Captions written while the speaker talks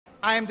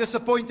I am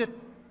disappointed.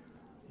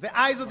 The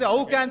eyes of the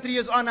whole country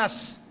is on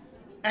us,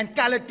 and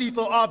colored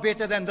people are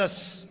better than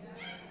this.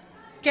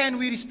 Can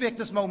we respect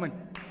this moment?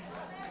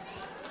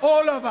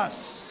 All of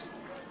us.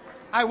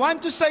 I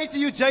want to say to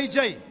you,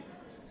 JJ,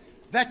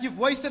 that you've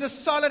wasted a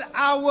solid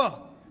hour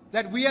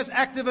that we as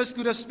activists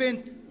could have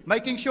spent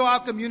making sure our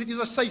communities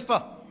are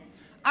safer.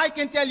 I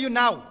can tell you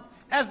now,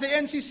 as the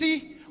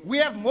NCC, we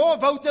have more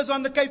voters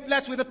on the Cape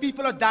Flats where the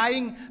people are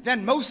dying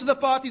than most of the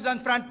parties on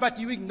front, but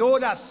you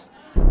ignored us.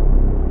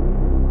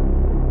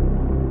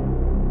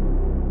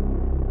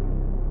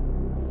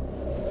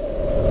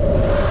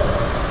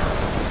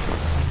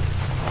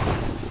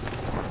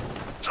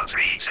 The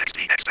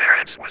 360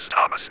 experience with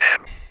Thomas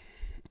M.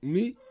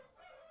 Me,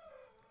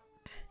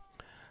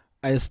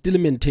 I still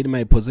maintain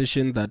my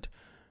position that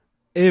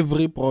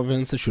every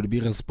province should be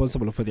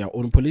responsible for their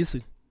own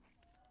policing.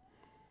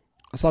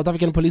 South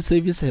African Police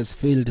Service has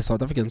failed the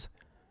South Africans.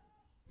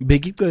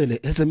 Bheki Cele,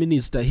 as a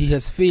minister, he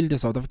has failed the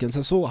South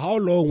Africans. So how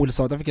long will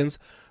South Africans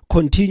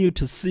continue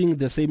to sing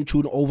the same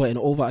tune over and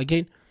over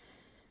again?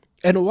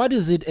 And what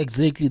is it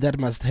exactly that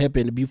must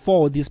happen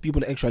before these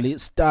people actually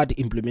start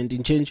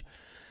implementing change?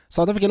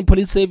 South African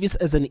Police Service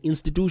as an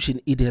institution,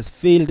 it has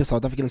failed the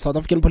South African. South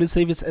African Police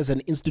Service as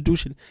an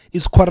institution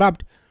is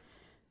corrupt.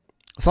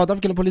 South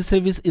African Police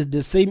Service is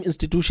the same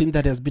institution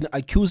that has been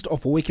accused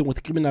of working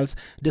with criminals,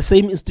 the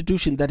same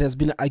institution that has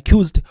been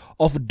accused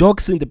of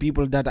doxing the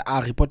people that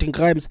are reporting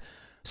crimes.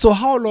 So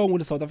how long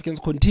will South Africans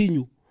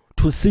continue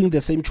to sing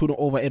the same tune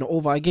over and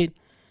over again?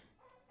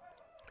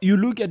 You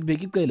look at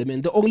Bheki Cele,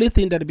 man, the only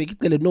thing that Bheki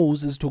Cele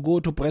knows is to go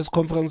to press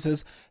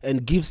conferences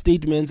and give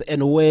statements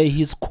and wear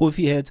his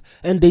coffee hats,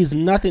 and there is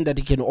nothing that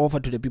he can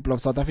offer to the people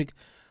of South Africa.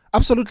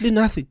 Absolutely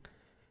nothing.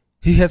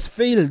 He has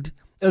failed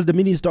as the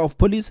Minister of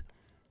Police.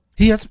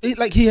 He has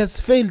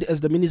failed as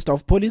the Minister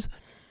of Police.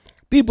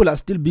 People are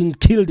still being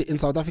killed in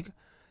South Africa.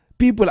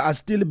 People are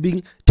still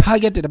being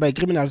targeted by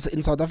criminals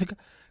in South Africa.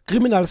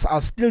 Criminals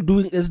are still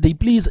doing as they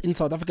please in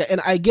South Africa.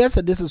 And I guess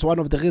this is one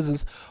of the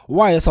reasons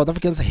why South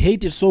Africans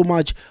hate it so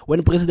much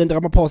when President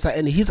Ramaphosa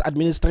and his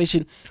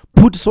administration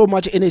put so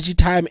much energy,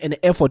 time and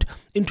effort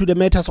into the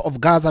matters of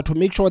Gaza to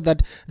make sure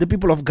that the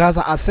people of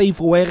Gaza are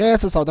safe,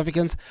 whereas South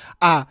Africans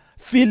are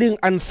feeling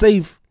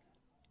unsafe.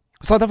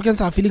 South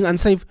Africans are feeling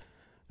unsafe.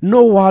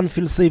 No one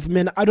feels safe,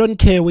 man. I don't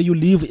care where you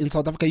live in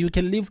South Africa. You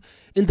can live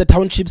in the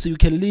townships, you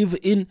can live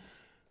in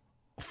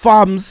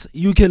farms,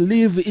 you can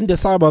live in the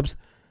suburbs,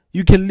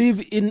 you can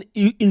live in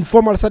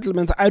informal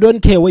settlements. I don't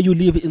care where you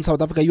live in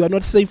South Africa. You are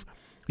not safe.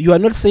 You are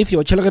not safe.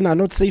 Your children are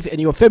not safe, and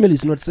your family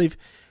is not safe.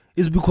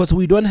 It's because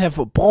we don't have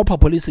proper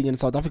policing in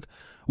South Africa.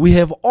 We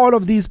have all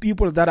of these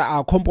people that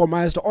are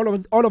compromised,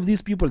 all of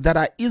these people that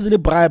are easily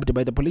bribed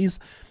by the police.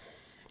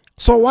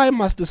 So why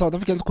must the South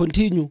Africans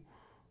continue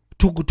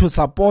to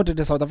support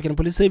the South African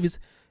Police Service?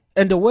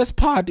 And the worst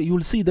part, you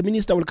will see the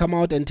minister will come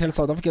out and tell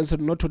South Africans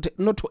not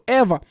to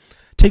ever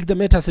take the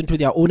matters into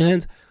their own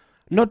hands.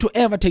 Not to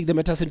ever take the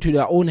matters into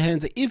their own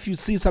hands. If you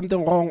see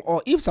something wrong,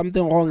 or if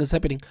something wrong is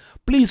happening,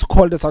 please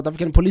call the South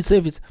African Police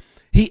Service.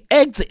 He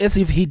acts as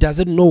if he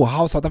doesn't know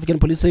how South African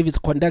Police Service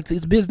conducts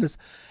its business.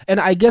 And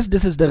I guess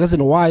this is the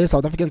reason why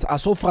South Africans are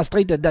so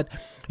frustrated that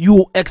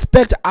you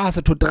expect us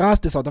to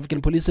trust the South African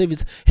Police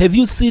Service. Have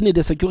you seen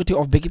the security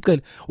of Bheki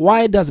Cele?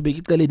 Why does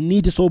Bheki Cele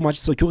need so much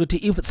security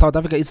if South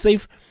Africa is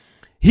safe?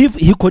 If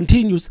he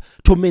continues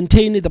to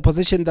maintain the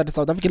position that the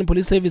South African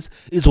Police Service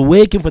is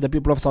working for the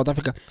people of South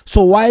Africa,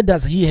 so why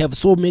does he have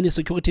so many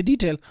security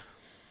detail?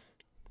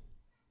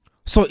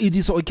 So it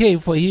is okay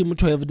for him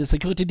to have the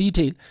security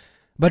detail,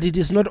 but it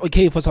is not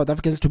okay for South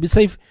Africans to be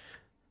safe.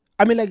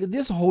 I mean, like,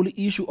 this whole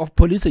issue of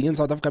policing in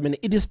South Africa, I mean,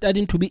 it is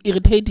starting to be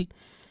irritating.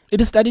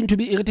 It is starting to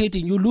be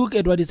irritating. You look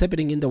at what is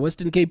happening in the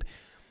Western Cape.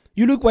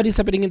 You look what is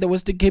happening in the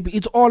Western Cape.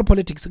 It's all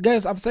politics.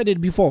 Guys, I've said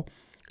it before.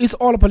 It's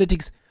all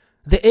politics.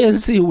 The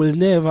ANC will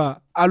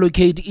never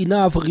allocate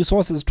enough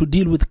resources to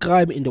deal with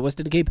crime in the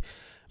Western Cape,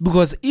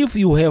 because if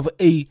you have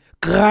a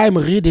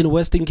crime-ridden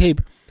Western Cape,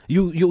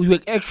 you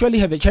actually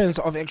have a chance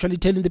of actually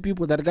telling the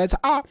people that, guys,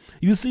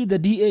 you see the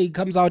DA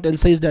comes out and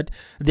says that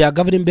they are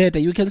governing better.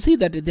 You can see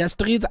that their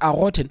streets are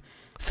rotten.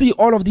 See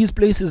all of these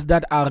places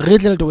that are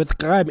riddled with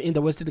crime in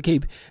the Western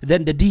Cape.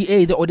 Then the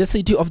DA, the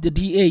audacity of the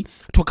DA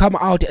to come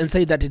out and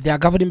say that they are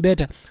governing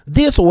better.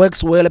 This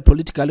works well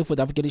politically for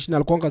the African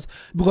National Congress,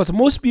 because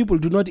most people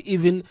do not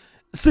even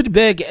sit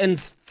back and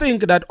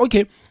think that,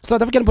 okay,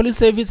 South African Police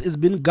Service is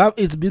being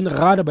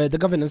run by the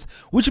governance,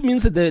 which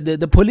means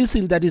the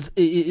policing that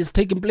is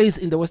taking place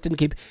in the Western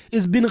Cape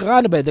is being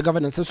run by the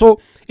governance. So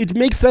it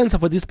makes sense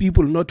for these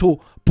people not to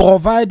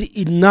provide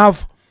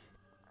enough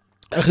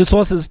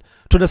resources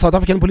to the South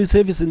African Police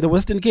Service in the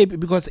Western Cape,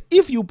 because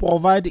if you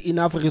provide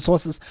enough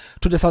resources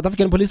to the South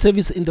African Police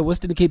Service in the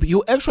Western Cape,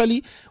 you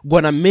actually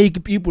gonna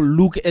make people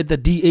look at the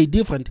DA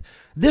different.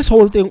 This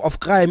whole thing of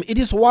crime, it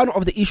is one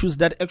of the issues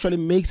that actually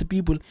makes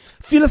people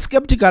feel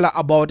skeptical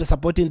about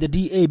supporting the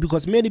DA,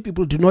 because many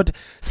people do not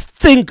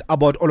think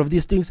about all of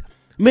these things.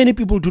 Many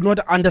people do not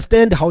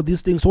understand how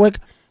these things work.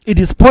 It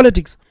is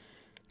politics.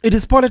 It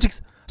is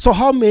politics. So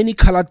how many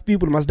colored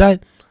people must die?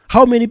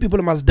 How many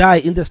people must die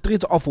in the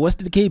streets of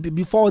Western Cape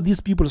before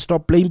these people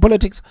stop playing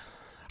politics?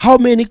 How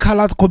many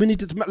colored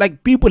communities,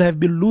 like people have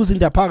been losing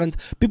their parents,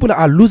 people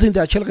are losing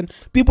their children,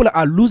 people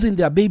are losing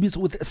their babies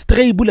with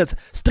stray bullets.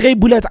 Stray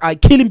bullets are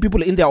killing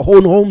people in their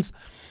own homes.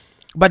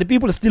 But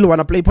people still want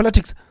to play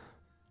politics.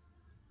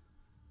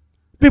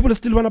 People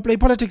still want to play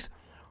politics.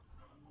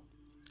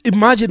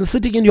 Imagine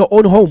sitting in your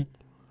own home,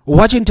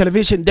 watching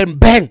television, then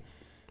bang,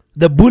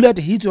 the bullet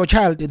hit your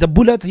child, the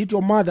bullets hit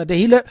your mother,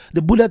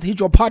 the bullets hit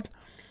your partner.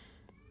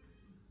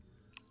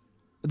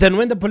 Then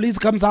when the police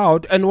comes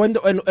out and when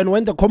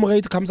the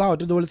comrade comes out,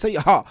 they will say,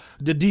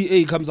 the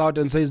DA comes out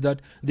and says that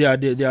they are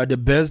the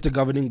best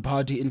governing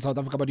party in South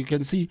Africa. But you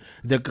can see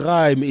the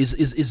crime is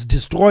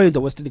destroying the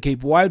Western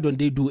Cape. Why don't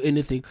they do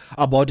anything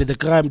about the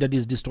crime that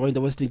is destroying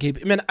the Western Cape?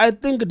 I mean, I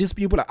think these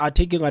people are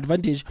taking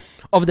advantage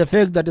of the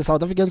fact that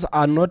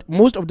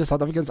most of the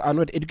South Africans are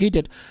not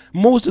educated.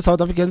 Most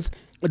South Africans,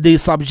 they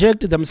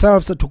subject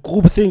themselves to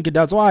groupthink.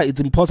 That's why it's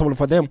impossible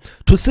for them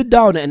to sit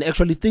down and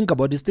actually think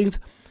about these things.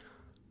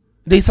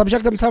 They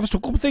subject themselves to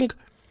groupthink.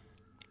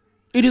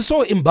 It is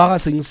so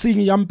embarrassing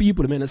seeing young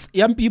people,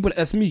 young people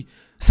as me,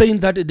 saying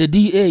that the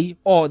DA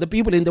or the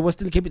people in the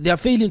Western Cape, they are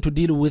failing to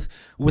deal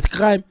with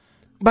crime.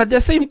 But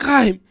the same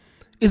crime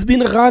is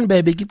being run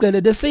by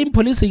Bheki. The same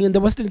policing in the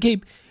Western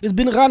Cape is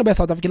being run by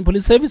South African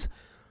Police Service.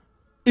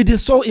 It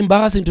is so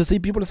embarrassing to see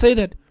people say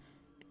that.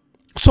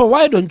 So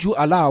why don't you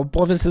allow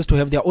provinces to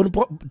have their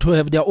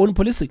own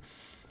policing?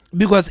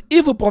 Because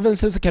if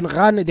provinces can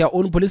run their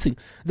own policing,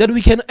 then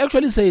we can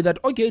actually say that,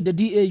 okay, the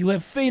DA, you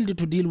have failed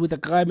to deal with the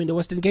crime in the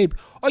Western Cape.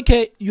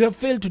 Okay, you have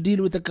failed to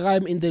deal with the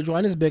crime in the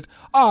Johannesburg.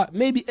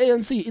 Maybe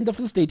ANC in the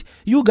Free State.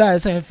 You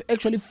guys have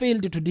actually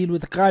failed to deal with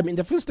the crime in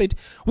the Free State.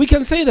 We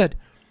can say that.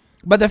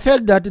 But the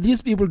fact that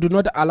these people do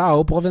not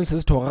allow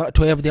provinces to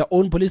have their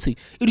own policing,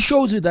 it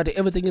shows you that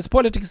everything is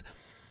politics.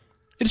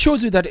 It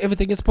shows you that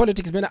everything is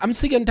politics, man. I'm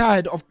sick and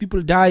tired of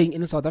people dying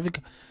in South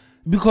Africa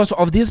because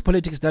of this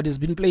politics that has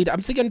been played.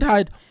 I'm sick and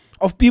tired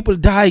of people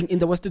dying in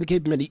the Western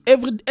Cape, man.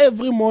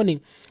 Every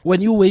morning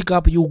when you wake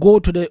up, you go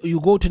to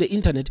the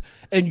internet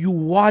and you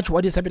watch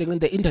what is happening on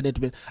the internet,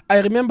 man.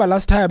 I remember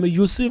last time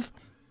Yusuf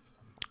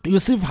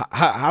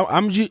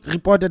Hamji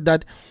reported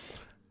that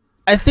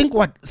I think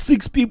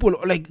 6 people,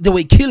 like, they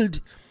were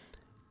killed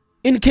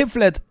in Cape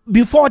Flats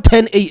before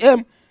 10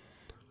 a.m.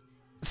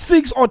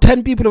 6 or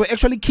 10 people were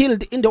actually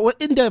killed in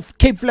the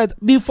Cape Flats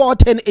before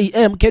 10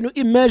 a.m. Can you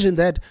imagine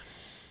that?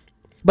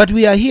 But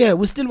we are here.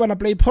 We still want to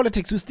play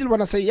politics. We still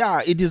want to say,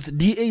 yeah, it is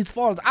DA's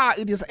fault.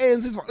 It is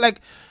ANC's fault. Like,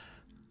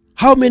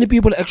 how many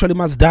people actually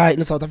must die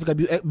in South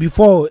Africa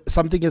before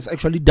something is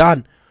actually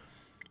done?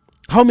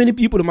 How many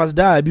people must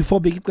die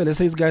before Bheki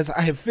says, guys,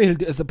 I have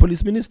failed as a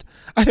police minister?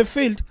 I have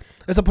failed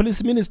as a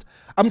police minister.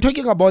 I'm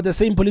talking about the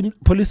same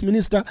police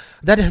minister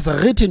that has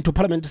written to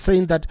Parliament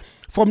saying that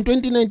from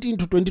 2019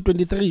 to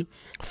 2023,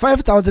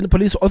 5,000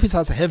 police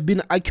officers have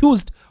been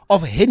accused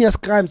of heinous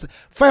crimes.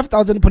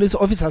 5,000 police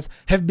officers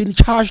have been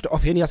charged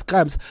of heinous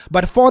crimes,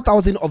 but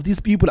 4,000 of these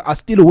people are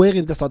still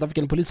wearing the South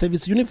African Police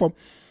Service uniform.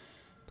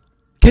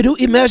 Can you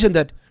imagine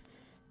that?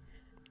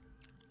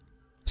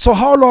 So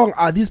how long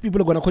are these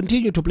people going to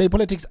continue to play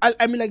politics?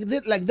 I mean,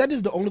 like that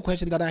is the only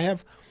question that I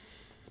have.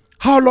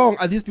 How long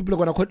are these people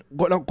going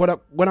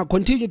to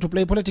continue to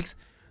play politics?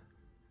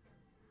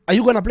 Are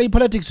you going to play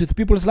politics with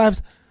people's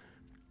lives?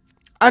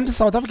 And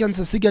South Africans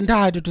are sick and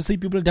tired to see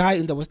people die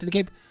in the Western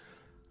Cape.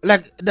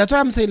 Like, that's why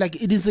I'm saying,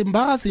 like, it is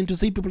embarrassing to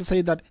see people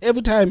say that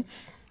every time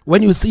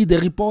when you see the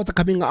reports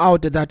coming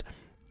out that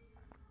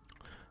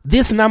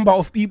this number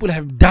of people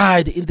have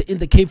died in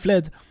the Cape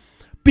Flats,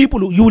 you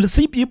will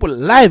see people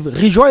live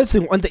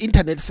rejoicing on the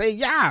internet saying,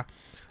 yeah,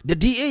 the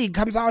DA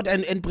comes out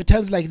and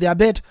pretends like they are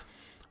bad.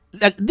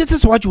 Like, this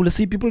is what you will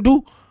see people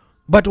do.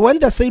 But when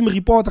the same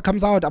report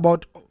comes out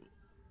about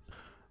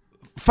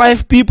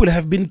 5 people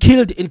have been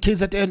killed in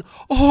KZN,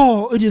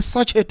 oh, it is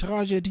such a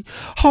tragedy.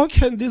 How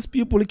can these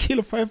people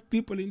kill 5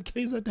 people in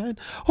KZN?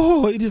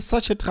 Oh, it is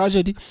such a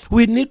tragedy.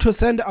 We need to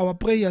send our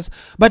prayers.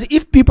 But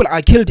if people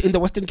are killed in the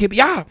Western Cape,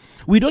 yeah,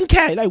 we don't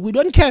care. Like, we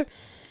don't care.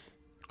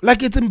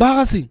 Like, it's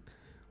embarrassing.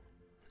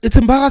 It's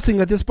embarrassing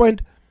at this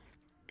point.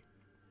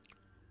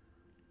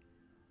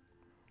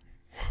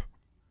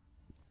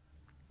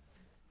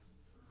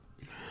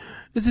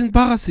 It's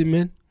embarrassing,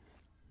 man.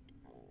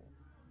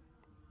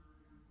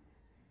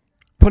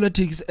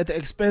 Politics at the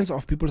expense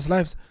of people's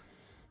lives.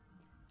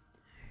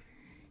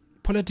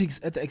 Politics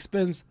at the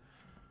expense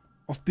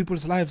of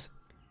people's lives.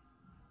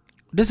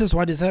 This is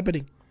what is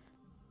happening.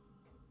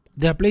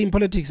 They are playing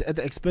politics at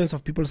the expense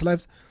of people's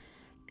lives.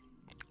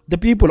 The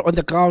people on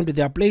the ground,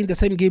 they are playing the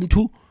same game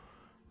too.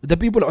 The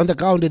people on the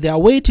ground, they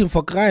are waiting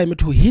for crime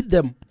to hit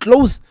them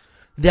close.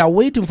 They are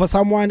waiting for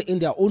someone in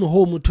their own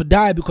home to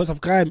die because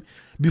of crime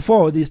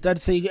before they start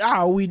saying,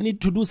 we need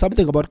to do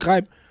something about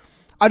crime.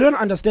 I don't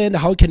understand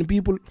how can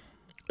people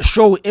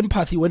show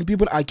empathy when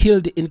people are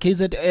killed in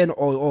KZN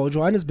or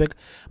Johannesburg,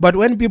 but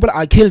when people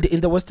are killed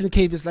in the Western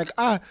Cape, it's like,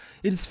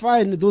 it's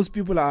fine. Those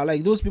people are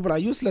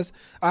useless.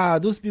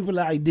 Those people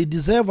they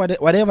deserve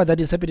whatever that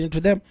is happening to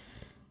them.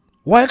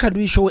 Why can't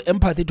we show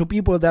empathy to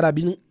people that are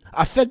being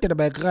affected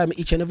by crime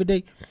each and every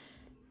day?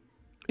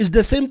 It's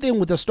the same thing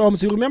with the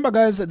storms. You remember,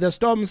 guys, the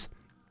storms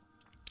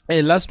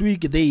last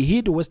week, they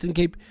hit Western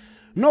Cape.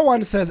 No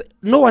one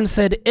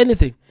said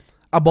anything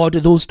about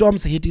those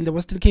storms hitting the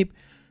Western Cape.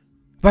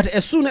 But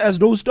as soon as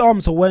those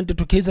storms went to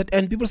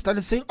KZN, people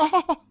started saying,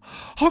 oh,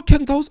 how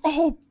can those,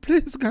 oh,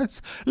 please,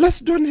 guys, let's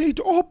donate,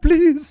 oh,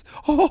 please.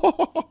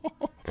 Oh.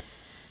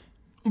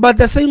 But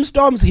the same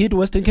storms hit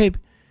Western Cape.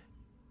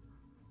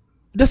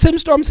 The same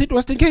storms hit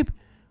Western Cape.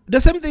 The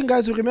same thing,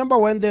 guys, you remember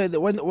when there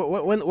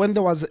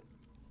was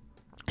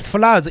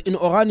floods in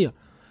Orania.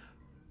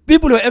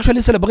 People were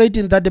actually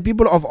celebrating that the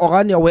people of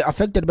Orania were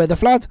affected by the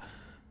floods.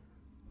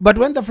 But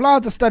when the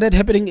floods started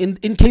happening in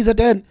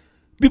KZN,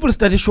 people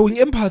started showing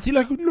empathy,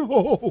 like,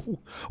 no,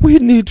 we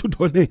need to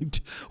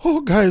donate.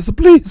 Oh, guys,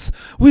 please,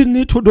 we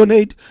need to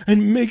donate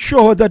and make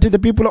sure that the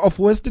people of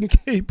Western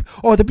Cape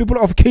or the people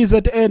of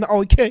KZN are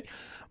okay.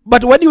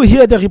 But when you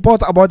hear the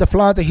reports about the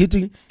floods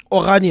hitting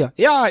Orania,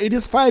 yeah, it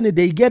is fine.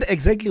 They get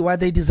exactly what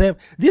they deserve.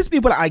 These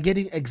people are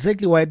getting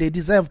exactly what they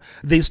deserve.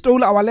 They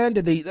stole our land.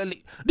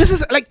 This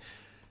is like,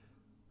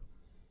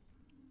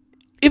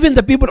 even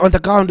the people on the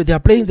ground, they are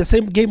playing the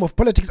same game of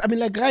politics. I mean,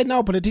 like right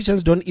now,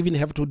 politicians don't even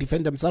have to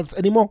defend themselves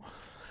anymore.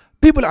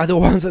 People are the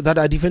ones that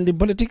are defending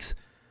politics.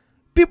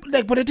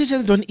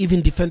 Politicians don't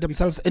even defend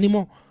themselves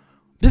anymore.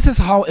 This is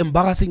how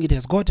embarrassing it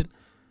has gotten.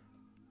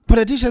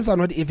 Politicians are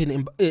not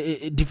even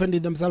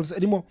defending themselves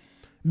anymore,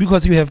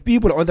 because you have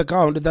people on the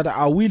ground that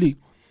are willing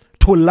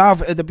to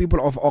laugh at the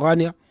people of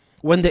Orania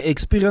when they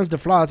experience the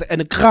floods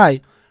and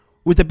cry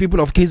with the people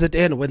of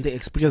KZN when they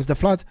experience the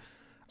floods.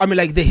 I mean,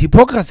 like the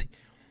hypocrisy.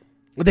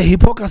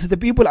 The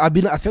people are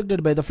being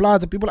affected by the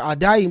floods. People are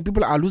dying.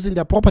 People are losing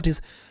their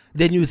properties.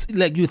 Then you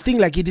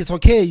think like it is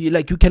okay.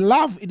 You can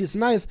laugh. It is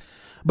nice.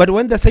 But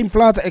when the same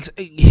floods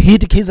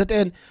hit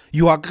KZN,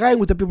 you are crying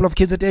with the people of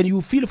KZN.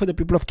 You feel for the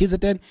people of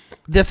KZN.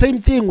 The same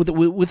thing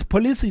with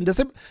policing. The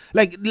same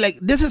like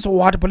this is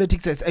what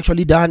politics has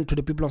actually done to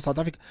the people of South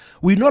Africa.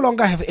 We no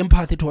longer have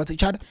empathy towards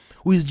each other.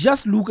 We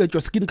just look at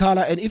your skin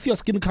color, and if your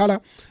skin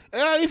color,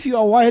 if you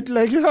are white,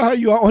 like you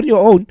are on your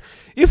own.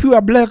 If you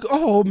are black,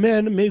 oh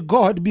man, may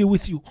God be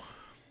with you.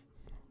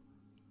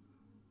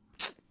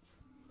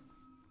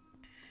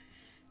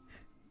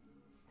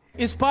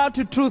 It's Power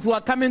to Truth.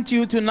 We're coming to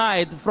you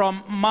tonight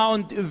from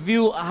Mount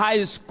View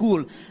High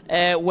School,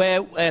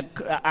 where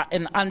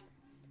an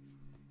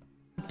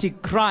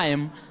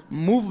anti-crime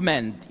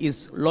movement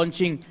is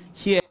launching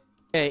here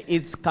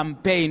its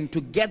campaign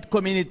to get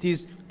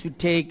communities to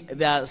take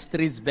their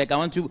streets back. I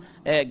want to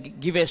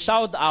give a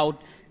shout out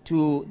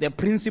to the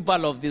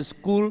principal of the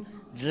school,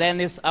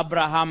 Glennis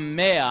Abraham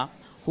Mayer,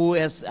 who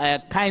has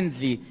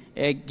kindly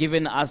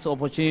given us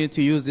opportunity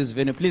to use this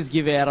venue. Please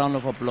give her a round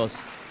of applause.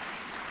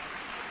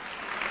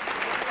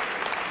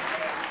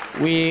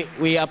 We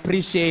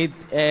appreciate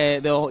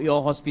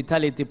your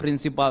hospitality,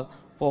 Principal,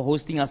 for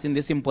hosting us in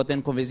this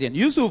important conversation.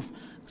 Yusuf,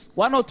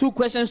 one or two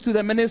questions to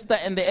the Minister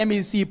and the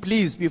MEC,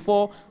 please,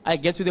 before I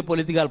get to the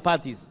political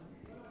parties.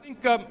 I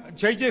think,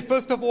 JJ,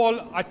 first of all,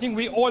 I think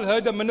we all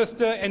heard the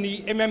Minister and the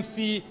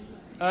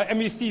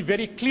MEC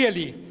very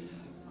clearly.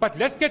 But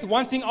let's get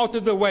one thing out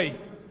of the way.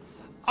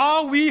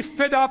 Are we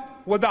fed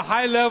up with the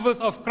high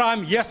levels of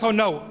crime, yes or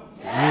no?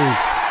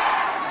 Yes.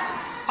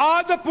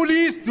 Are the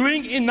police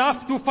doing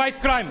enough to fight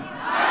crime? No.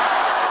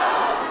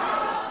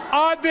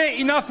 Are there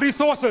enough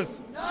resources?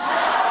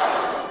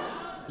 No.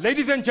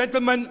 Ladies and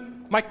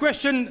gentlemen, my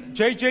question,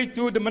 JJ,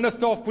 to the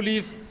Minister of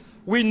Police,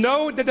 we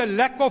know that the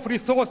lack of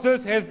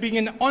resources has been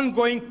an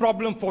ongoing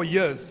problem for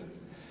years.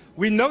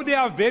 We know there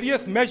are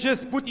various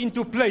measures put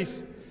into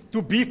place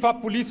to beef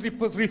up police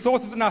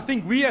resources, and I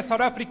think we as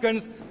South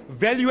Africans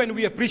value and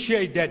we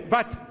appreciate that,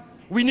 but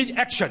we need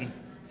action.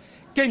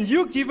 Can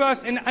you give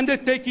us an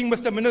undertaking,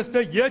 Mr.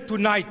 Minister, here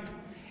tonight,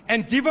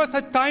 and give us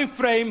a time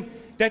frame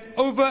that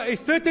over a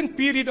certain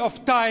period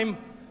of time,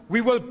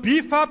 we will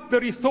beef up the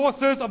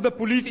resources of the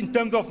police in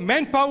terms of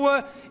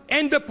manpower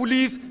and the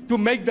police to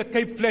make the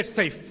Cape Flats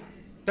safe?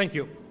 Thank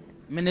you.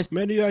 Minister,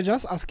 man, you are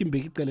just asking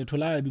Bheki to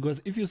lie,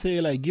 because if you say,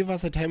 like, give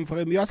us a time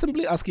frame, you are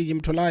simply asking him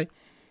to lie.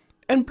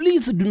 And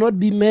please do not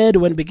be mad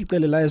when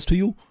Bheki lies to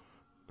you.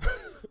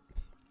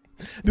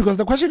 Because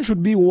the question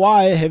should be,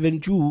 why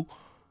haven't you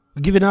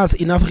given us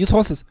enough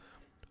resources?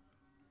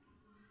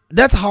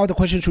 That's how the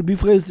question should be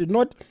phrased,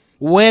 not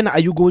when are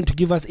you going to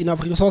give us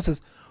enough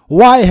resources.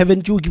 Why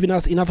haven't you given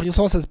us enough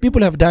resources?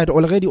 People have died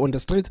already on the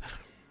streets.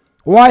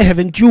 Why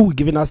haven't you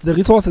given us the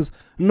resources?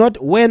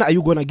 Not when are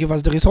you going to give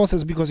us the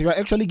resources, because you are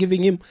actually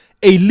giving him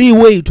a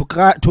leeway to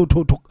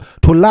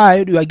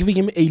lie. You are giving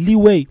him a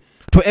leeway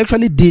to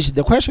actually ditch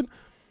the question.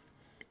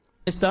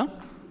 Minister?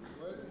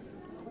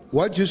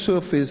 What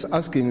Yusuf is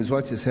asking is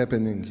what is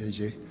happening,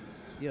 JJ.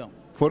 Yeah.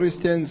 For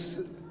instance,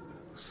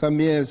 some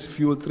years,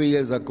 3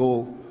 years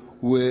ago,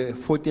 were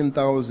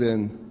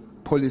 14,000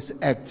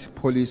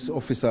 police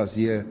officers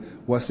here,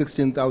 was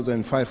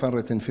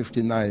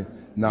 16,559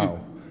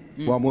 now.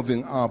 We're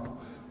moving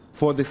up.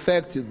 For the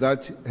fact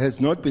that has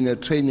not been a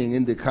training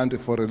in the country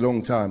for a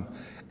long time.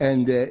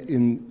 And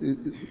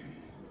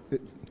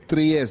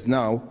 3 years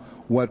now,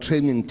 we're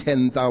training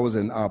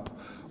 10,000 up.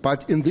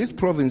 But in this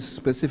province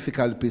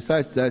specifically,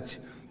 besides that,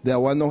 they are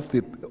one of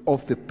the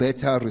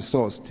better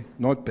resourced,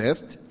 not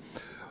best.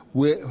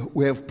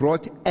 We have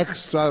brought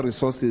extra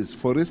resources.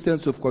 For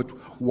instance, we've got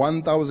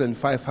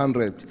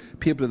 1,500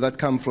 people that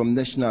come from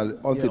national,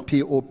 or the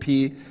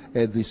POP,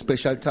 the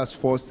Special Task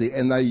Force, the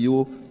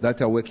NIU,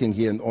 that are working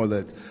here and all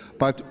that.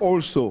 But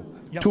also,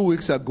 2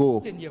 weeks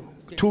ago,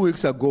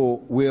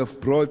 we have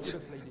brought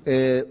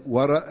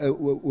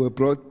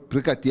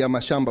Brigadier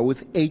Mashamba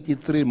with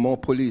 83 more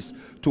police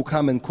to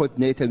come and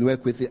coordinate and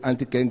work with the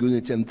anti-gang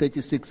unit, and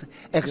 36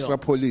 extra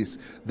police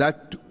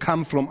that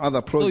come from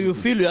other provinces. So you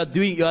feel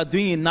you are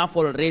doing enough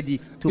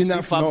already to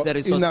beef up the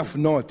resources? Enough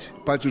not,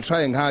 but you're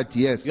trying hard,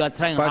 yes. You are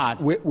trying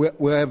hard.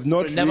 We have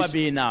not It will never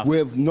be enough. We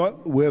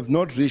have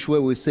not reached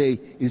where we say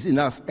is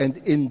enough, and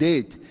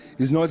indeed,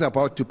 it's not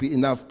about to be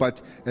enough, but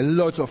a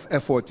lot of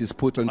effort is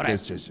put on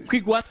this.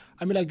 Quick one.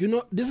 I mean, like, you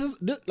know, this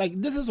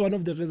is one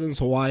of the reasons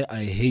why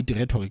I hate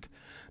rhetoric.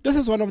 This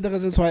is one of the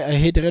reasons why I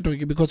hate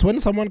rhetoric, because when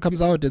someone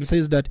comes out and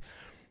says that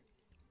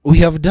we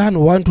have done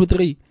 1, 2,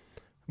 3,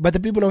 but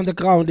the people on the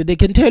ground, they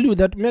can tell you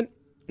that, man,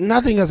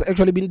 nothing has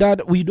actually been done.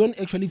 We don't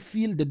actually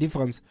feel the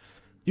difference.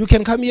 You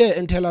can come here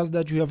and tell us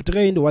that you have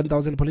trained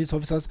 1,000 police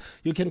officers.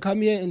 You can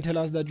come here and tell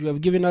us that you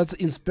have given us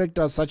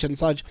inspectors such and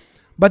such.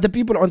 But the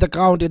people on the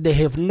ground, they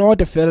have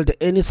not felt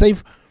any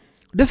safe.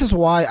 This is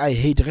why I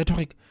hate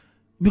rhetoric.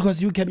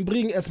 Because you can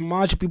bring as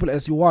much people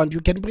as you want.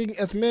 You can bring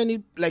as many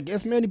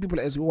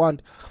people as you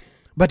want.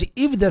 But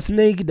if the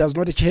snake does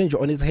not change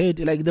on its head,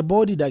 like the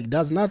body like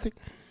does nothing,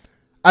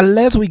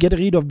 unless we get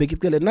rid of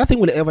Bheki, Cele, nothing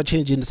will ever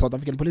change in the South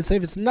African Police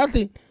Service.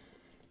 Nothing.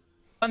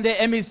 On the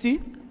MEC,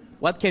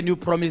 what can you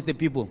promise the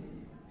people?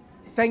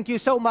 Thank you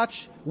so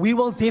much. We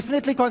will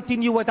definitely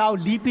continue with our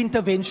LEAP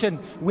intervention.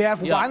 We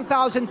have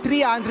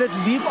 1,300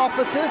 LEAP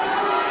officers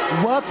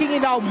working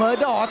in our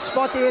murder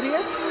hotspot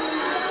areas.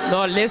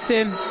 No,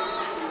 listen.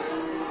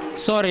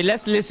 Sorry,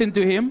 let's listen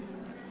to him.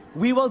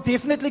 We will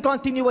definitely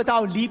continue with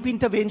our LEAP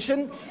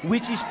intervention,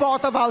 which is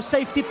part of our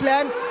safety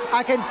plan.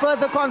 I can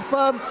further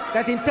confirm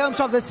that in terms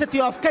of the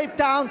city of Cape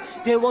Town,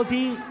 there will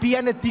be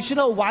an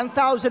additional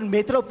 1,000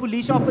 Metro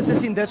police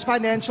officers in this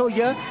financial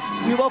year.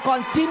 We will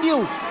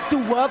continue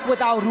to work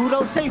with our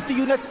rural safety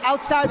units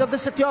outside of the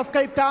city of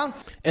Cape Town.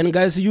 And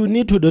guys, you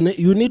need to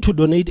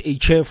donate a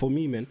chair for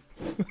me, man.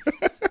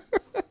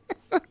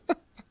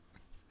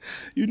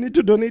 You need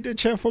to donate a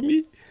chair for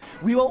me.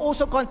 We will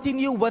also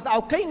continue with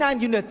our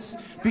K9 units,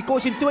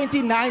 because in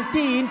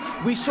 2019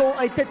 we saw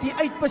a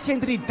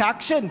 38%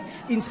 reduction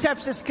in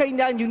sepsis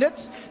K9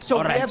 units. So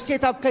we have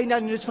set up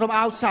K9 units from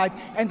outside,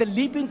 and the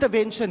LEAP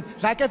intervention,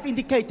 like I've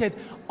indicated,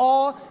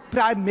 are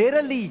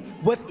primarily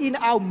within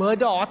our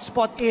murder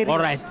hotspot areas. All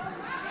right.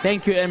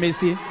 Thank you,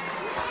 MEC.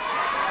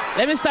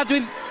 Let me start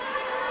with...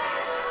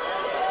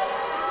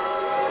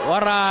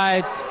 All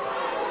right.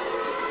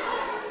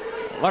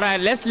 All right,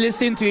 let's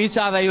listen to each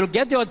other. You'll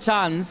get your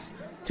chance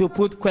to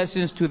put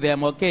questions to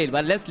them, okay?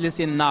 But let's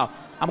listen now.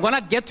 I'm going to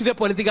get to the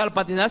political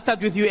parties. I'll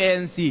start with you,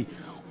 ANC.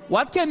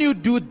 What can you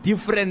do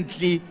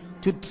differently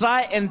to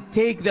try and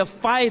take the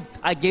fight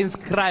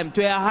against crime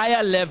to a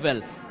higher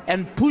level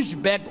and push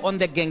back on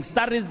the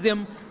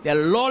gangsterism, the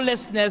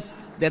lawlessness,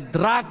 the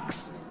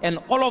drugs, and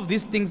all of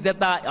these things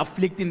that are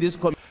afflicting this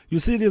community?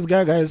 You see this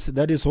guy, guys,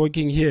 that is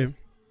working here.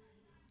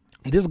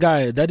 This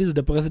guy, that is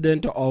the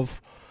president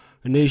of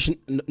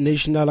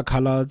National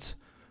Colored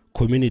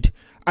Community.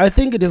 I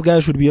think this guy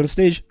should be on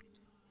stage.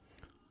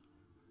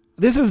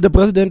 This is the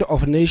president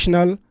of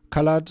National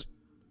Colored.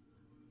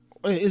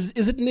 Is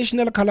it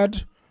National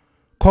Colored?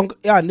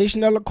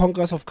 National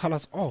Congress of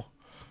Colors. Oh,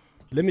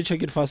 let me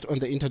check it first on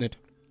the internet.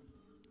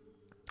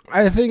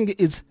 I think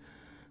it's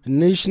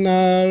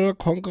National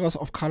Congress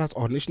of Colors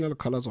or National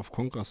Colors of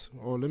Congress.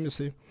 Oh, let me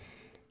see.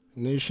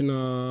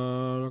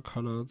 National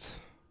Colors.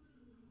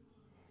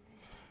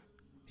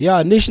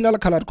 Yeah, National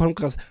Colored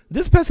Congress.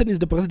 This person is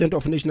the president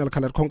of National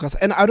Colored Congress,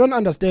 and I don't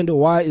understand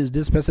why is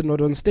this person not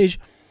on stage.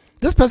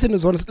 This person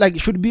is on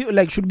should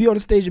be on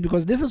stage,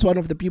 because this is one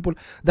of the people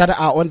that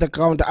are on the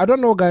ground. I don't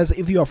know, guys,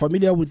 if you are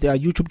familiar with their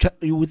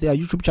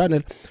YouTube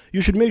channel.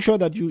 You should make sure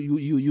that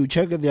you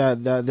check their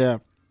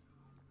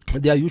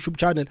YouTube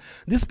channel.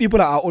 These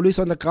people are always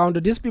on the ground.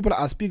 These people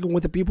are speaking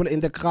with the people in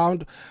the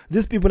ground.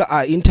 These people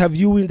are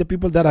interviewing the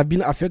people that have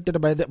been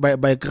affected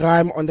by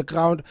crime on the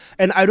ground.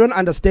 And I don't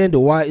understand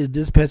why is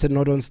this person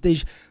not on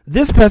stage.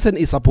 This person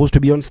is supposed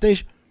to be on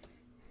stage.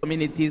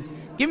 Communities,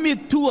 give me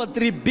 2 or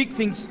 3 big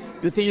things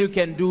you think you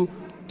can do.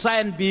 Try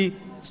and be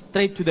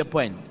straight to the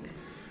point.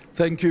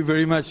 Thank you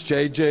very much,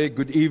 JJ.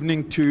 Good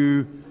evening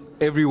to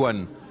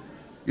everyone.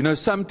 You know,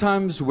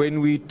 sometimes when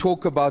we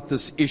talk about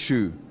this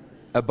issue,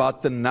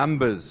 about the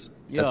numbers,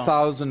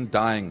 1,000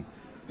 dying,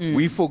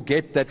 we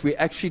forget that we're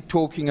actually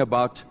talking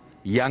about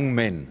young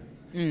men.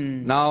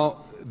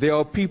 Now, there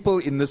are people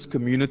in this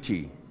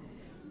community,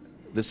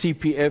 the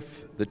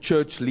CPF, the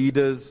church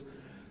leaders,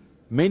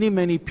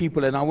 many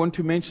people, and I want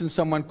to mention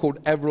someone called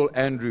Avril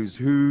Andrews,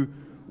 who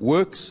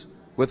works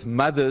with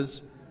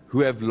mothers who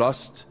have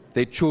lost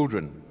their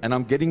children. And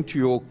I'm getting to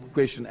your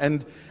question.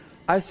 And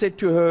I said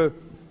to her,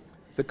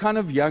 the kind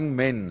of young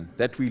men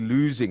that we're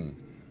losing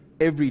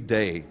every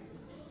day.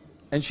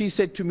 And she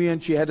said to me,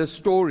 and she had a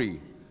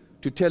story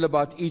to tell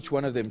about each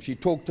one of them. She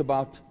talked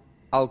about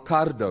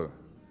Alcardo.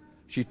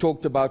 She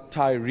talked about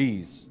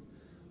Tyrese,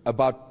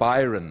 about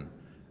Byron,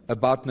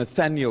 about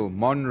Nathaniel,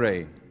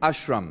 Monray,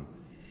 Ashram,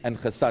 and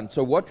Hassan.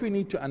 So what we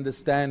need to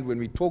understand when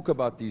we talk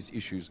about these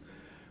issues,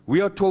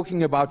 we are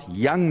talking about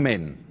young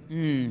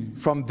men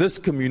from this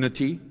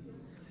community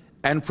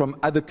and from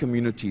other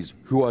communities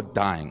who are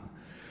dying.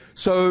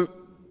 So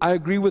I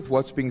agree with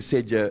what's being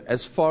said here.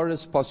 As far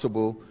as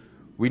possible,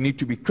 we need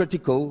to be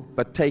critical,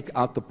 but take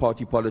out the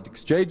party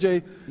politics.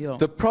 JJ,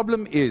 the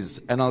problem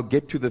is, and I'll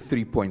get to the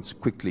 3 points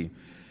quickly,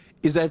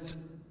 is that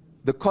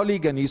the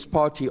colleague and his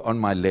party on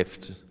my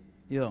left,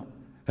 hulle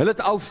het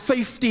al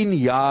 15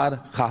 jaar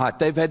gehad.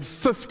 They've had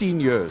 15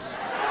 years.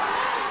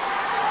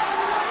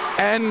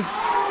 And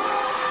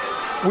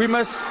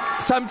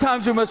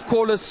sometimes we must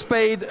call a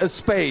spade a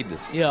spade.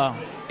 Yeah.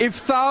 If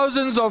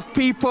thousands of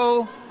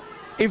people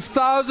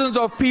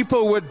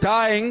were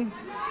dying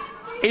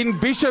in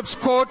Bishop's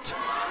Court,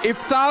 if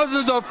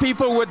thousands of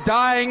people were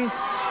dying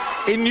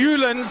in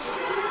Newlands,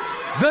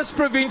 this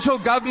provincial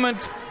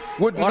government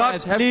would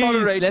not have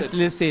tolerated. Let's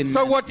listen.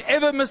 So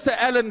whatever Mr.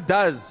 Allen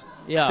does,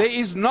 there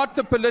is not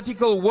the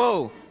political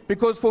will,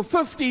 because for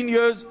 15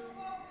 years,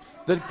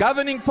 the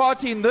governing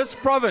party in this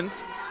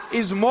province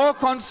is more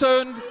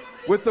concerned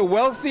with the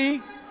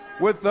wealthy,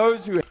 with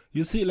those who...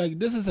 You see, like,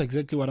 this is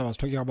exactly what I was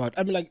talking about.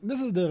 I mean, like, this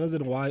is the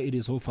reason why it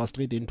is so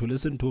frustrating to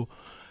listen to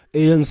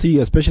ANC,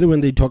 especially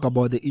when they talk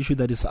about the issue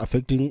that is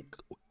affecting,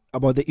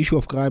 about the issue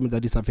of crime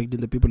that is affecting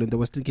the people in the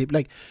Western Cape.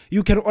 Like,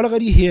 you can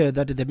already hear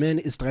that the man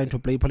is trying to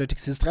play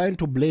politics. He's trying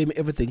to blame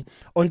everything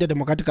on the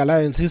Democratic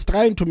Alliance. He's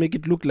trying to make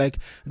it look like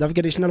the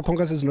African National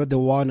Congress is not the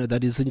one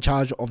that is in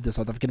charge of the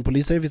South African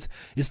Police Service.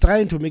 He's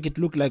trying to make it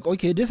look like,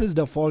 okay, this is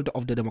the fault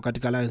of the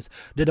Democratic Alliance.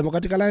 The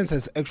Democratic Alliance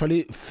has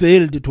actually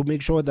failed to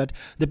make sure that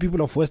the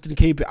people of Western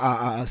Cape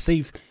are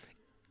safe,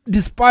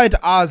 despite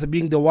us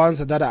being the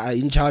ones that are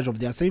in charge of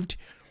their safety.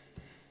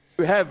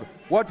 We have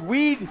what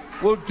we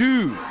will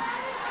do.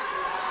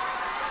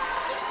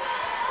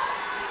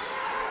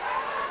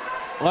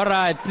 All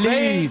right,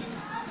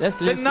 please. Let's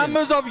listen. The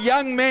numbers of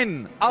young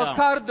men,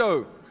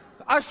 Alcardo,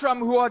 Ashram,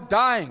 who are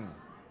dying.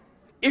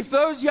 If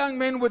those young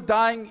men were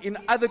dying in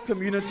other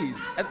communities,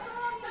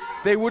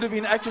 there would have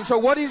been action. So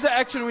what is the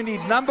action we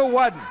need? Number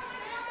one,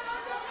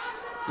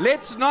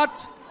 let's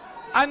not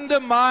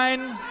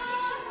undermine,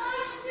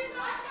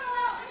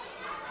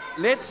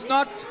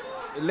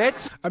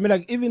 I mean,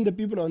 like, even the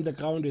people on the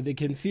ground, they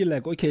can feel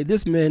like, okay,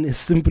 this man is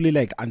simply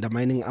like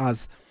undermining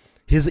us.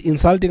 He's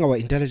insulting our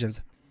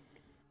intelligence.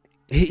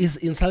 He is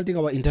insulting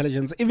our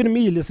intelligence. Even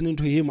me listening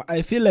to him,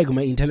 I feel like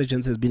my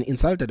intelligence has been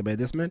insulted by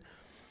this man.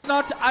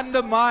 Not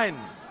undermine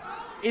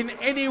in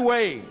any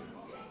way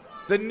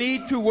the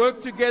need to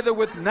work together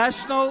with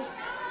national,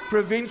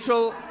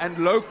 provincial, and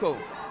local.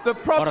 The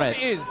problem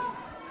is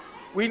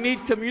we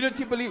need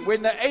community belief.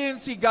 When the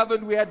ANC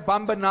governed, we had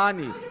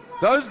Bambanani.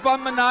 Those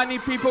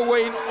Bambanani people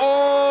were in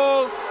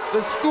all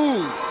the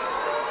schools,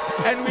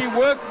 and we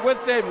worked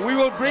with them. We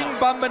will bring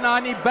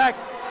Bambanani back.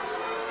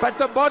 But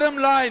the bottom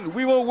line,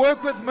 we will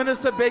work with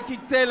Minister Bheki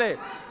Cele.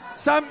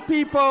 Some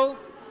people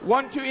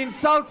want to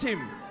insult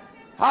him.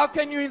 How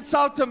can you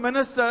insult a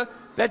minister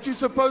that you're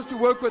supposed to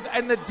work with?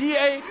 And the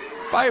DA,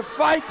 by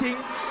fighting,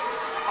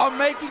 are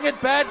making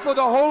it bad for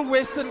the whole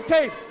Western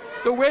Cape.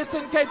 The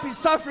Western Cape is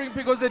suffering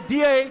because the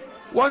DA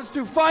wants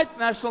to fight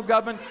national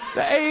government.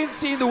 The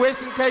ANC in the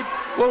Western Cape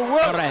will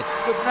work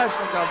with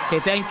national government. Okay,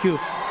 thank you.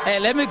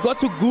 Let me go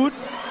to Good.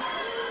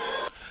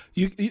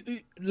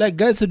 Like,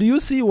 guys, so do you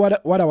see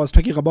what I was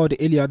talking about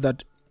earlier,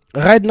 that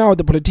right now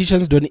the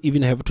politicians don't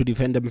even have to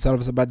defend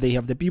themselves, but they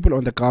have the people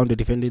on the ground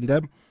defending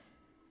them.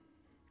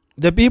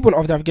 The people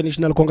of the African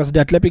National Congress, they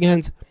are clapping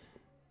hands.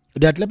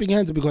 They are clapping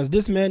hands because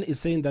this man is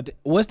saying that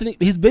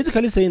he's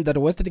basically saying that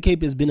Western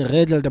Cape has been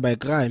riddled by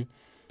crime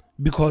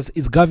because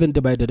it's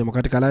governed by the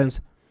Democratic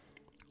Alliance.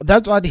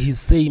 That's what he's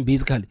saying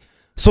basically.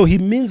 So he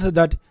means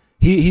that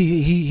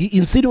he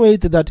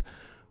insinuates that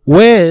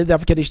where the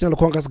African National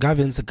Congress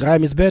governs,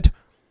 crime is bad.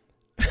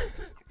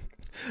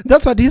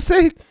 That's what he's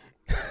saying.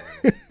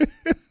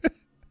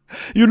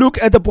 You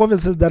look at the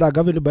provinces that are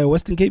governed by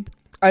Western Cape.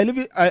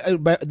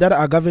 That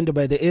are governed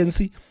by the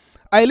ANC.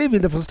 I live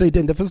in the Free State,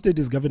 and the Free State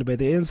is governed by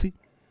the ANC.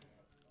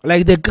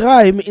 Like, the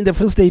crime in the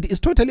Free State is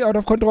totally out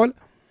of control.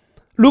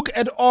 Look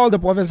at all the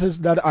provinces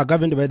that are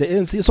governed by the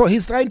ANC. So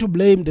he's trying to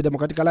blame the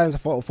Democratic Alliance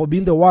for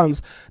being the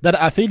ones that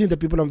are failing the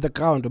people of the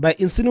ground by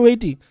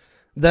insinuating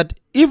that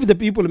if the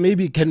people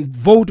maybe can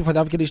vote for the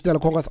African National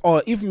Congress,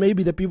 or if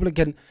maybe the people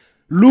can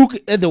look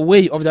at the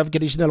way of the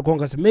African National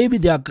Congress, maybe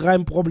their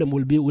crime problem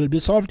will be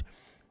solved.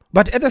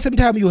 But at the same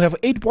time, you have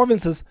 8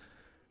 provinces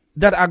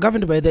that are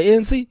governed by the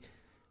ANC.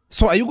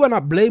 So are you going to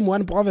blame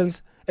one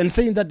province and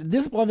saying that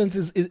this province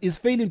is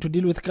failing to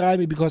deal with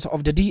crime because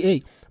of the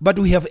DA? But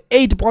we have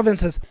 8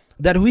 provinces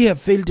that we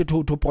have failed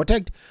to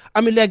protect.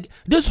 I mean, like,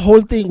 this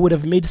whole thing would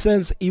have made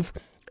sense if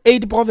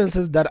 8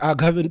 provinces that are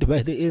governed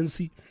by the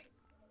ANC.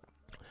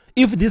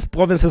 If these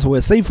provinces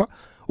were safer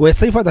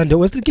than the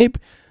Western Cape,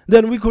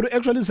 then we could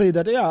actually say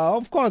that, yeah,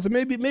 of course,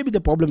 maybe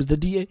the problem is the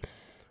DA.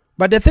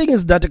 But the thing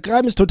is that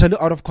crime is totally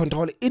out of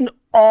control in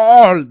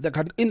all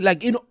the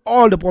in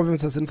all the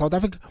provinces in South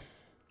Africa.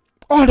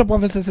 All the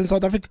provinces in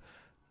South Africa.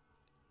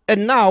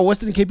 And now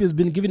Western Cape has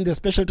been given the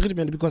special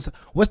treatment because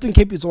Western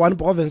Cape is one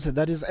province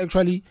that is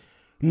actually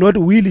not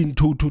willing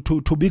to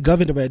be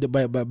governed by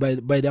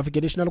the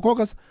African National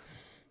Caucus.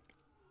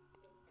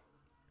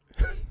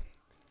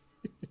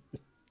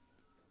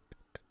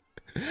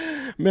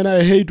 Man,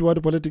 I hate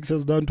what politics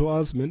has done to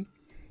us, man.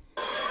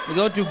 We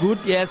go to good,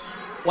 yes.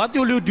 What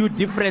will you do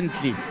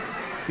differently?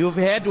 You've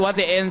heard what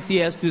the ANC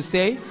has to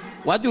say.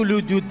 What will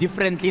you do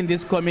differently in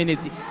this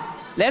community?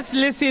 Let's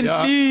listen,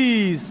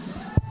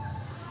 please.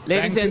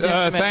 Ladies and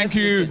gentlemen.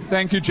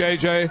 Thank you,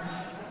 JJ.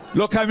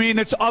 Look, I mean,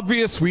 it's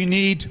obvious we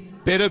need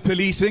better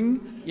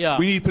policing. Yeah.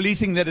 We need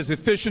policing that is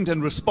efficient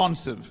and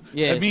responsive.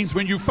 Yes. That means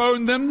when you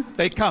phone them,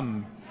 they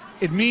come.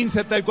 It means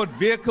that they've got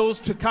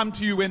vehicles to come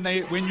to you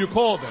when you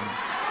call them.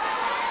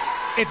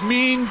 It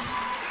means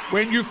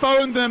when you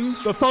phone them,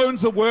 the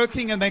phones are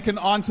working and they can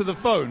answer the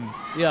phone.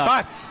 Yeah.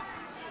 But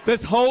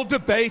this whole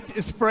debate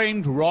is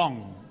framed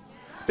wrong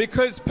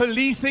because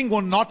policing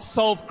will not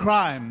solve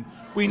crime.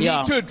 We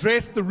need to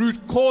address the root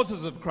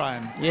causes of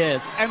crime.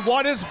 Yes. And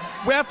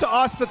we have to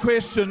ask the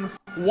question,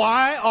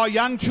 why are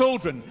young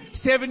children,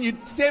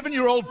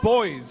 seven-year-old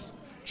boys,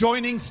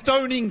 joining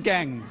stoning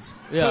gangs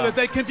so that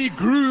they can be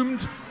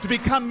groomed to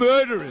become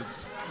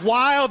murderers?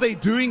 Why are they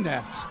doing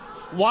that?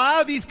 Why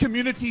are these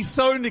communities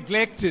so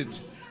neglected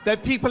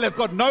that people have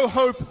got no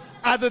hope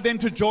other than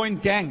to join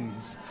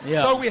gangs?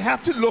 Yeah. So we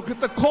have to look at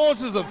the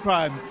causes of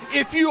crime.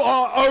 If you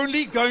are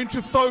only going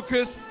to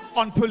focus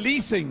on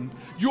policing,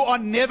 you are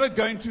never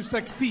going to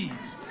succeed.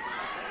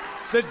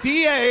 The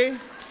DA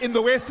in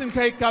the Western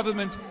Cape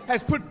government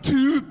has put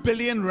 2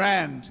 billion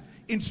rand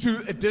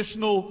into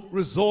additional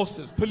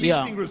resources,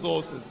 policing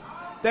resources.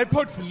 That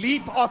puts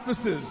LEAP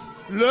officers,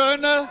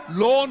 learner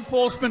law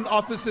enforcement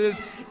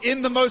officers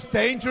in the most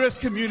dangerous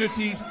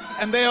communities,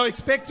 and they are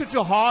expected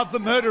to halve the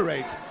murder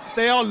rate.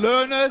 They are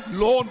learner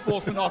law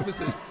enforcement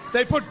officers.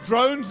 They put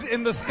drones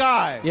in the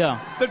sky. Yeah.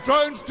 The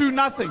drones do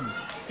nothing.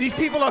 These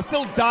people are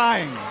still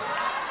dying.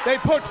 They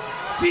put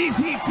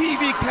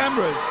CCTV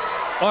cameras.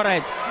 All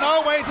right.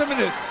 No, wait a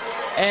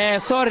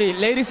minute. Sorry,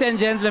 ladies and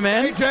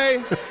gentlemen.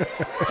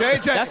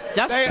 JJ,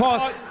 just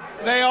pause.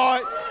 They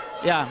are.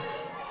 Yeah.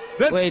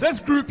 This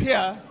group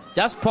here.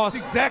 Just pause.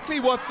 Is exactly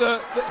what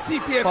the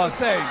CPF is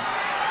saying.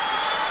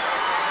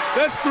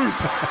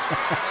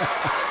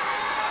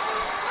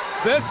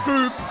 This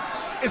group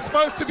is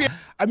supposed to be.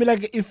 I mean,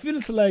 like, it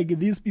feels like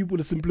these people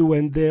simply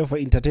went there for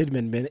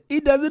entertainment, man.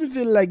 It doesn't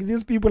feel like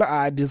these people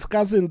are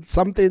discussing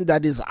something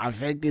that is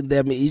affecting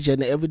them each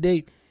and every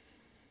day.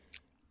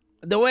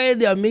 The way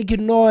they are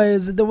making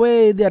noise, the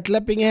way they are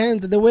clapping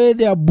hands, the way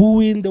they are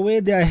booing, the way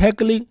they are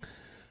heckling.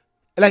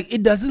 Like,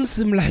 it doesn't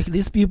seem like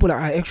these people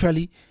are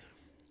actually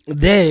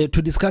there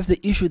to discuss the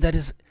issue that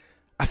is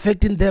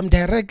affecting them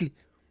directly.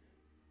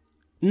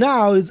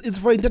 Now it's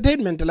for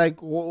entertainment. Like,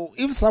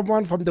 if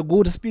someone from the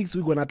good speaks,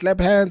 we're gonna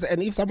clap hands,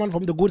 and if someone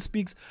from the good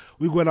speaks,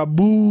 we're gonna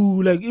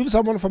boo. Like, if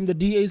someone from the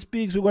DA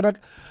speaks, we're gonna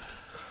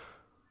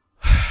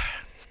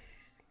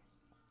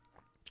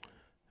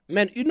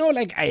man, you know,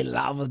 like, I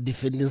love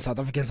defending South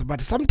Africans,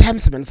 but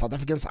sometimes, man, South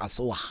Africans are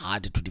so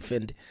hard to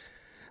defend.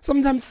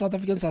 Sometimes South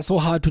Africans are so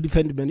hard to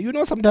defend, man. You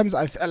know, sometimes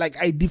I feel like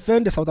I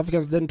defend the South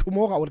Africans, then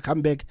tomorrow I will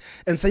come back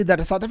and say that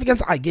the South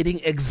Africans are getting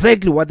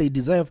exactly what they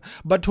deserve.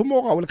 But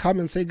tomorrow I will come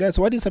and say, guys,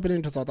 what is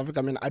happening to South Africa?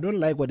 I mean, I don't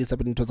like what is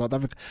happening to South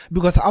Africa,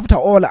 because after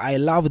all, I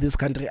love this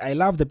country. I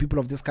love the people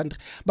of this country.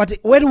 But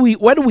when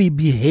we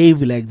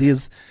behave like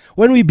this,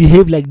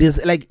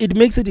 like, it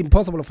makes it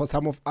impossible for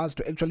some of us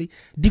to actually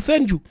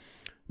defend you.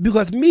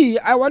 Because me,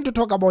 I want to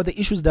talk about the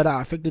issues that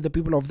are affecting the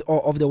people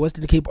of the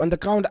Western Cape on the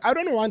ground. I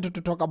don't want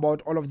to talk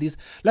about all of this.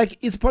 Like,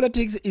 it's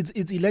politics, it's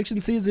election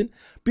season.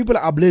 People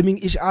are blaming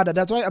each other.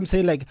 That's why I'm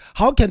saying, like,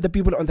 how can the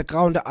people on the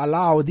ground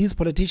allow these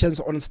politicians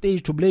on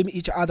stage to blame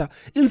each other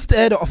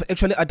instead of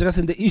actually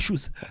addressing the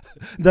issues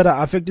that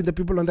are affecting the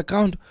people on the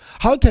ground?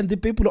 How can the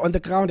people on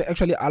the ground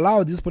actually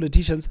allow these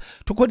politicians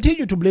to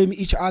continue to blame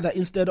each other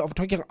instead of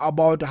talking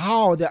about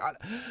how they are...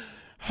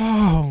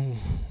 Oh,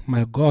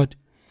 my God.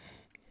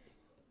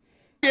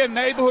 A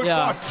neighborhood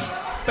watch,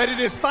 but it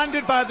is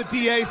funded by the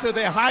DA, so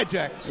they're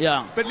hijacked.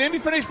 Yeah. But let me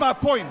finish my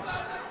point.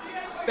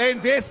 They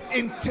invest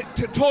in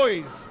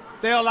toys.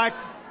 They are like,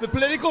 the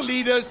political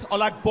leaders are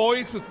like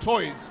boys with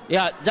toys.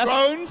 Yeah, just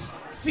drones,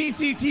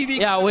 CCTV.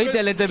 Yeah, wait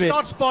a little bit.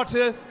 Shot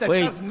spotter that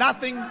does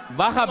nothing.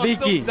 Bheki.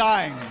 Still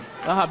dying.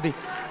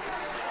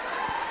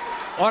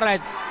 All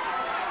right.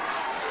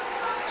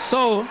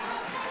 So,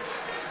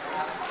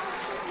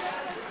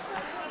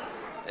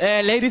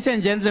 ladies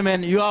and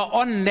gentlemen, you are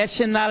on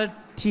national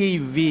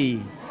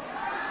TV.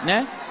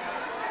 Ne?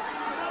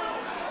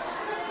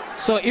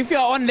 So if you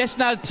are on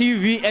national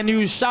TV and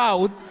you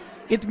shout,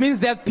 it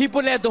means that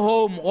people at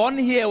home won't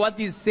hear what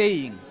he's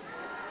saying.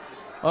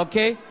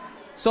 Okay?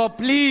 So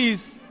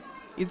please,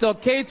 it's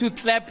okay to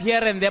clap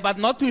here and there, but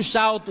not to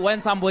shout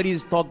when somebody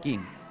is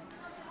talking.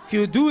 If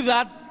you do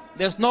that,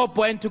 there's no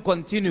point to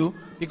continue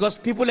because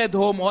people at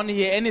home won't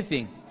hear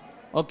anything.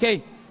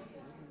 Okay?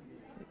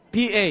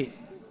 PA.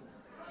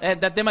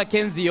 Dr.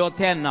 Mackenzie, your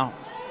turn now.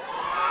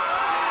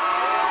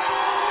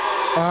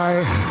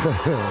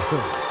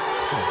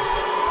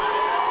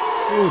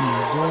 Oh my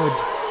God.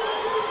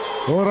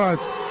 All right.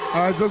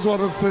 I just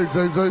want to say,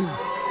 JJ,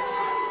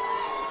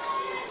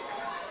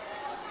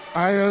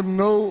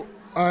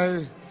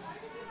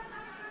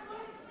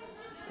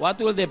 What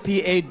will the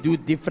PA do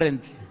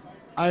differently?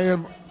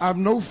 I'm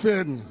no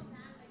fan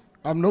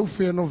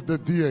of the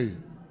DA.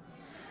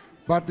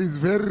 But it's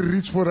very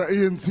rich for the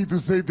ANC to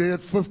say they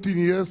had 15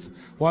 years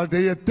while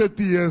they had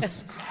 30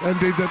 years and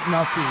they did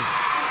nothing.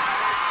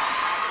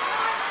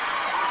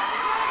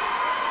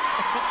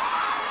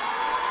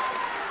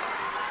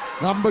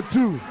 Number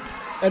two.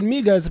 And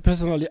me, guys,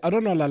 personally, I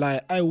don't know, lie.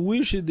 I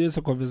wish this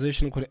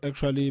conversation could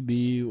actually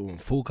be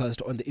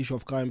focused on the issue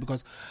of crime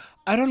because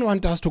I don't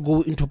want us to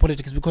go into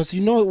politics because,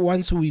 you know,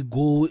 once we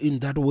go in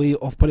that way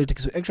of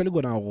politics, we're actually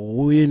going to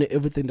ruin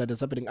everything that is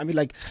happening. I mean,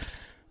 like,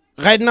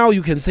 right now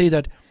you can say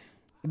that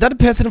that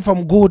person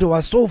from Good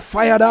was so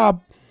fired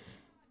up,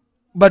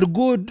 but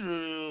Good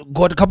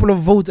got a couple of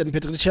votes and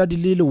Patricia de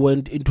Lille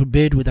went into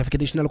bed with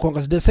African National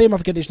Congress, the same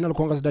African National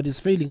Congress that is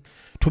failing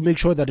to make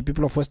sure that the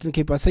people of Western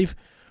Cape are safe.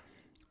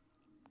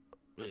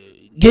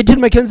 Gaten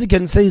Mackenzie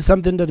can say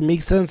something that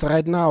makes sense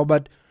right now,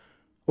 but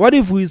what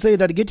if we say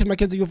that Gaten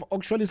Mackenzie, you've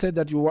actually said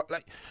that you want,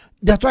 like,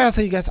 that's why I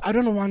say, guys, I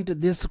don't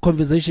want this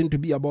conversation to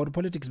be about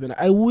politics, man.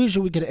 I wish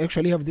we could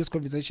actually have this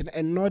conversation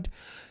and not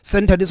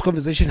center this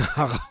conversation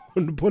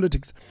around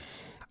politics.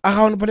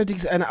 Around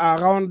politics and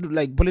around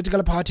like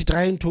political party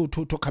trying to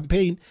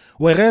campaign,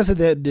 whereas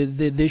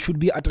they should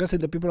be addressing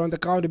the people on the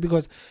ground.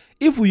 Because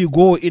if we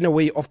go in a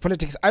way of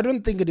politics, I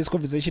don't think this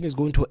conversation is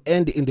going to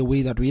end in the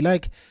way that we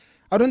like.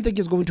 I don't think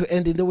it's going to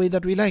end in the way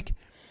that we like.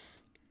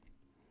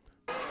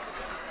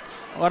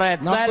 All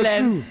right, Number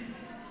silence.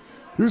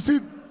 two. You see,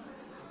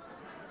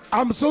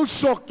 I'm so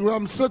shocked where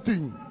I'm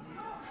sitting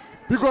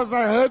because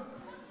I heard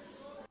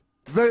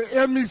the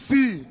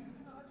MEC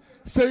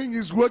saying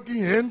he's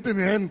working hand in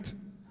hand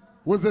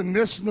with the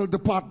national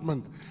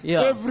department.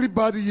 Yeah.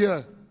 Everybody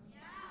here.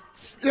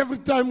 Every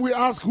time we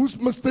ask whose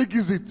mistake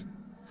is it?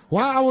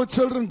 Why are our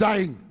children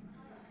dying?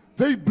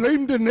 They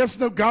blame the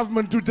national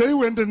government. Today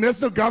when the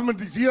national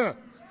government is here,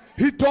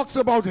 he talks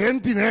about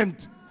hand in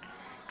hand.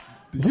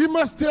 He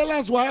must tell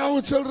us why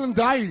our children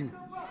dying.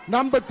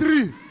 Number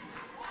three,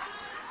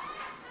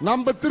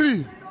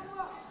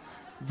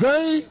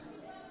 they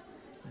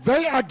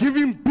are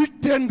giving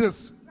big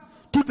tenders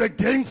to the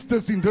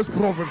gangsters in this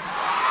province.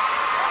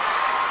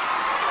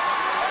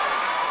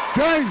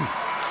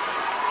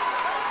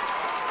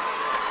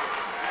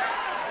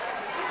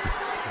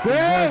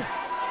 They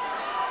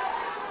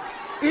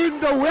in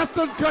the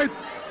Western Cape.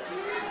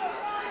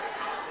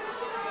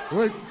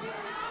 Wait.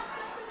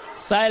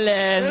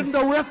 Silence. In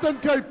the Western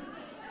Cape,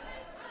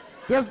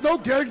 there's no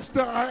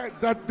gangster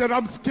that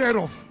I'm scared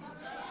of.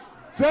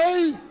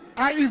 They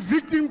are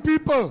evicting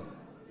people.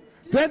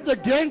 Then the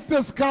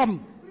gangsters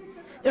come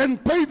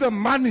and pay the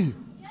money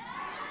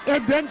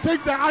and then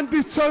take the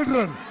auntie's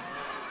children.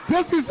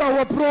 This is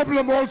our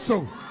problem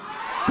also.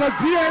 The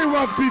DA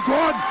must be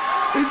gone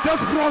in this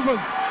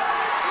province.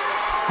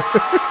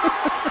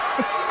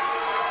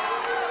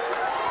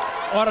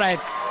 All right.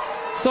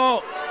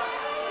 So,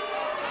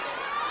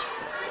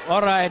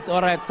 all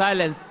right,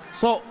 silence.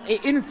 So,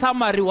 in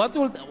summary, what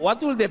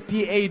will the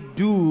PA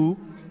do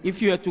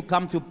if you were to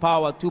come to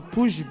power to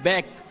push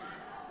back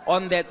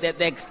on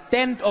the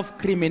extent of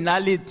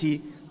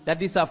criminality that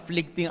is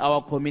afflicting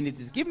our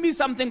communities? Give me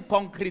something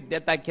concrete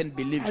that I can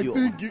believe you. I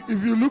think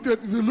if you look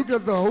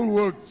at the whole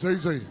world,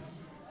 JJ,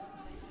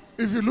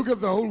 if you look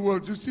at the whole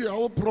world, you see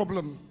our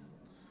problem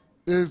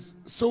is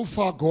so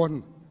far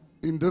gone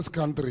in this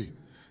country.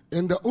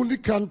 And the only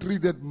country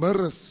that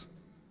mirrors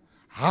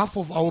half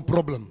of our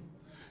problem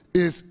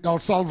is El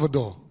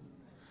Salvador.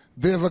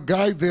 They have a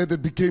guy there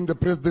that became the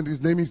president.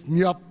 His name is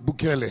Nayib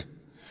Bukele.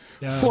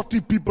 Yeah.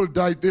 40 people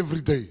died every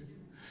day.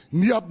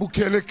 Nayib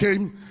Bukele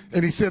came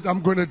and he said,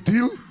 I'm going to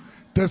deal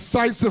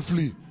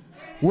decisively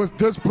with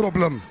this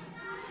problem.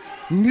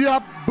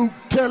 Nayib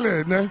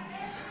Bukele,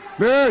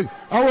 hey,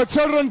 our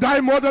children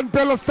die more than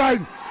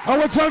Palestine.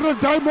 Our children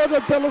die more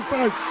than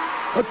Palestine.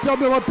 Tell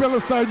me about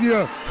Palestine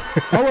here.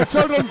 Our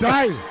children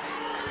die.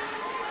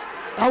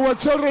 Our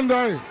children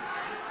die.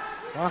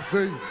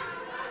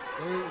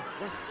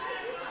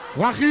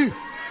 Waggie,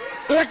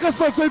 ek is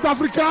van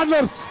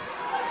Suid-Afrikaners.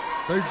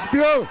 Kijk,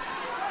 speel.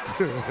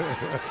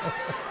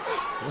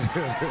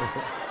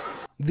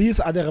 These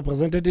are the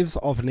representatives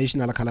of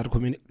National Colored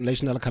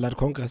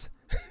Congress.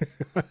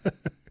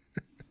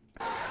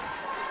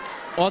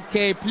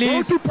 Okay,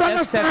 please,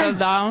 let's settle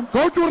down.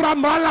 Go to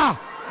Ramallah.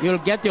 You'll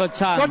get your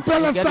chance. Not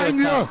Palestine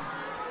here.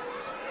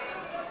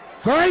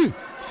 Sorry.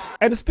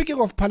 And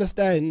speaking of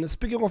Palestine,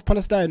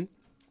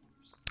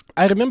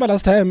 I remember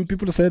last time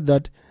people said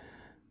that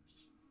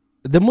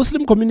the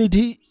Muslim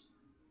community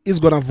is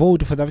going to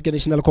vote for the African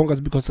National Congress,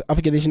 because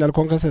African National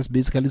Congress has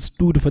basically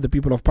stood for the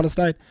people of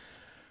Palestine.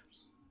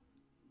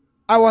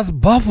 I was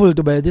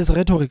baffled by this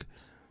rhetoric.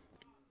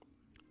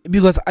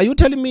 Because are you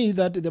telling me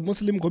that the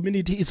Muslim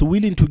community is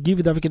willing to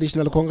give the African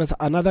National Congress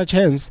another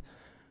chance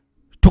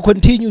to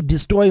continue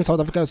destroying South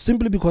Africa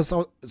simply because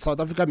South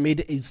Africa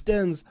made a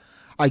stance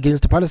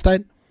against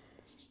Palestine?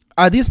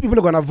 Are these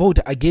people going to vote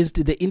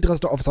against the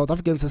interest of South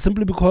Africans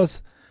simply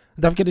because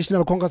the African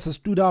National Congress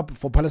stood up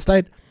for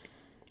Palestine?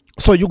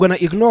 So you're going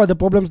to ignore the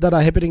problems that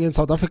are happening in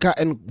South Africa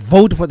and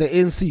vote for the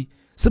ANC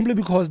simply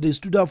because they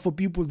stood up for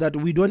people that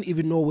we don't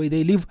even know where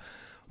they live?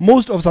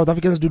 Most of South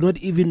Africans do not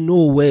even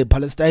know where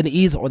Palestine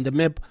is on the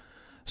map.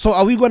 So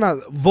are we going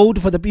to vote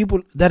for the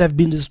people that have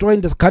been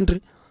destroying this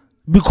country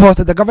because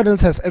the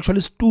governance has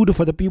actually stood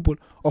for the people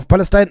of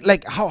Palestine?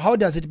 Like, how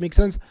does it make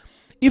sense?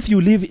 If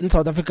you live in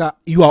South Africa,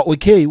 you are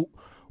okay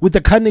with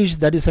the carnage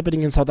that is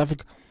happening in South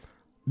Africa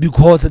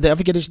because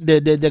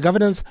the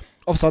governance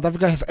of South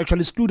Africa has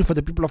actually stood for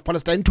the people of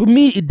Palestine. To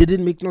me, it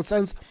didn't make no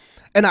sense.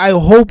 And I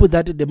hope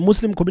that the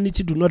Muslim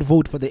community do not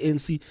vote for the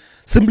ANC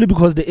simply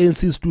because the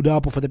ANC stood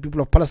up for the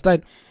people of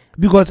Palestine.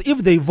 Because if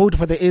they vote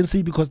for the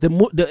ANC because the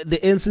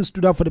ANC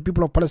stood up for the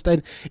people of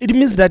Palestine, it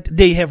means that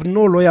they have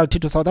no loyalty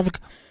to South Africa.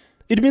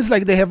 It means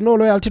like they have no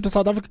loyalty to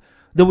South Africa.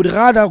 They would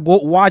rather go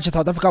watch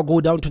South Africa go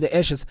down to the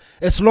ashes.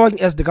 As long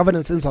as the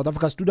governance in South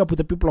Africa stood up with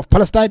the people of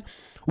Palestine,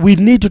 we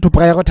need to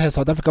prioritize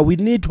South Africa. We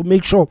need to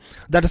make sure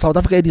that South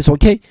Africa is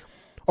okay.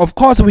 Of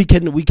course, we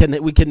can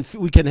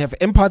have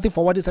empathy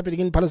for what is happening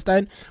in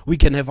Palestine. We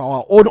can have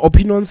our own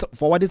opinions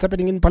for what is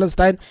happening in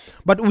Palestine,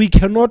 but we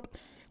cannot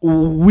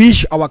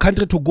wish our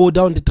country to go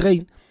down the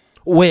drain,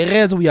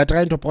 whereas we are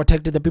trying to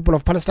protect the people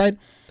of Palestine.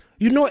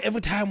 You know,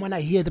 every time when I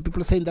hear the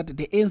people saying that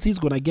the ANC is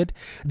gonna get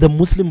the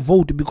Muslim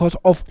vote because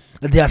of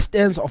their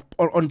stance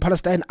on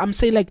Palestine, I'm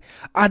saying, like,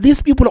 are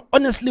these people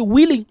honestly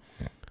willing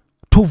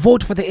to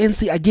vote for the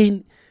ANC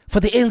again,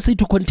 for the ANC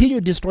to continue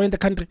destroying the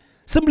country?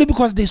 Simply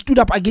because they stood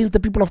up against the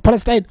people of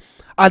Palestine?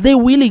 Are they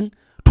willing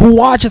to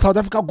watch South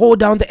Africa go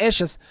down the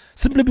ashes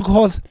simply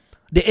because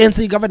the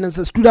ANC governance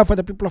stood up for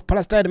the people of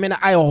Palestine? I mean,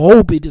 I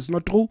hope it is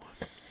not true.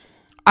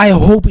 I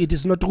hope it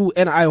is not true,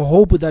 and I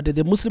hope that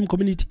the Muslim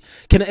community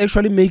can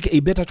actually make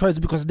a better choice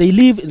because they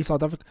live in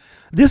South Africa.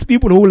 These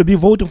people who will be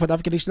voting for the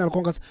African National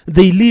Congress,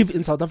 they live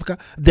in South Africa.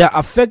 They are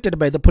affected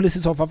by the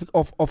policies of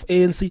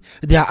ANC.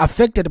 They are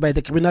affected by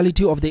the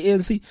criminality of the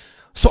ANC.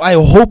 So I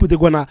hope they're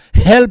going to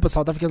help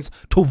South Africans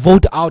to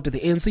vote out the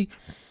ANC.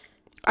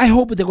 I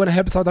hope they're going to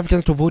help South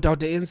Africans to vote out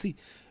the ANC.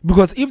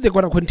 Because if they're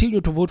going to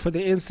continue to vote for the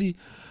ANC,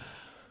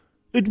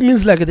 it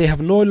means like they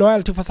have no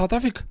loyalty for South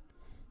Africa.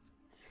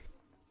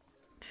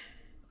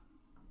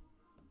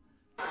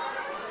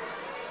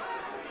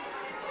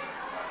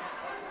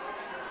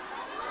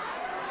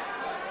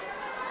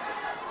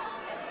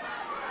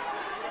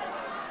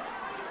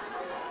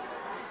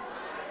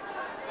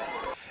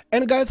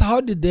 And guys,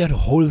 how did that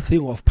whole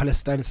thing of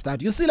Palestine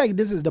start? You see, like,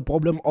 this is the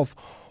problem of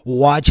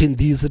watching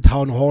these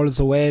town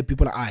halls where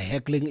people are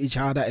heckling each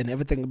other and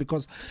everything,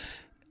 because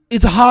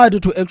it's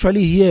hard to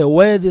actually hear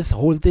where this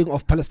whole thing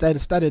of Palestine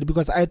started.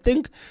 Because I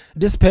think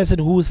this person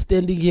who's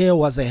standing here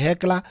was a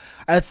heckler.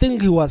 I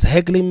think he was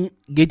heckling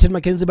Gayton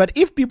McKenzie. But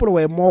if people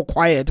were more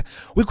quiet,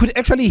 we could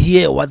actually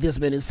hear what this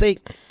man is saying.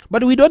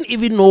 But we don't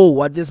even know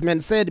what this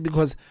man said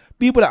because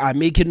people are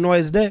making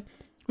noise there.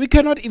 We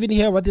cannot even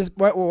hear what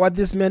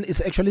this man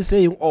is actually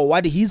saying or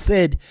what he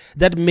said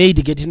that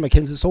made Gayton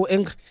McKenzie so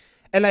angry.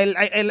 And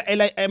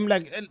I'm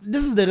like,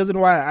 this is the reason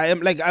why I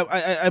am like,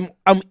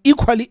 I'm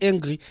equally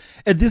angry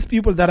at these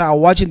people that are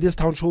watching this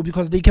town show,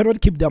 because they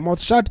cannot keep their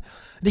mouth shut.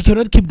 They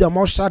cannot keep their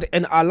mouth shut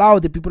and allow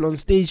the people on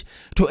stage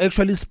to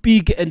actually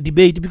speak and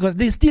debate, because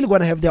they still going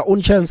to have their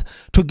own chance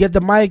to get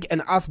the mic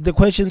and ask the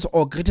questions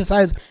or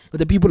criticize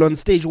the people on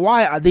stage.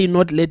 Why are they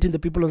not letting the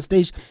people on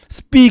stage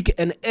speak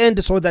and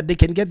end so that they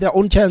can get their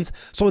own chance,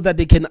 so that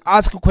they can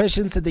ask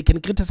questions, that they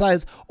can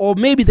criticize, or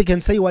maybe they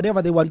can say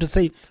whatever they want to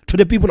say to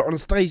the people on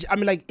stage? I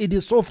mean, like, it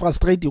is so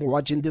frustrating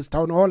watching this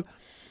town hall.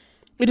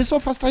 It is so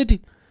frustrating.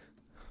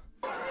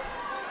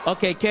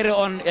 Okay, carry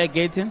on,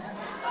 Gayton.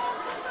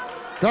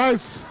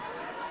 Guys,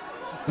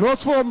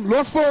 lost form.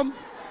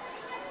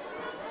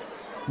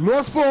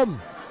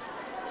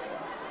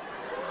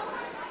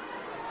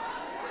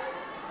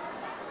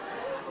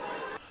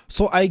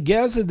 So I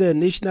guess the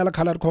National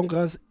Colored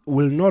Congress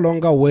will no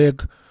longer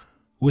work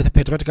with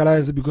Patriotic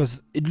Alliance,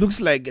 because it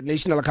looks like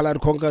National Colored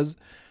Congress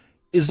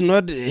is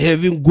not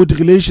having good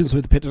relations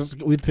with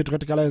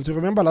Patriotic Alliance. You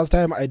remember last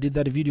time I did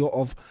that video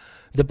of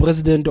the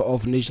president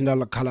of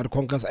National Colored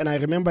Congress, and I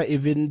remember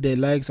even the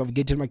likes of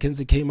Gayton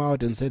McKenzie came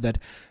out and said that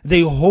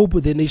they hope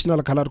the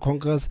National Colored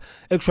Congress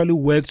actually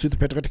works with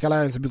Patriotic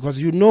Alliance,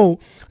 because you know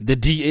the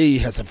DA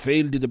has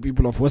failed the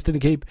people of Western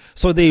Cape,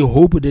 so they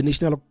hope the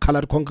National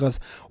Colored Congress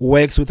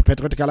works with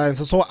Patriotic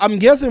Alliance. So I'm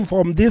guessing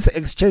from this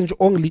exchange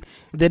only,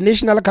 the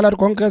National Colored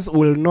Congress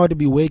will not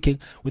be working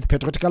with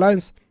Patriotic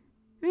Alliance.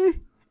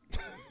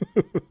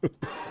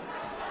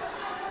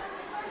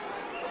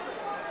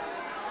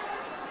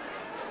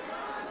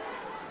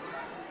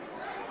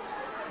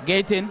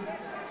 Gaten.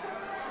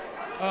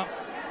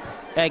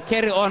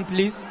 Carry on,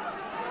 please.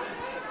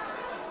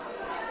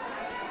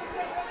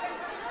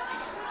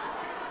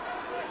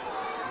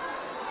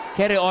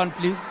 Carry on,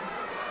 please.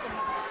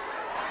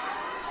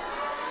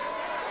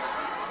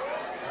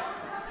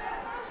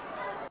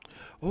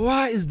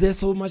 Why is there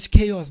so much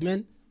chaos,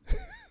 man?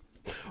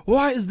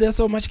 Why is there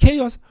so much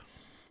chaos?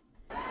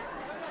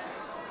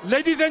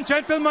 Ladies and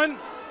gentlemen.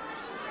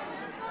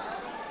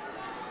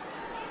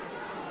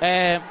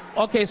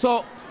 Okay,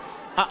 so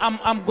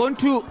I'm going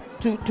to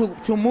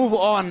move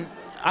on.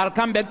 I'll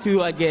come back to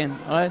you again,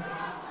 all right?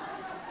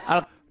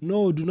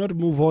 No, do not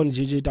move on,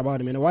 JJ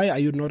Tabane, man. Why are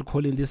you not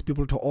calling these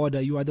people to order?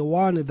 You are the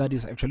one that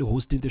is actually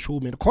hosting the show,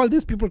 man. Call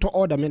these people to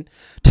order, man.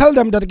 Tell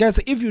them that, guys,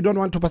 if you don't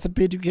want to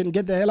participate, you can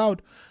get the hell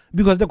out.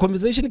 Because the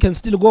conversation can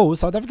still go.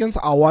 South Africans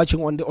are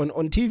watching on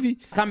TV.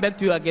 Come back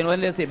to you again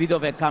when there's a bit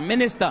of a calm.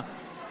 Minister,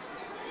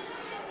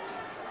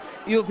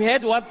 you've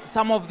heard what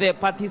some of the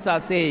parties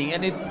are saying,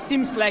 and it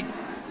seems like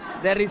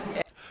there is...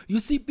 You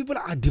see, people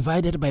are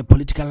divided by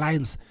political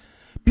lines.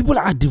 People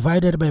are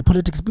divided by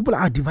politics. People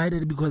are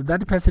divided because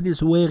that person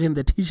is wearing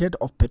the t-shirt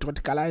of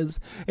Patriotic Alliance,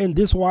 and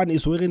this one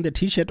is wearing the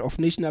t-shirt of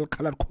National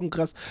Colored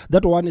Congress.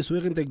 That one is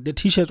wearing the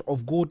t-shirt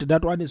of GOAT.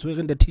 That one is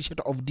wearing the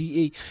t-shirt of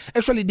DA.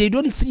 Actually, they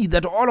don't see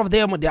that all of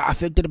them, they are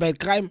affected by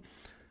crime.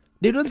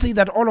 They don't see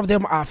that all of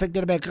them are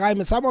affected by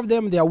crime. Some of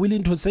them, they are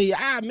willing to say,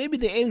 maybe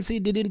the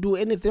ANC didn't do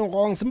anything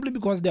wrong simply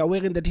because they are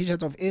wearing the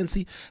t-shirt of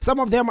ANC. Some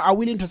of them are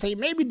willing to say,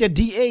 maybe the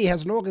DA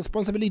has no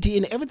responsibility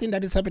in everything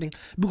that is happening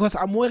because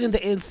I'm wearing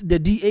the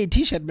DA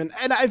t-shirt, man.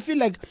 And I feel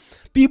like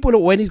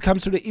people, when it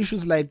comes to the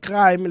issues like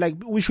crime, like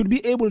we should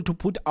be able to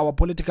put our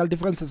political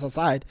differences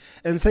aside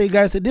and say,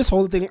 guys, this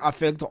whole thing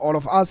affects all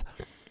of us.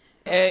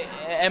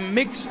 A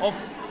mix of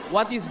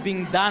what is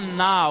being done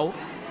now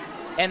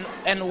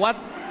and what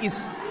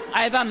is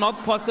either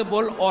not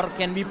possible or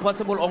can be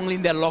possible only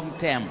in the long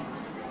term.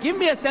 Give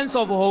me a sense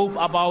of hope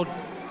about,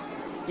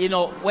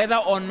 whether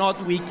or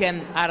not we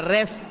can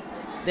arrest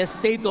the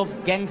state of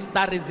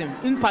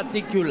gangsterism in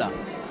particular.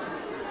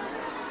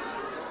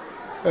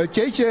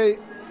 JJ,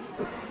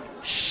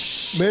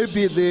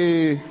 maybe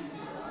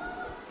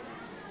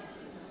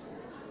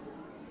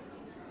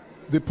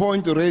the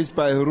point raised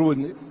by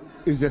Harun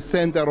is the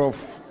center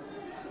of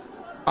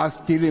us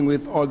dealing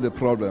with all the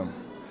problem.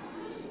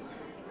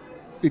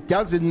 It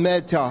doesn't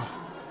matter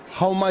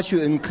how much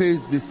you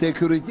increase the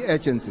security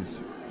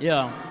agencies.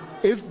 Yeah.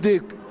 If the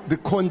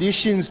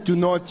conditions do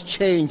not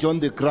change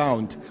on the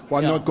ground, we're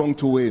not going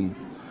to win.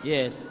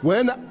 Yes.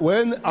 When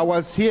I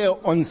was here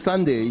on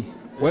Sunday,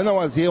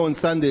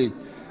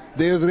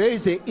 they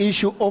raised the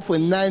issue of a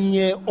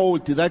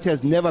 9-year-old that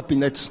has never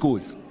been at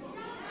school.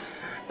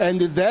 And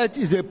that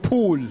is a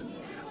pool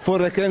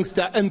for a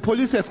gangster. And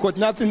police have got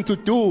nothing to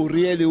do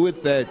really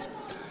with that.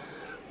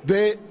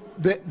 There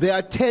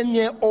are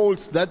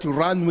 10-year-olds that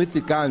run with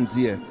the guns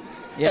here.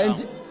 Yeah.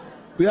 And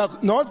we are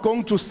not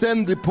going to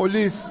send the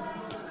police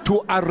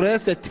to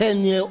arrest a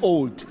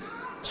 10-year-old.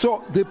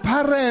 So the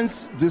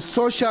parents, the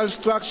social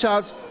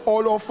structures,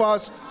 all of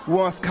us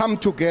must come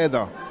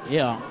together.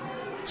 Yeah.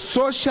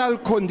 Social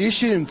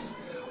conditions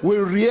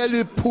will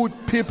really put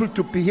people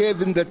to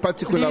behave in that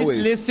particular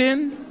way. Please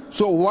listen.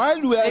 So while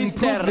we are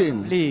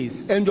improving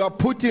please. And we are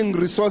putting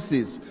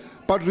resources,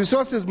 but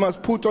resources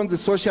must put on the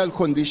social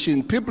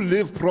condition. People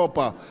live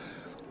proper.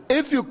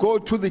 If you go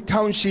to the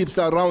townships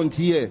around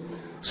here,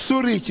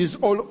 sewage is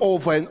all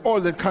over and all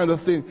that kind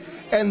of thing.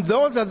 And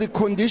those are the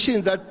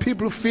conditions that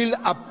people feel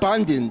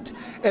abandoned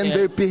and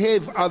they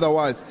behave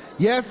otherwise.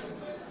 Yes,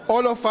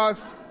 all of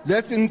us,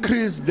 let's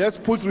increase, let's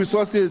put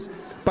resources,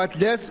 but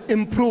let's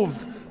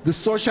improve the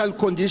social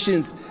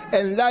conditions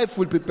and life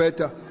will be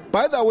better.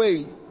 By the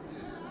way,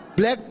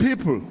 black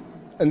people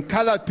and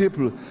colored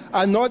people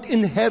are not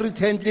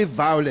inherently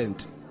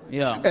violent.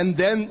 Yeah. And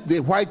then the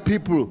white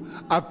people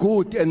are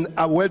good and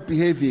are well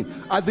behaving.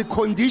 Are the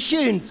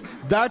conditions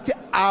that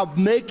are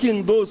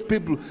making those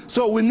people.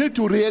 So we need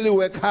to really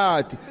work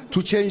hard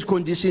to change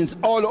conditions.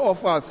 All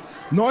of us,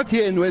 not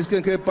here in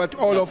Western Cape, but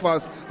all of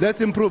us.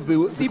 Let's improve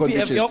the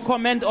conditions. Your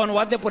comment on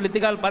what the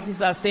political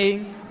parties are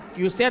saying,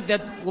 you said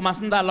that we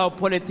mustn't allow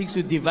politics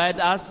to divide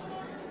us.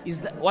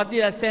 What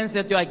is the sense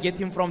that you are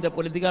getting from the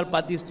political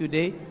parties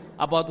today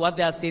about what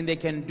they are saying they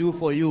can do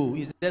for you?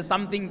 Is there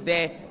something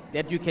there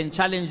that you can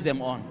challenge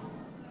them on?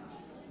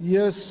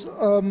 Yes,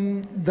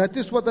 that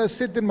is what I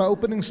said in my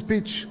opening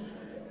speech,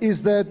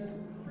 is that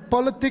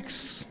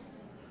politics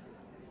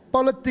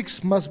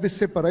must be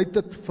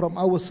separated from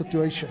our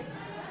situation.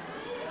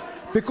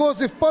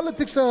 Because if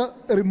politics are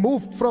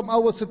removed from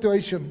our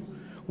situation,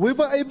 we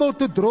were able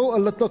to draw a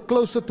little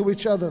closer to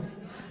each other.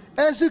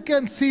 As you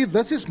can see,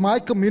 this is my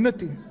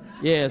community.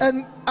 Yes.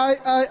 And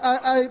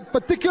I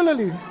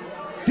particularly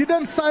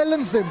didn't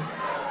silence them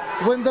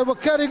when they were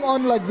carrying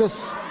on like this,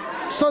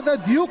 so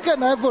that you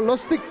can have a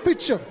holistic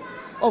picture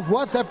of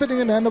what's happening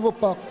in Hanover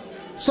Park.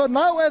 So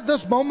now at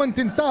this moment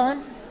in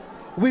time,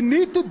 we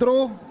need to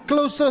draw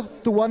closer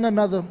to one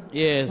another.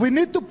 Yes. We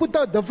need to put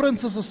our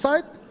differences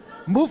aside,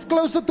 move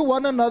closer to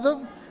one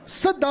another,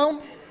 sit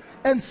down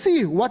and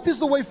see what is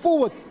the way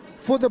forward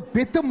for the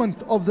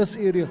betterment of this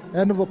area,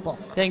 Hanover Park.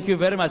 Thank you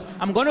very much.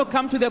 I'm going to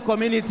come to the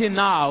community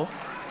now.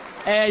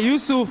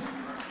 Yusuf,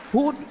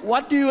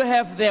 what do you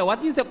have there?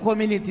 What is the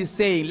community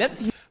saying? Let's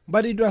hear.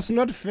 But it was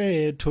not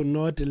fair to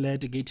not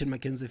let Gayton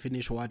McKenzie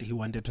finish what he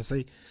wanted to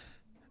say.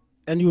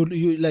 And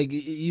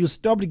you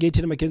stopped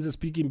Gayton McKenzie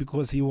speaking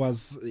because there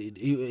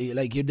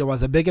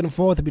was a back and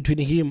forth between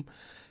him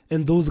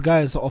and those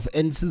guys of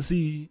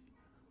NCC.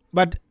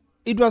 But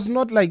it was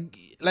not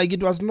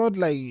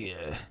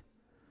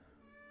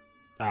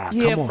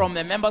hear from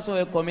the members of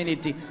the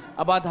community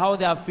about how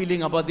they are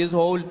feeling about this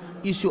whole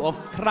issue of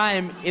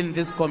crime in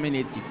this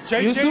community.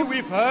 JJ,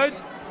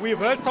 we've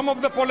heard some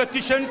of the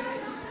politicians.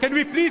 Can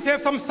we please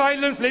have some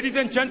silence, ladies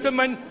and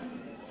gentlemen?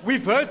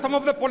 We've heard some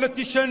of the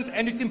politicians,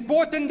 and it's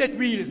important that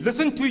we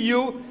listen to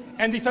you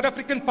and the South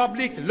African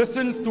public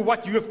listens to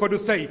what you have got to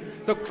say.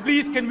 So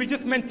please, can we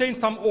just maintain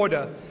some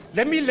order?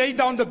 Let me lay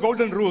down the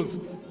golden rules.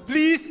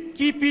 Please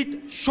keep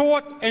it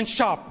short and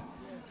sharp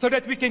so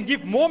that we can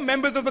give more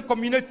members of the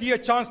community a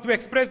chance to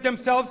express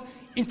themselves.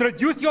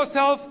 Introduce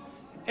yourself,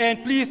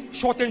 and please,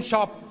 short and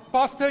sharp.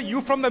 Pastor,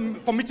 you from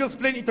Mitchell's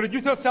Plain,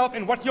 introduce yourself,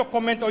 and what's your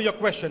comment or your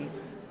question?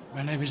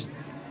 My name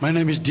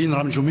is Dean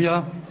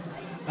Ramjumia.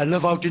 I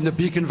live out in the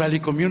Beacon Valley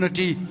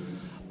community.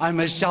 I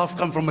myself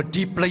come from a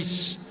deep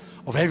place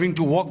of having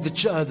to walk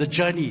the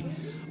journey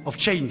of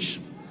change.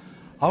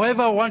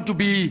 However, I want to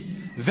be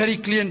very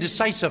clear and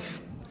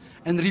decisive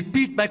and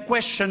repeat my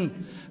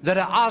question that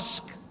I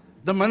asked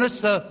the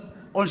minister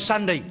on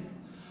Sunday.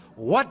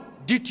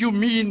 What did you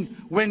mean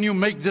when you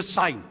make this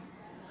sign?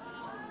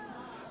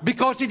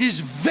 Because it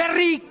is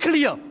very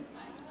clear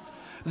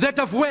that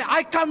of where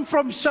I come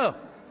from, sir,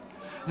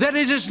 that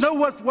it is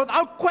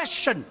without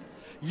question.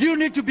 You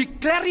need to be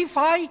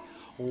clarified.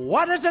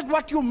 What is it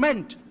what you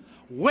meant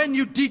when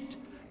you did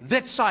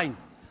that sign?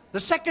 The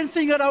second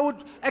thing that I would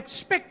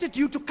expected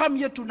you to come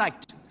here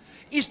tonight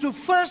is to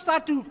first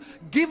start to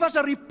give us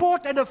a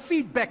report and a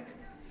feedback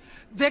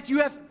that you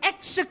have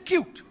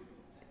executed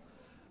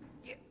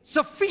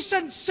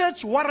sufficient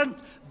search warrant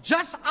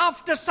just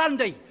after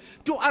Sunday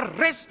to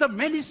arrest the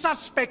many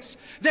suspects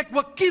that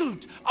were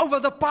killed over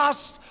the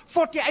past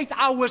 48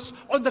 hours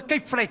on the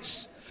Cape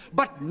Flats.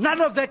 But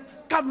none of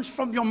that comes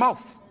from your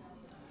mouth.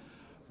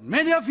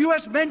 Many of you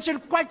have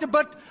mentioned quite a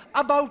bit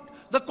about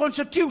the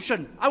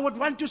Constitution. I would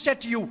want to say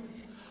to you,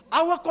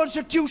 our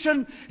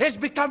Constitution has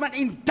become an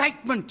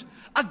indictment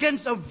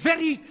against a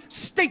very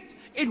state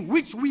in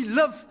which we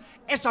live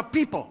as a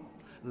people.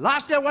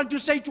 Lastly, I want to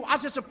say to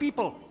us as a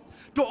people,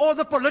 to all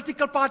the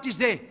political parties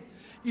there,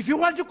 if you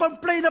want to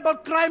complain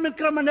about crime and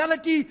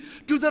criminality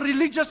to the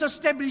religious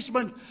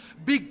establishment,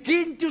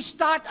 begin to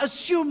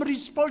assume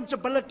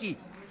responsibility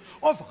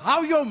of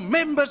how your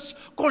members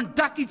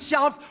conduct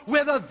itself,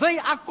 whether they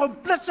are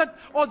complicit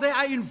or they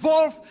are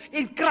involved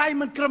in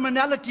crime and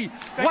criminality.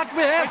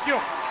 Thank you.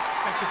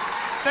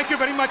 Thank you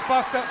very much,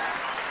 Pastor.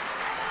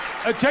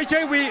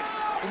 JJ,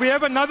 we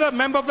have another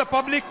member of the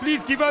public.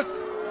 Please give us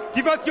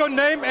your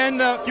name and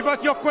give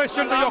us your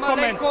question or your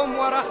comment. Assalamualaikum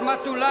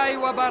warahmatullahi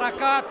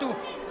wabarakatuh.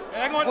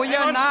 Hang on.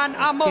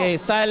 Okay,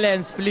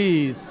 silence,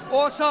 please.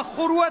 Ons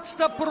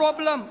grootste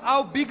problem,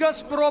 our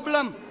biggest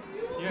problem,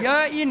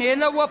 here in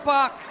Hanover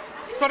Park.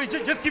 Sorry,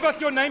 just give us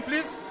your name,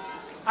 please.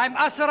 I'm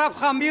Ashraf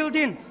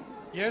Hamildin.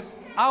 Yes.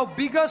 Our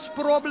biggest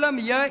problem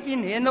here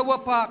in Hanover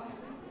Park,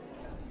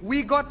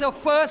 we got the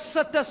first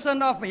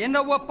citizen of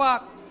Hanover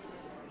Park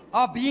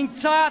being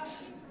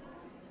charged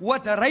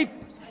with rape.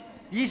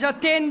 He's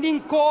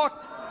attending court,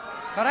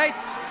 right?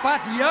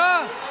 But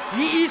here,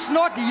 he is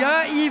not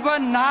here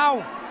even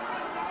now.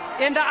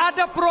 And the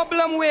other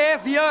problem we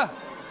have here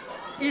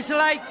is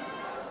like,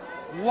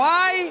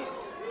 why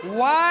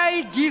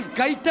give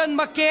Gayton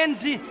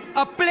McKenzie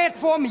a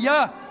platform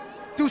here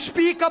to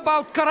speak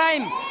about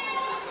crime?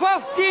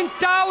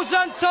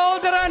 15,000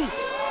 children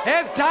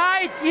have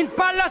died in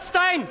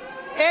Palestine,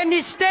 and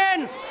he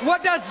stands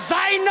with the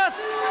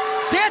Zionists.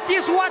 That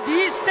is what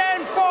he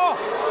stands for.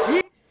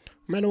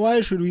 Man,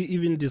 why should we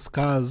even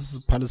discuss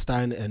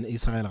Palestine and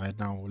Israel right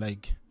now?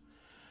 Like,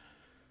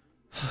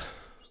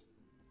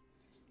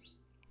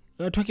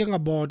 we're talking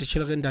about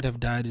children that have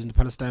died in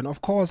Palestine.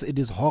 Of course, it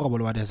is horrible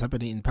what is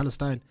happening in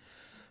Palestine.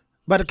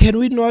 But can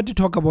we not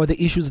talk about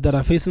the issues that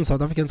are facing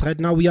South Africans right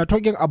now? We are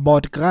talking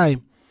about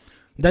crime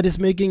that is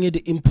making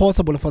it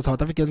impossible for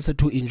South Africans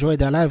to enjoy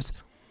their lives.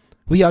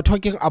 We are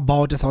talking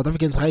about the South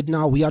Africans right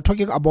now. We are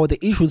talking about the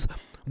issues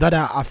that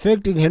are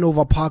affecting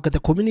Hanover Park, the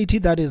community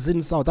that is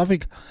in South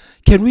Africa.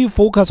 Can we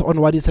focus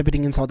on what is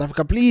happening in South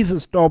Africa?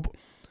 Please stop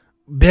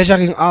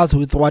badgering us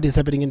with what is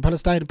happening in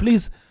Palestine,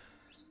 please.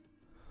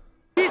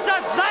 He's a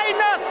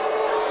Zionist.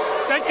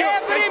 Thank you.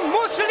 Every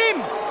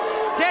Muslim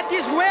that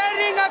is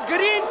wearing a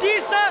green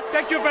t-shirt or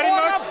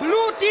a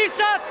blue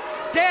t-shirt,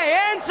 their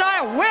hands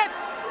are wet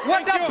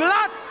with the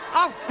blood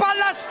of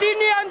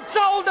Palestinian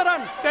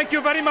children. Thank you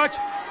very much.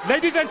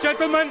 Ladies and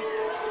gentlemen.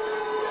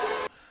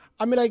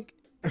 I mean, like,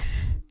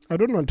 I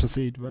don't want to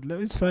say it, but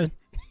it's fine.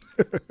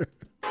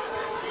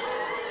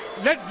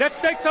 Let's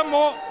take some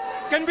more.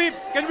 Can we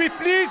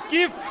please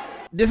give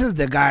This is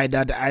the guy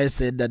that I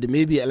said that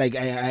maybe, like,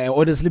 I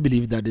honestly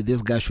believe that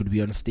this guy should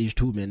be on stage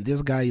too, man.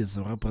 This guy is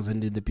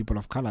representing the people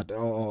of color,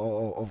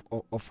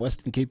 of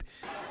Western Cape.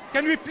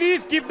 Can we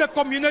please give the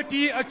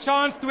community a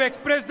chance to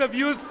express the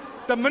views?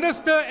 The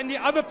minister and the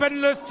other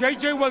panelists,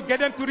 JJ, will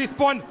get them to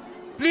respond.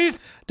 Please.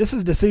 This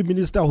is the same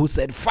minister who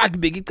said, fuck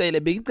Bheki Cele.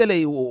 Bheki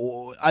Cele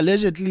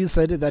allegedly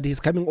said that he's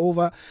coming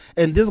over,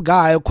 and this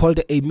guy called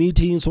a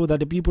meeting so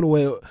that the people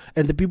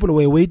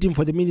were waiting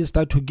for the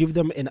minister to give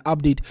them an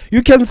update.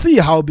 You can see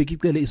how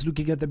Bheki Cele is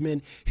looking at the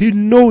man. He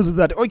knows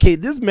that, okay,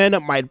 this man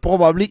might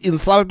probably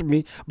insult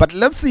me, but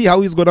let's see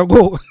how he's gonna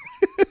go.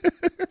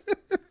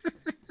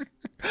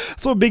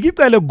 So Bheki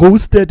Cele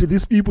ghosted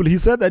these people. He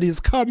said that he's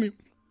coming.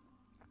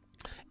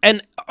 And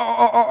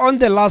on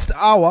the last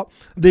hour,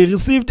 they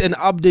received an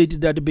update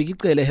that Bheki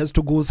Cele has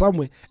to go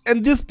somewhere.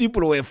 And these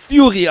people were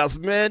furious,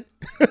 man.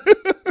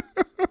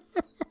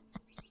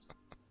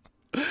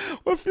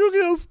 Were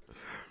furious.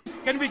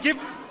 Can we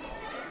give,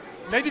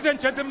 ladies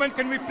and gentlemen,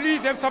 can we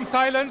please have some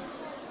silence?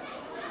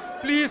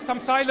 Please, some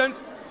silence.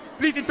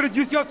 Please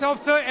introduce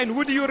yourself, sir, and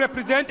who do you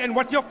represent, and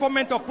what's your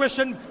comment or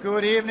question?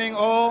 Good evening,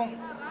 all.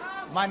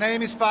 My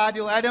name is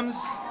Fadil Adams.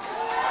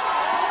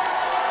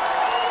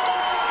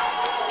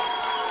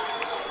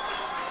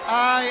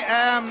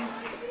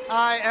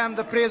 I am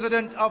the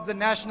president of the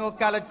National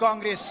Coloured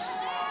Congress,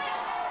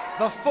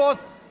 the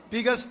fourth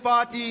biggest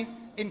party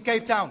in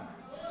Cape Town.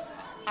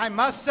 I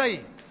must say,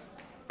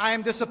 I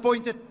am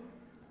disappointed.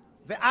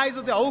 The eyes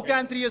of the whole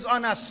country is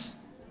on us,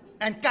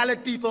 and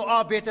coloured people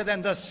are better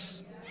than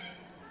this.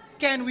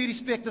 Can we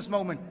respect this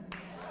moment?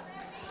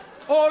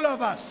 All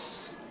of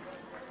us.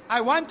 I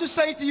want to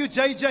say to you,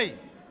 JJ,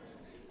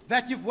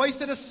 that you've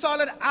wasted a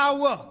solid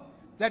hour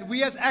that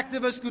we as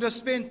activists could have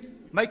spent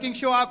making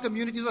sure our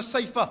communities are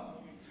safer.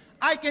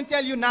 I can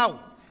tell you now,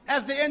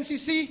 as the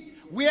NCC,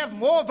 we have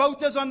more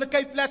voters on the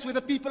Cape Flats where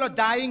the people are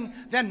dying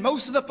than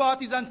most of the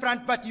parties on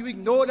front, but you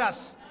ignored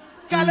us.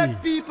 Coloured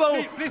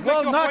people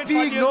will not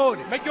be ignored.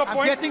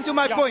 I'm getting to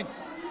my point.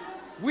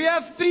 We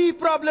have three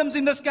problems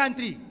in this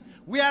country.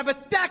 We have a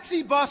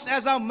taxi boss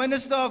as our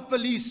Minister of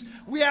Police.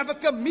 We have a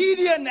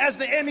comedian as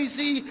the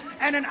MEC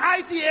and an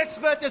IT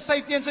expert as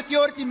Safety and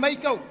Security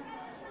Mako.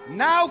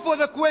 Now for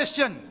the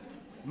question,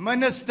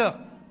 Minister.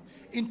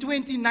 In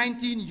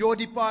 2019, your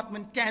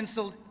department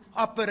cancelled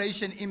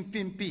Operation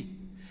Impimpi.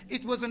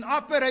 It was an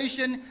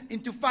operation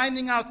into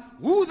finding out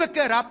who the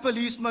corrupt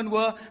policemen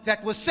were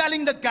that were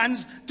selling the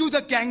guns to the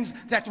gangs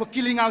that were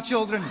killing our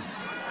children.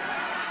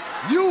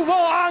 You will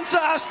answer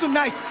us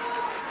tonight.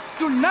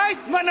 Tonight,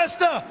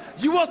 Minister,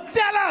 you will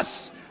tell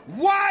us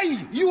why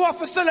you are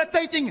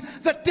facilitating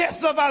the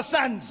deaths of our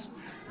sons.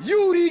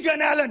 You,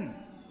 Regan Allen,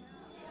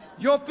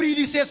 your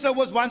predecessor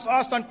was once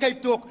asked on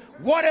Cape Talk,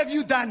 what have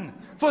you done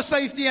for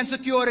safety and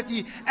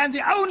security? And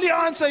the only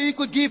answer he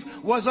could give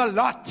was a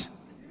lot.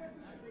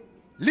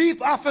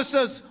 LEAP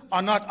officers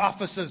are not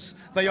officers.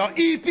 They are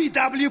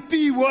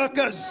EPWP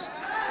workers.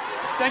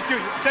 Thank you,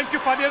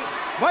 Fadil.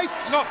 Wait,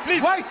 no,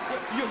 please. Wait.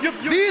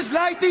 These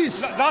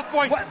lighties, last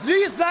point.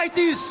 These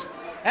lighties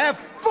have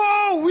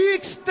 4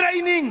 weeks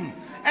training,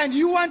 and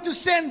you want to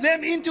send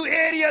them into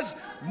areas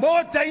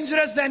more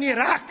dangerous than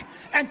Iraq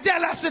and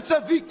tell us it's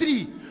a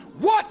victory.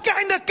 What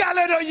kind of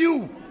color are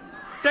you?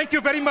 Thank you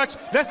very much.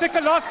 Let's take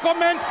a last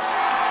comment.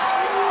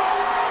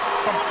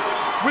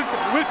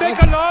 We'll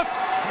take a last.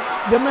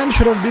 The man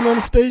should have been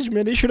on stage,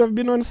 man. He should have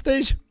been on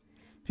stage.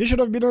 He should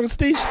have been on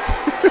stage.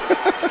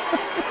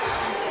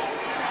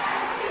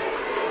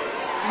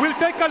 We'll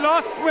take a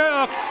last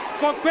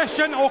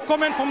question or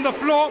comment from the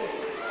floor.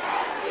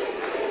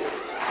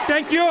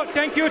 Thank you.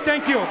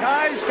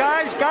 Guys,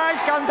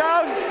 calm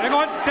down. Hang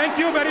on. Thank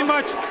you very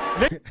much.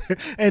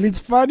 And it's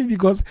funny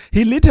because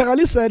he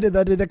literally said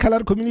that the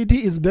colored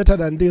community is better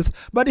than this,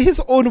 but his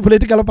own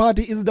political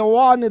party is the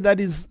one that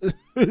is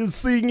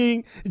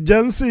singing,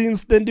 dancing,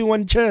 standing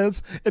on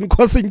chairs, and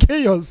causing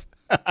chaos.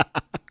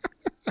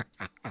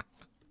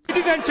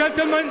 Ladies and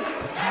gentlemen,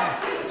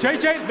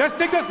 JJ, let's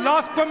take this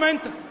last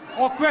comment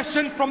or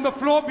question from the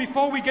floor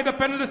before we get the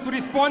panelists to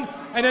respond,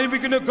 and then we're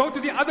going to go to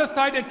the other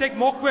side and take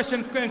more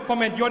questions and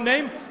comment. Your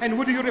name and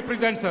who do you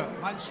represent, sir?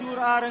 Mansoor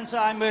Arends,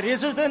 I'm a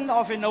resident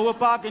of Hanover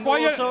Park in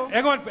also.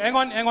 Hang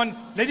on.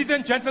 Ladies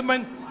and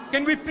gentlemen,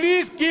 can we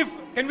please give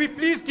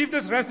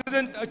this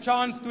resident a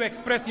chance to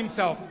express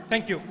himself?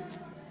 Thank you.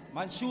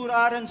 Mansoor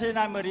Arends, and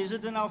I'm a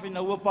resident of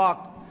Hanover Park.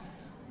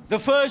 The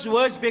first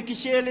words Bheki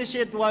Cele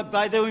said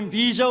by the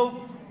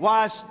Imbizo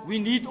was, we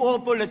need all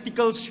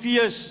political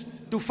spheres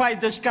to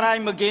fight this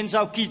crime against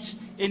our kids,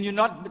 and you're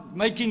not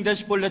making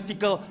this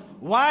political.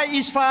 Why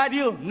is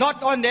Fadil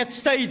not on that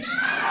stage?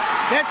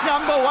 That's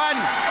number one.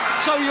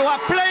 So you are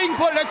playing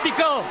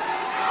political.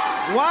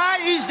 Why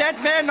is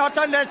that man not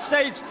on that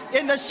stage?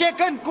 And the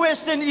second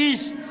question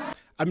is...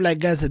 I'm like,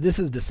 guys, this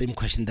is the same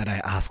question that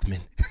I asked,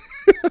 man.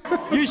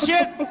 You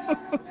said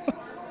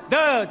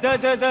the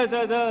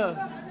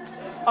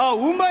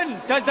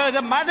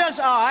mothers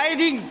are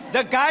hiding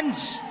the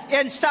guns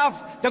and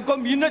stuff. The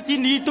community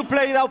need to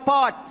play their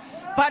part.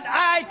 But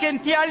I can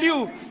tell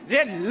you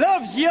that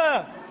lives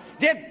here,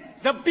 that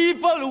the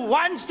people who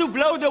wants to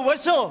blow the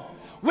whistle.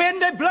 When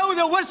they blow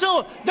the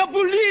whistle, the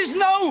police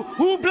know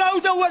who blow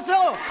the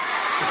whistle.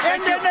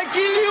 And then they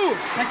kill you.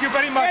 Thank you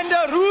very much. And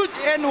the root,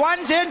 and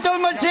one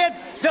gentleman said,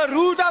 the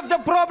root of the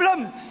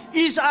problem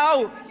is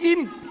our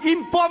in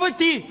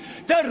poverty.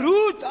 The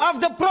root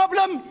of the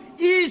problem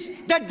is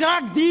the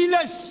drug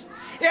dealers.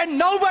 And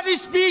nobody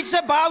speaks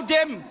about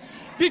them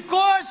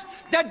because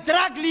the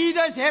drug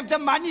leaders have the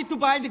money to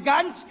buy the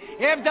guns,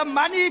 have the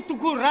money to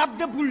corrupt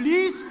the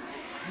police.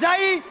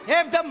 They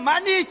have the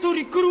money to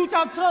recruit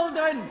our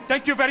children.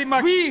 Thank you very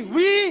much.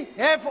 We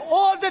have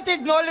all the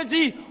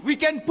technology. We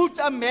can put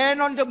a man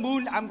on the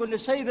moon. I'm going to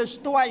say this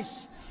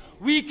twice.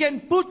 We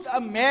can put a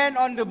man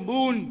on the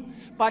moon,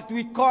 but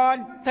we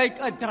can't take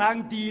a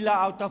drug dealer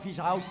out of his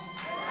house.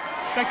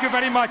 Thank you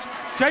very much.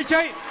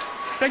 JJ,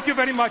 thank you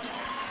very much.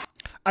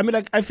 I mean,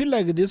 like, I feel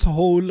like this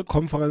whole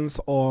conference,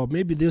 or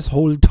maybe this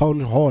whole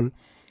town hall,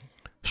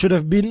 should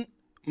have been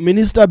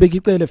Minister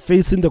Bheki Cele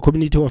facing the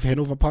community of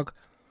Hanover Park.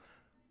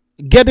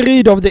 Get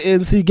rid of the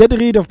ANC, get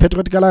rid of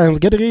Patriotic Alliance,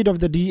 get rid of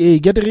the DA,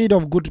 get rid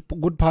of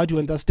good party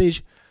on that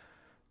stage.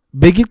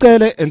 Bheki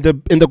Cele and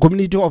the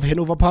community of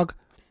Hanover Park.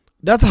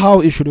 That's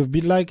how it should have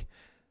been like.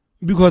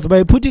 Because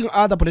by putting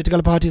other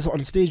political parties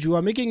on stage, you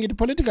are making it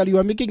political, you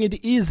are making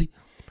it easy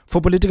for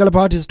political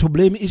parties to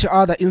blame each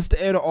other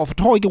instead of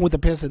talking with the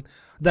person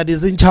that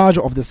is in charge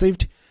of the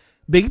safety.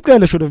 Bheki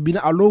Cele should have been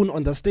alone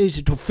on the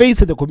stage to face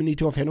the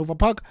community of Hanover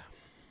Park.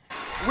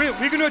 We're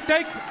going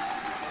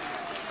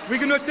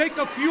to take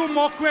a few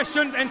more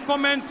questions and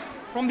comments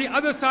from the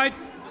other side.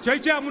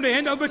 JJ, I'm going to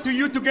hand over to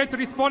you to get a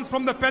response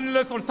from the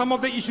panelists on some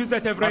of the issues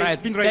that have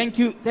been raised.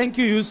 Thank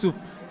you, Yusuf.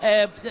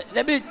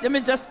 Let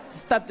me just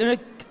start. Let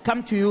me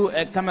come to you,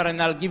 Cameron,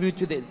 and I'll give you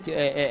to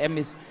the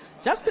MS.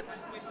 Just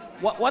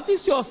what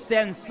is your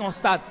sense? No,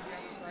 start.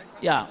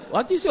 Yeah.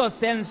 What is your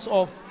sense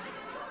of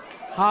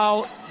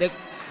how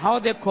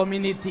the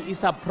community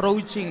is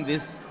approaching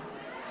this?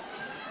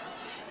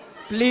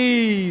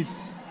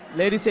 Please,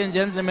 ladies and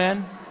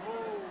gentlemen,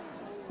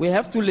 we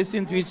have to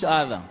listen to each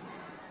other.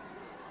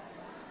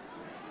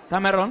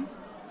 Cameron,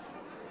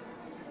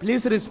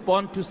 please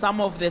respond to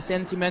some of the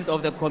sentiment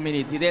of the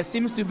community. There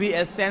seems to be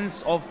a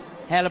sense of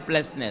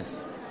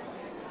helplessness.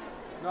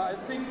 No, I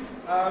think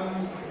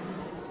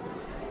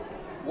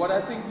what I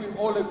think we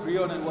all agree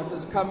on and what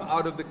has come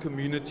out of the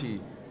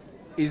community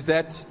is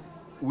that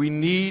we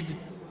need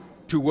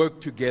to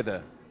work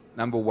together,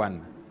 number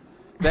one.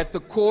 That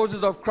the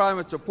causes of crime,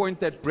 it's a point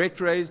that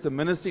Brett raised, the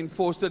minister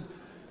enforced it,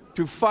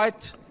 to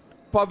fight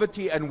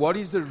poverty and what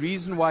is the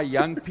reason why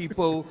young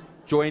people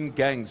join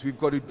gangs. We've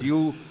got to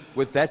deal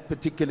with that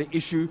particular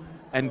issue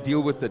and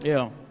deal with it.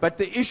 Yeah. But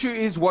the issue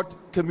is what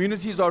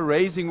communities are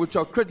raising, which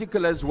are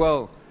critical as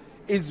well,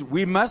 is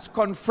we must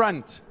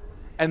confront,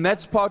 and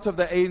that's part of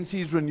the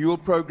ANC's renewal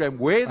program,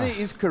 where there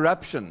is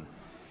corruption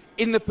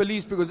in the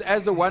police, because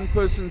as the one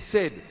person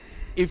said,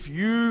 if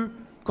you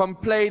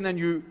complain and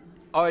you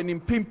are an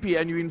impimpi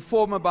and you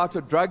inform about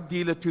a drug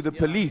dealer to the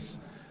police,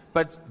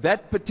 but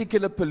that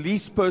particular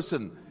police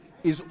person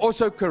is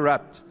also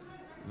corrupt,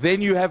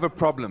 then you have a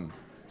problem.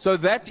 So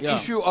that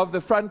issue of the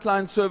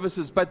frontline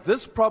services, but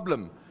this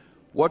problem,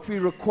 what we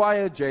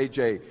require,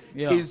 JJ,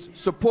 is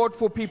support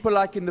for people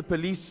like in the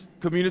police,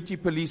 community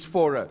police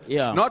fora.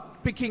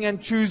 Not picking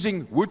and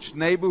choosing which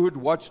neighborhood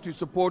watch to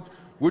support,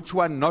 which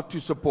one not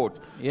to support.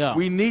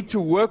 We need to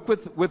work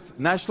with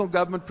national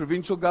government,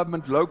 provincial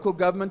government, local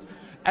government,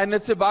 and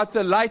it's about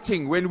the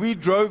lighting. When we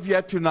drove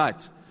here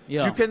tonight,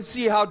 you can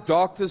see how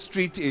dark the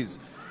street is.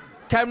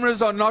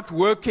 Cameras are not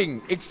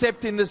working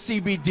except in the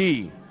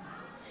CBD.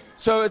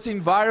 So it's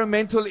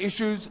environmental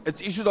issues,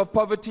 it's issues of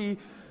poverty.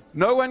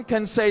 No one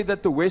can say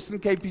that the Western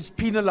Cape is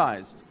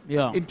penalized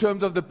in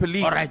terms of the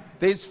police.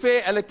 There's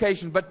fair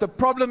allocation, but the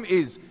problem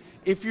is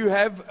if you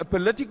have a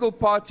political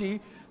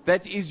party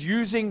that is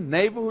using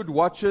neighborhood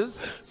watches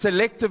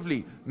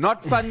selectively,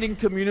 not funding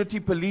community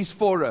police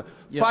fora,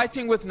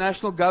 fighting with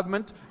national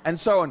government, and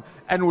so on.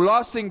 And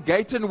last thing,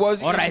 Gayton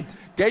was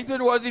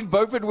in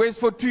Beaufort West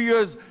for 2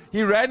 years.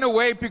 He ran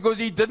away because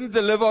he didn't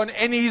deliver on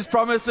any of his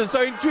promises.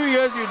 So in 2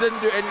 years, you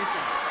didn't do anything.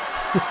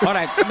 All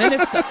right,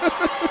 Minister.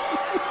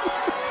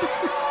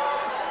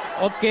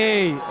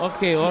 Okay,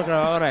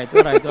 all right.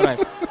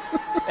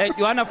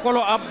 You want to follow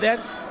up that,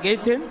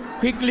 Gayton,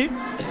 quickly?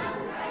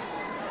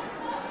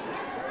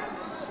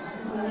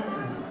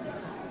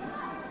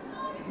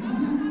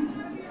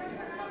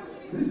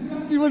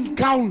 Even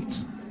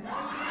count.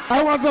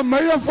 I was a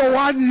mayor for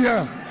 1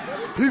 year.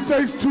 He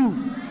says 2.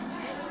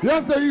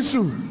 Here's the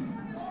issue.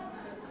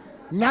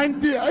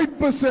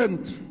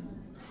 98%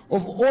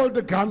 of all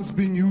the guns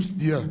being used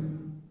here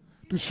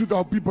to shoot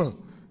our people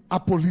are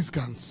police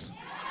guns.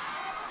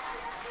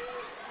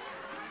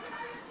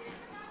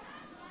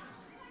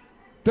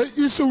 The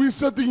issue we're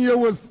sitting here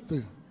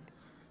with,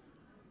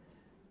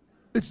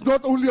 it's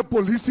not only a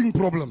policing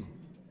problem.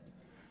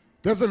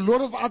 There's a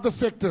lot of other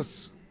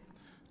factors.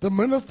 The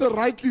minister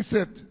rightly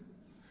said,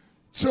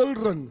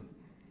 children,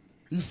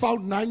 he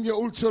found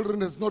 9-year-old children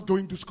that's not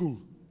going to school.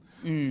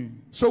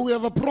 So we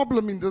have a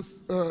problem in this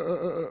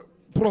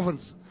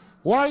province.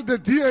 while the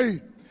DA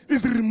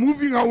is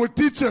removing our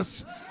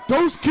teachers,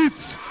 those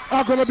kids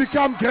are going to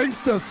become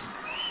gangsters.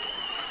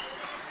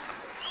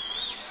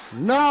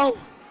 Now,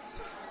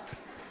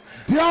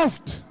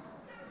 Delft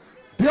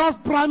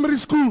Primary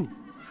School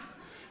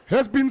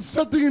has been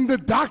sitting in the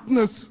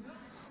darkness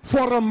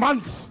for a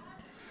month.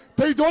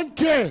 They don't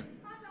care.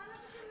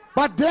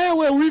 But there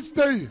where we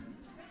stay,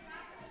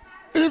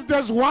 if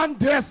there's one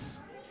death,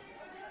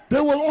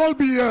 they will all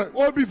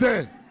be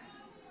there.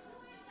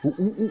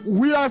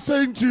 We are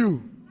saying to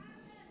you,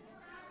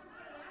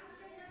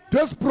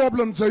 this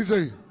problem,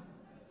 JJ,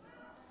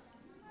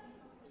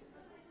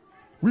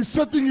 we're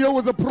sitting here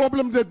with a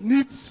problem that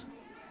needs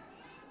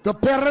the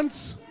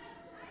parents,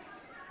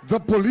 the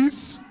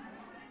police,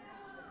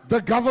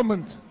 the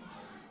government.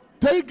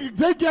 They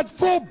get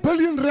 4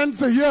 billion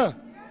rands a year.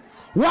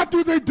 What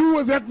do they do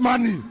with that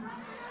money?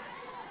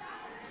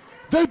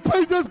 They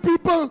pay these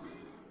people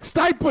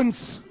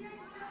stipends.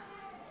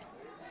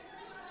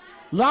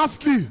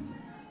 Lastly,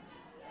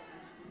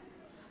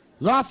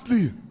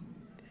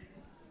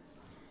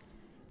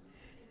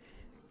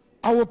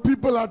 our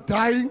people are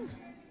dying.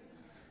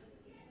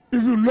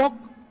 If you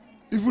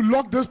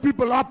lock these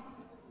people up,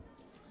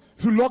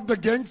 if you lock the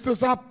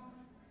gangsters up,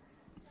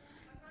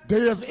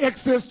 they have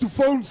access to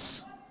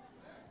phones.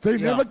 They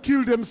never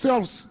kill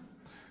themselves.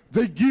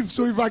 They give.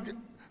 So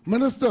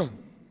Minister,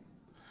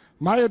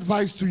 my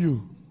advice to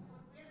you,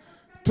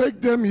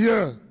 take them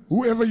here,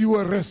 whoever you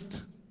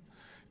arrest,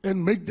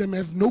 and make them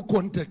have no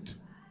contact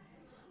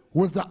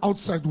with the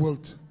outside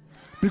world.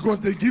 Because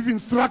they give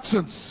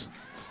instructions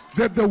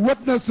that the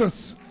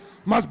witnesses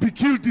must be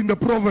killed in the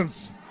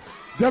province.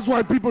 That's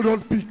why people don't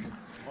speak.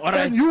 Right.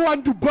 And you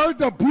want to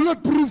build a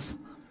bulletproof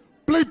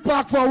play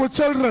park for our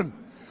children.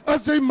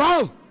 As a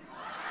mal,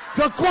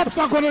 the cops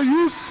are going to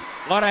use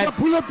the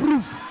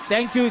bulletproof.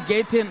 Thank you,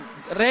 Gaten.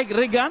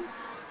 Regan?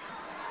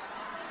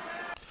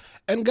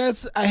 And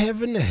guys, I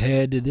haven't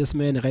heard this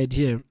man right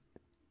here.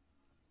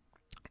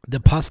 The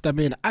pastor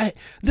man.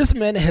 This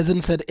man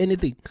hasn't said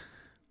anything.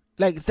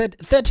 Like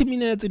 30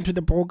 minutes into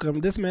the program,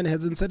 this man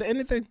hasn't said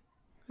anything.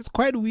 It's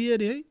quite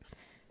weird, eh?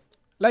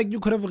 Like you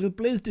could have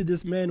replaced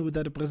this man with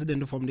that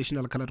president from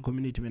National Colored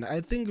Community, man.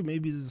 I think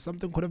maybe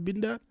something could have been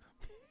done.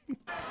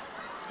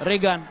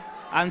 Regan,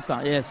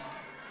 answer, yes.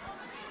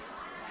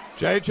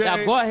 JJ.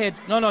 Yeah, go ahead.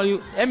 No,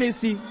 you,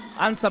 MEC,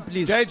 answer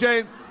please.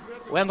 JJ.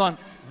 Hang on.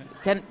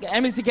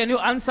 MEC, can you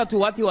answer to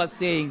what he was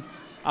saying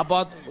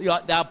about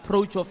the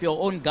approach of your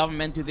own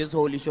government to this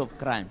whole issue of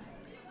crime?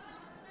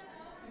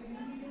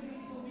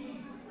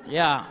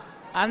 Yeah,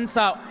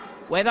 answer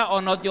whether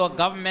or not your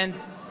government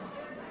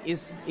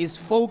is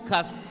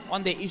focused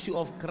on the issue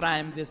of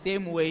crime the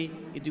same way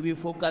it will be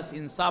focused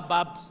in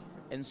suburbs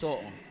and so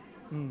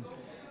on.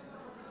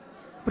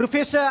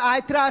 Professor, I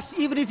trust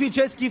even if you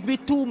just give me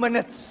 2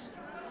 minutes,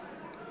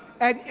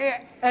 and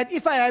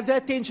if I have the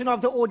attention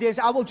of the audience,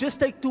 I will just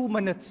take 2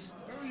 minutes.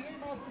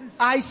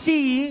 I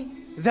see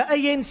the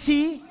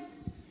ANC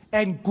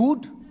and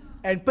Good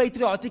and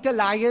Patriotic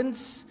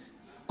Alliance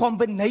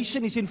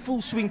combination is in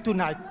full swing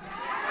tonight.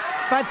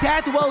 But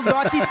that will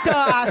not deter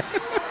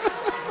us.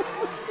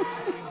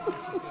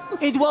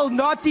 It will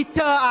not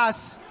deter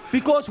us,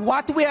 because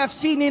what we have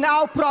seen in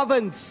our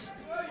province,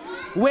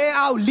 where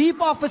our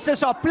LEAP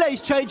officers are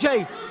placed,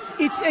 JJ,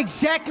 it's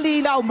exactly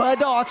in our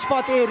murder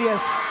hotspot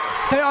areas.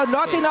 They are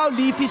not in our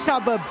leafy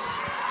suburbs.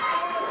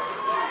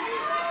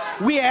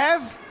 We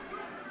have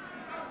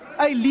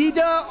a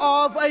leader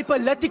of a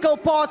political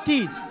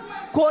party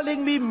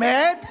calling me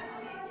mad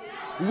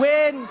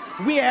when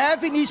we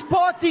have in his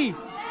party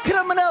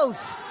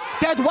criminals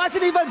that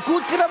wasn't even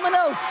good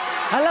criminals.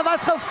 Hulle was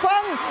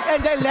gevang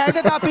and they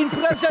landed up in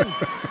prison.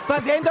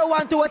 But then they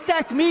want to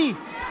attack me.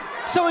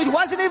 So it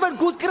wasn't even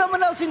good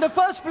criminals in the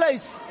first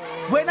place.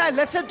 When I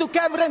listened to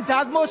Cameron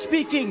Dugmore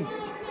speaking,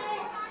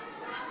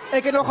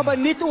 if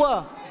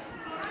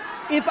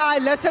I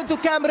listened to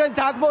Cameron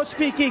Dugmore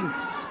speaking,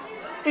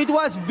 it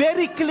was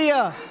very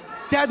clear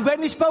that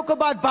when he spoke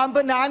about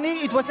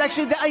Bambanani, it was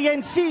actually the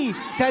ANC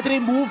that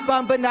removed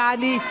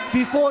Bambanani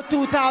before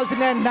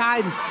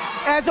 2009.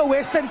 As a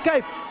Western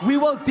Cape, we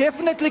will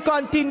definitely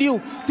continue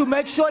to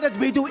make sure that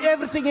we do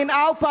everything in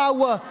our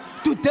power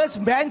to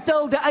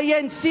dismantle the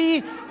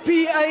ANC,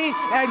 PA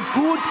and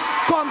Good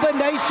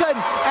combination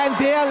and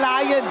their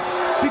alliance,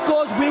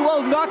 because we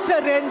will not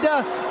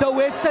surrender the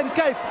Western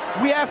Cape.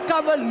 We have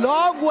come a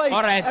long way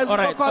and we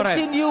will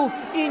continue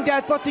in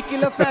that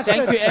particular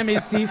fashion. Thank you,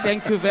 MEC.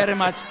 Thank you very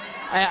much.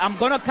 I'm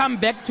going to come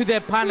back to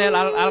the panel.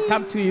 I'll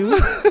come to you.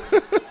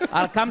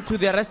 I'll come to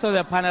the rest of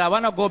the panel. I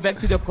want to go back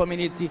to the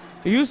community.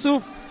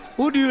 Yusuf,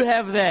 who do you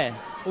have there?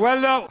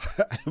 Well,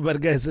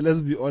 but guys, let's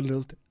be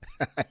honest.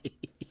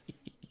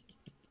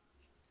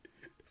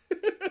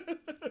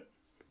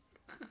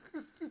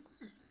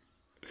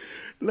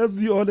 Let's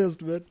be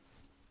honest, man.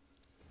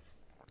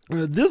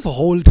 This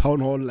whole town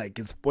hall, like,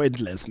 it's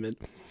pointless, man.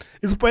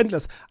 It's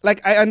pointless. Like,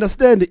 I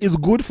understand it's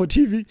good for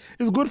TV.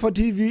 It's good for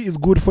TV. It's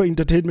good for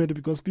entertainment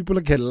because people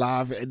can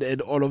laugh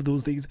and all of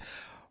those things.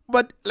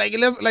 But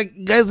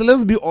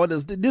let's be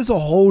honest. This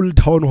whole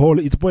town hall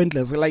is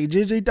pointless. Like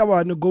JJ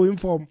Tabane going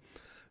from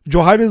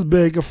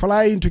Johannesburg,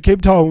 flying to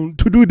Cape Town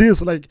to do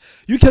this. Like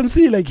you can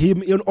see, like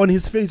him on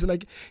his face,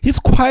 like he's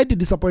quite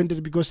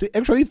disappointed because he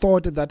actually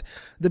thought that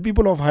the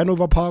people of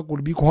Hanover Park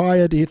would be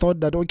quiet. He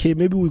thought that okay,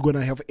 maybe we're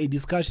gonna have a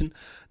discussion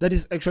that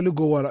is actually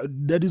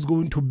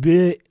going to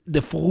bear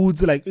the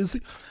fruits. Like you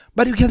see,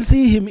 but you can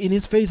see him in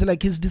his face,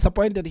 like he's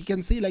disappointed. He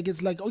can see, like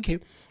it's like okay,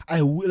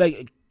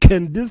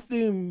 can this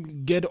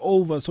thing get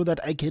over so that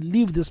I can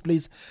leave this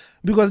place?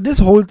 Because this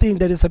whole thing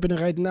that is happening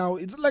right now,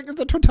 it's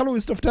a total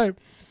waste of time.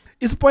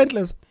 It's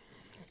pointless.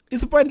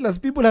 It's pointless.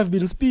 People have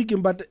been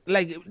speaking, but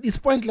like it's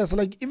pointless.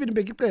 Like even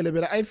Bheki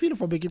Cele, I feel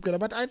for Bheki Cele,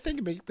 but I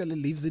think Bheki Cele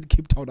lives in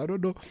Cape Town. I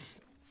don't know.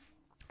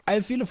 I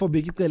feel for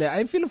Bheki Cele.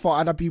 I feel for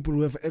other people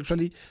who have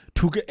actually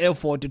took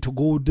effort to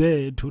go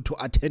there to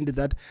attend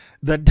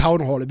that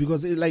town hall,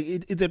 because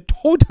it's a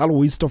total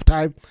waste of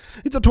time.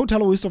 It's a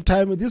total waste of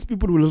time. These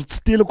people will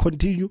still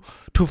continue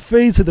to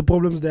face the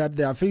problems that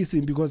they are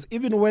facing, because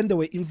even when they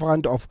were in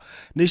front of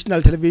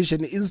national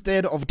television,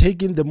 instead of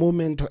taking the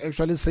moment to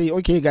actually say,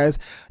 okay guys,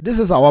 this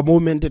is our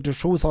moment to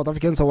show South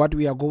Africans what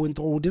we are going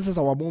through. This is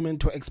our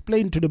moment to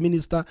explain to the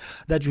minister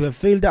that you have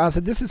failed us.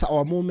 This is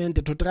our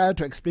moment to try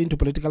to explain to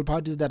political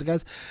parties that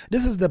guys,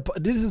 this is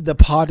the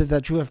part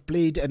that you have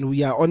played, and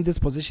we are on this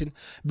position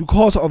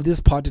because of this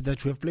part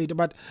that you have played.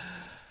 But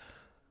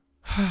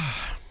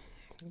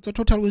it's a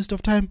total waste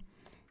of time.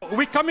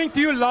 We're coming to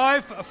you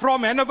live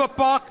from Hanover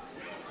Park.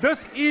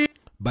 This is...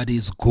 But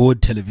it's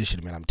good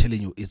television, man. I'm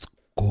telling you, it's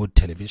good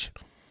television.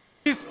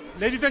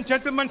 Ladies and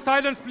gentlemen,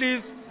 silence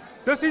please.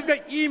 This is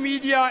the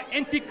E-Media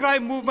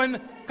anti-crime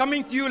movement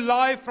coming to you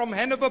live from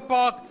Hanover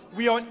Park.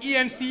 We are on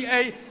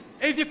ENCA.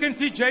 As you can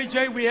see,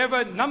 JJ, we have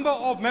a number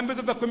of members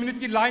of the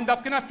community lined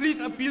up. Can I please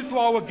appeal to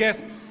our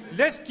guests?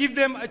 Let's give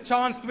them a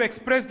chance to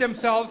express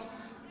themselves.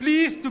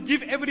 Please, to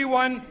give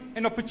everyone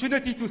an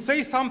opportunity to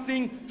say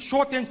something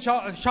short and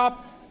sharp.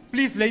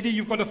 Please, lady,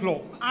 you've got the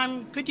floor.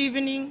 Good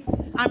evening.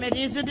 I'm a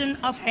resident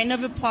of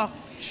Hanover Park.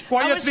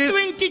 Quiet, I was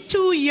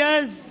 22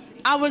 years.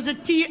 I was a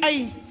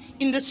TA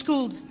in the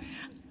schools.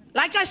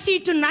 Like I see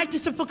tonight,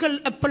 it's a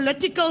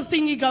political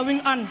thingy going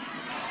on.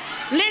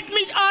 Let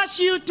me ask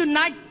you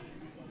tonight,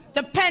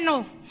 the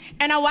panel,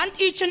 and I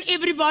want each and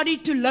everybody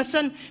to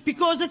listen,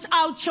 because it's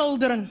our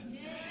children.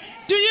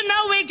 Do you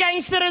know where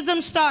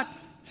gangsterism start?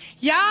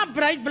 Ja,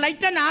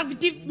 blyk dan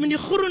aktief met die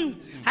groen.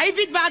 Hy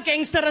weet waar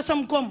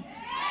gangsterism kom.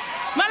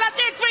 Maar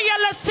laat ek vir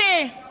julle sê,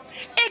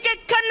 ek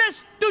het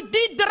kinders toe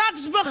die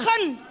drugs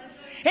begin.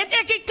 Het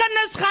ek die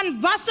kinders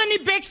gaan was in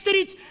die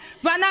backstreets,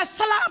 wanneer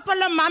slaap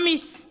hulle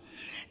mammies.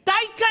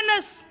 Die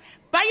kinders,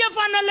 baie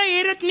van hulle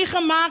het dit nie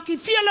gemaak nie.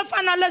 Vele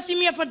van hulle is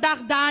nie meer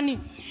vandag daar nie.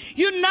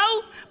 You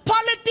know,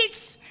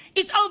 politics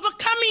is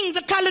overcoming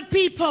the colored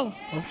people.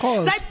 Of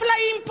course. They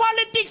playing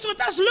politics with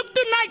us. Look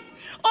tonight,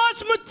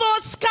 ons moet vir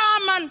ons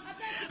skaam, man.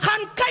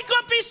 Gaan kyk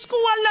op die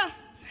skole.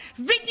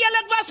 Weet julle,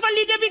 ek was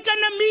verlede week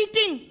in 'n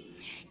meeting.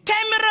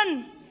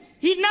 Cameron,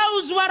 he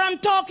knows what I'm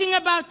talking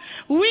about.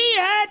 We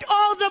had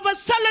all the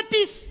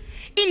facilities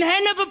in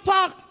Hanover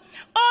Park.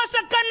 Ons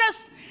kinders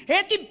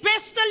het die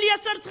beste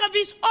lesers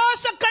gewees.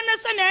 Ons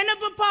kinders in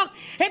Hanover Park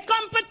het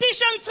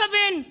competitions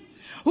gewen.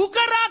 Hoe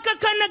kan raak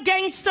ek 'n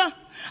gangster?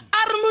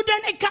 Armoede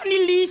en ek kan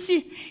nie lees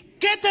nie.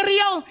 Get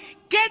real.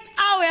 Get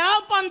our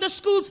help on the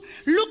schools.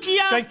 Look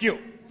here. Thank you.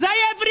 They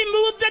have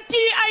removed the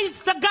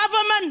TAs, the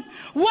government.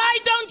 Why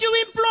don't you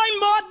employ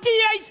more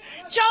TAs?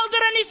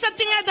 Children is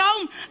sitting at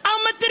home. Our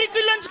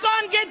matriculants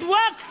can't get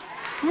work.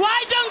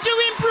 Why don't you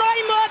employ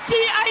more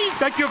TAs?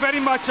 Thank you very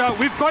much.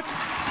 We've got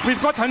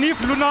Hanif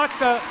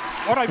Lunat.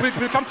 All right,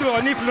 we'll come to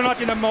Hanif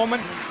Lunat in a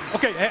moment.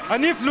 Okay,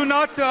 Hanif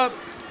Lunat,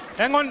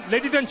 hang on,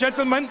 ladies and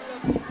gentlemen.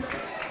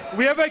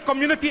 We have a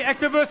community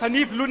activist,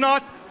 Hanif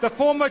Lunat, the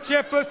former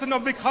chairperson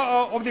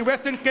of the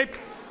Western Cape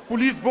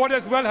Police Board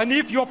as well.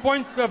 Hanif, your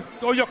point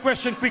or your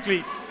question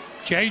quickly.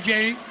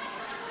 JJ.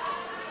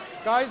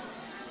 Guys?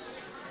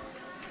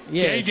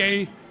 Yes.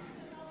 JJ,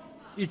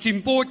 it's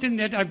important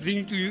that I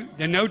bring to you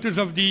the notice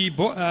of the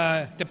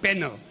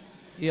panel.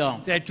 Yeah.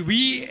 That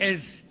we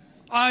as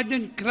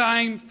ardent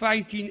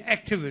crime-fighting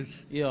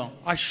activists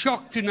are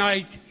shocked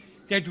tonight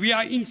that we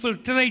are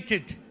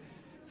infiltrated.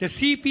 The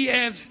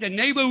CPFs, the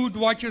neighborhood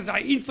watchers are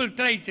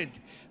infiltrated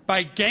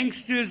by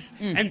gangsters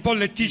and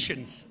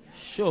politicians.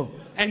 Sure.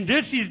 And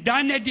this is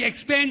done at the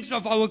expense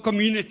of our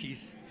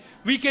communities.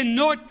 We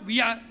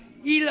are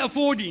ill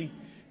affording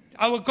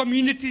our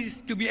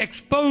communities to be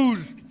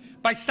exposed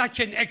by such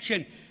an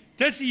action.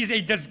 This is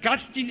a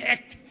disgusting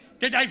act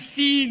that I've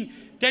seen,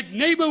 that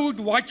neighborhood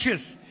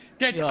watchers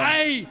that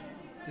I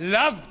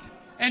loved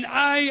and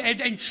I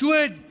had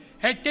ensured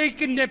had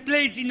taken their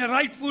place in a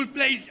rightful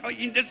place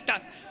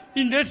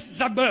in this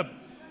suburb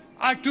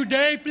are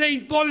today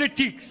playing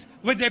politics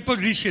with their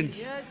positions.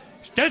 Yes.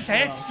 This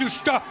has to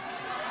stop.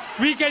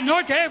 We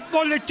cannot have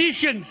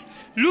politicians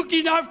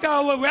looking after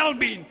our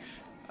well-being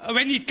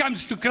when it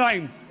comes to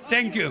crime.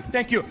 Thank you.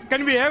 Thank you.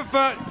 Can we have...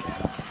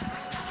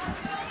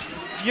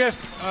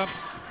 yes.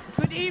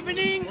 Good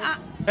evening.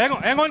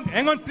 Hang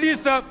on,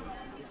 please.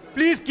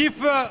 Please give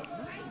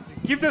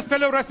this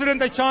fellow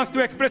resident a chance to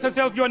express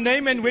herself, your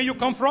name and where you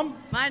come from.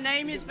 My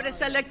name is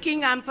Priscilla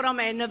King. I'm from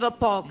Hanover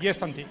Park.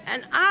 Yes, Auntie.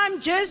 And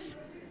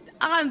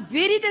I'm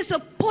very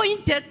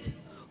disappointed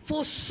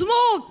for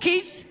small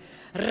kids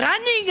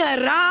running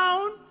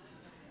around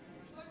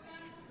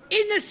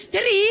in the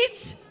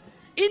streets.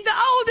 In the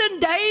olden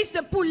days,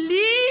 the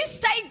police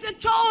take the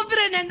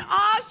children and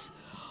ask,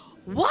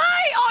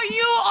 why are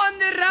you on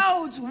the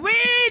roads?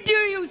 Where do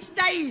you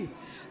stay?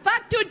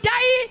 But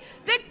today,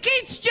 the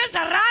kids just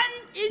run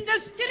in the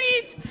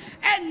streets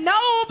and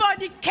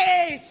nobody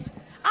cares.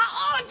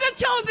 I ask the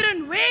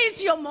children,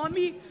 where's your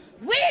mommy?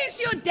 Where's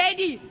your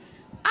daddy?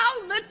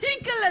 Our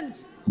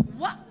matriculants.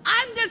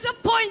 I'm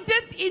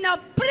disappointed in a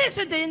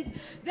president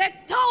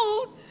that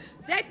told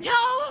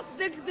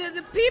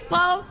the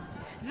people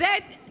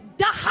that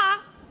Dacha,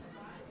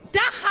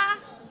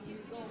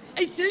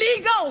 it's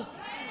legal.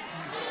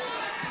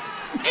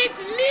 It's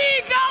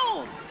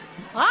legal.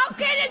 How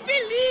can it be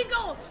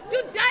legal?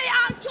 Today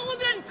our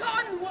children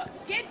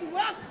can't get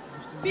work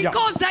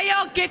because they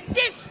get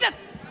tested.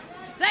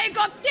 They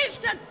got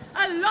tested.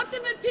 A lot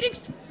of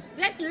matrics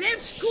that left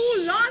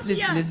school last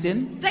year,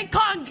 they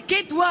can't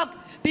get work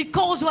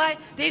because why?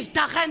 There's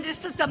Dacha in the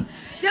system.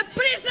 The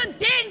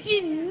president,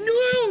 he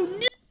knew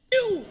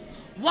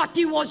what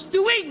he was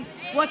doing.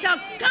 What our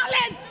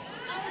colleagues,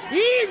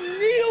 he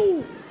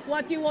knew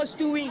what he was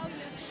doing.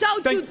 So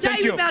today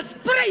we must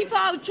pray for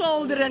our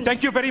children.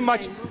 Thank you very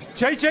much.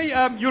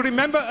 JJ, you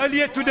remember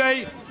earlier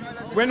today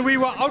when we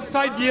were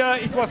outside here,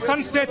 it was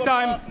sunset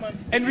time,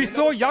 and we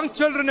saw young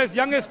children as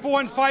young as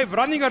 4 and 5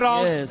 running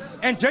around. Yes.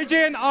 And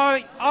JJ and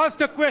I asked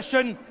the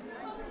question,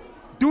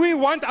 do we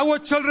want our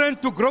children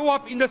to grow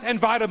up in this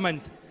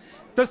environment?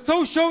 The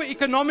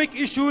socio-economic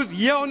issues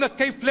here on the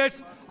Cape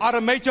Flats are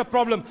a major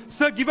problem.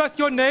 Sir, give us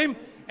your name,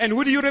 and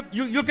who do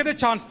you'll get a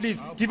chance, please.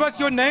 Give us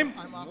your name.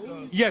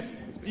 Yes.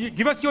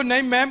 Give us your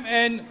name, ma'am,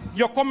 and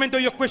your comment or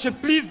your question.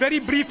 Please, very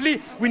briefly,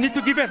 we need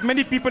to give as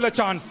many people a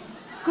chance.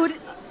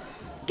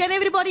 Can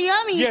everybody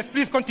hear me? Yes,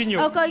 please continue.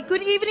 Okay,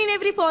 good evening,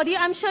 everybody.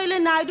 I'm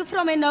Cele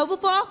from Hanover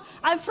Park.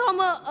 I'm from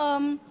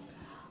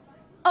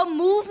a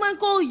movement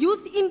called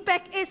Youth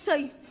Impact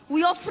SA.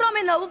 We are from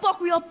Hanover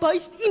Park. We are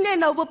based in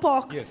Hanover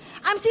Park. Yes.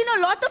 I'm seeing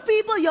a lot of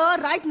people here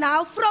right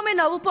now from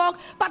Hanover Park,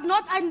 but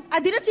I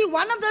didn't see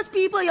one of those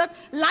people here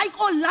like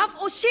or love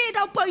or share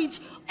our page.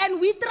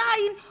 And we're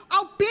trying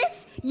our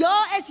best here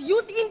as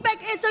Youth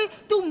Impact SA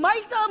to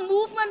make the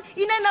movement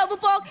in Hanover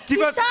Park.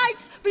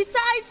 Besides the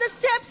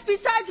SEPs,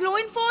 besides law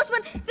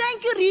enforcement,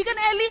 thank you, Regan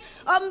Ellie,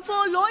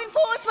 for law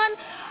enforcement.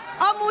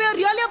 We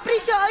really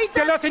appreciate it.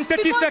 Tell us in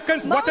 30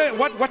 seconds,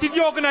 what is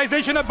your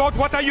organization about?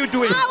 What are you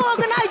doing? Our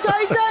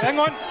organization. Hang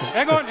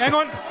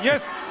on.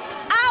 Yes.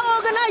 Our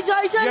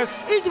organization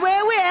is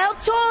where we help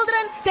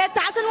children that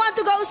doesn't want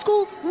to go to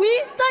school. We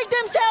take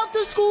themselves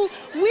to school.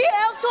 We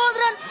help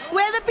children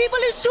where the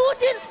people is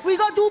shooting. We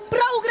go do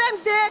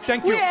programs there.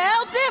 Thank you. We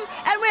help them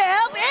and we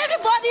help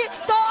everybody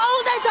to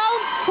old age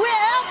homes. We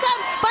help them,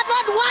 but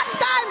not one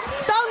time.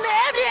 Down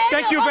every area.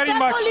 Thank you very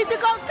much.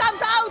 Politicals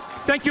comes out.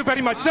 Thank you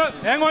very much. Sir,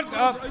 hang on.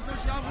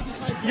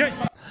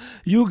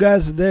 You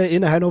guys there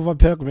in Hanover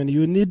Park, man,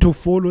 you need to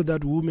follow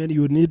that woman.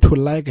 You need to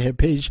like her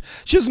page.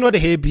 She's not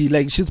happy.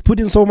 Like, she's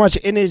putting so much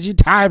energy,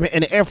 time,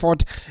 and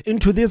effort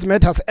into these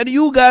matters. And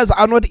you guys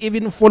are not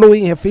even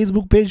following her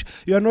Facebook page.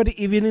 You are not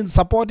even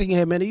supporting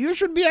her, man. You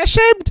should be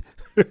ashamed.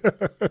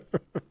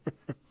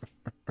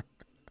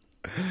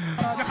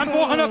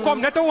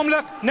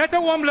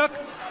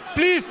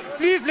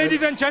 Please,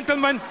 ladies and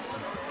gentlemen,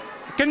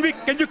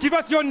 can you give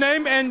us your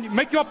name and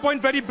make your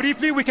point very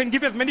briefly? We can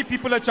give as many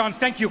people a chance.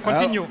 Thank you.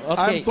 Continue.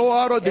 I'm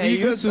Toha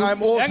Rodriguez.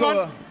 I'm also. Hang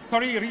on.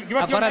 Sorry, give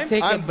us your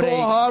name. I'm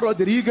Toha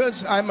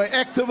Rodriguez. I'm an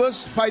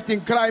activist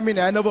fighting crime in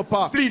Hanover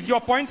Park. Please, your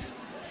point.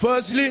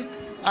 Firstly,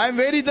 I'm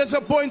very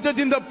disappointed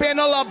in the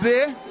panel up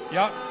there.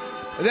 Yeah.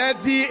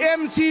 That the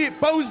MC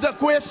posed the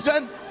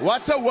question,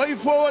 what's a way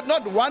forward?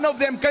 Not one of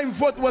them came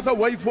forth with a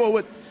way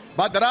forward,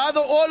 but rather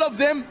all of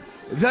them,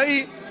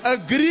 they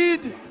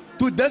agreed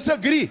to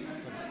disagree.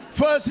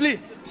 Firstly.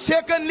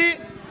 Secondly,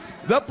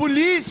 the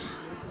police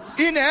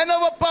in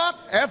Hanover Park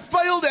have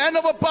failed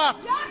Hanover Park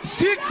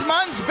 6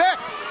 months back.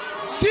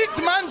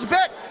 6 months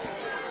back.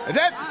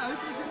 That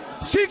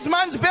 6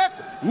 months back,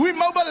 we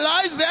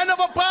mobilized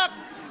Hanover Park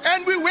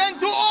and we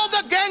went to all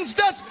the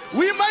gangsters.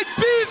 We made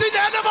peace in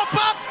Hanover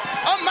Park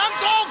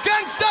amongst all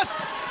gangsters.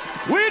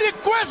 We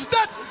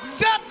requested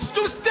SAPs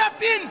to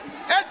step in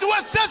and to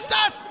assist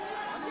us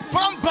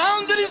from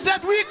boundaries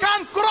that we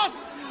can't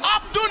cross.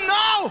 Up to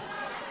now,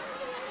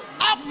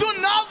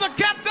 the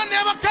captain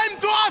never came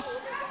to us.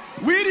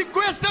 We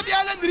requested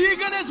Alan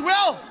Regan as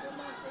well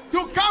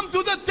to come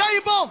to the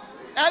table.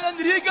 Alan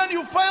Regan,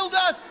 you failed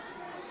us.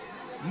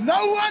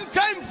 No one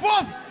came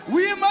forth.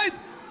 We made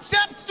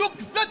SAPs took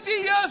 30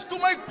 years to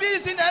make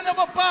peace in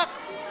Hanover Park.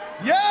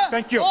 Yeah.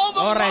 Thank you. All the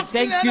All right, mosques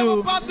in thank Hanover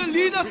you. Park, the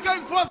leaders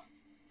came forth.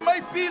 my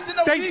peace in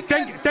a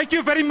weekend. Thank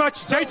you very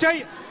much,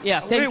 JJ.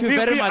 Yeah, thank you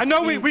very much. I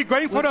know we're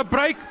going for a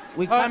break.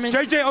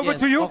 JJ, over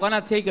to you. We're going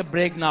to take a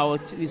break now.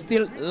 We're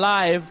still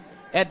live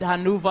at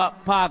Hanover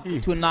Park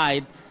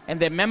tonight, and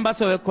the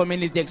members of the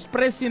community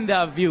expressing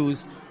their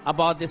views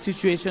about the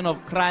situation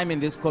of crime in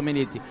this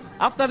community.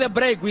 After the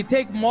break, we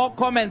take more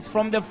comments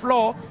from the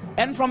floor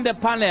and from the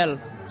panel.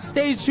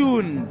 Stay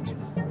tuned.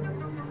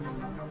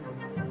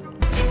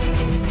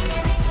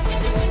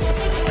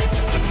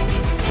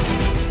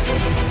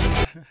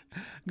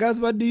 Guys,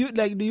 but do you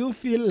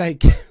feel like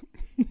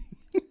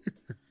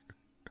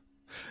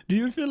do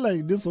you feel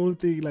like this whole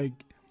thing like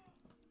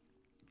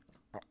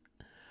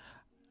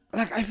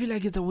I feel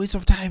like it's a waste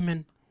of time,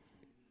 man.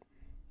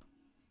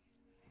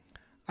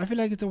 I feel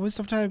like it's a waste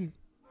of time.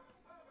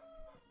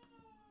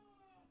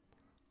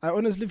 I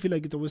honestly feel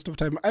like it's a waste of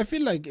time. I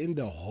feel like in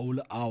the whole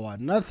hour,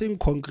 nothing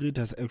concrete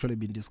has actually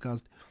been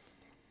discussed.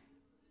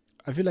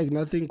 I feel like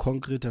nothing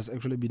concrete has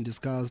actually been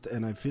discussed,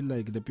 and I feel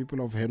like the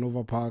people of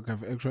Hanover Park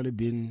have actually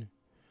been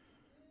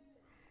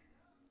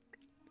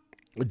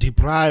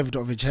deprived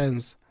of a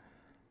chance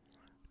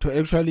to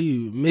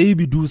actually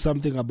maybe do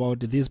something about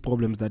these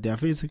problems that they are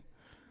facing.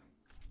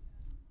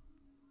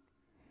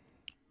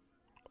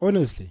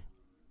 Honestly,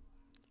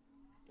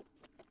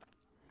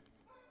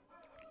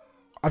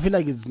 I feel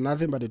like it's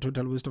nothing but a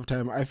total waste of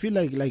time. I feel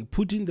like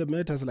putting the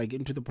matters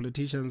into the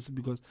politicians,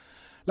 because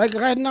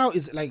right now,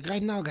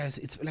 guys,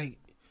 it's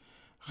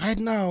right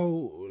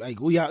now,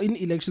 we are in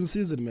election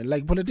season,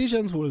 man.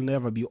 Politicians will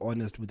never be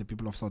honest with the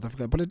people of South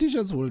Africa.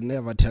 Politicians will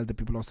never tell the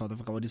people of South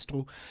Africa what is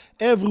true.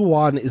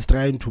 Everyone is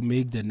trying to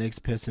make the next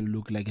person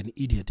look like an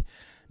idiot.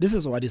 This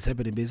is what is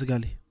happening,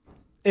 basically.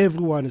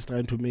 Everyone is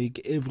trying to make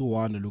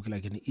everyone look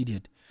like an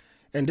idiot.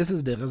 And this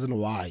is the reason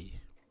why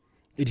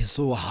it is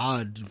so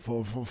hard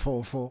for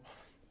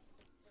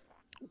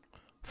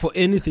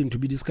anything to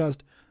be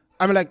discussed.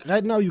 I mean,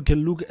 right now you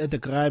can look at the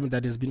crime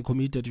that has been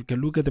committed. You can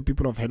look at the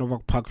people of Hanover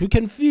Park. You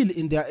can feel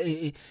in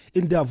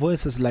their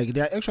voices like they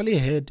are actually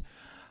heard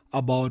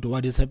about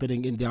what is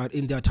happening in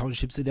their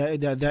townships. They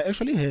are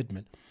actually heard,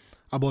 man,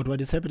 about what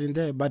is happening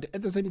there. But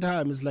at the same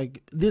time, it's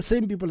like the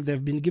same people,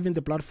 they've been given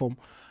the platform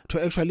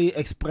to actually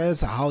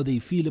express how they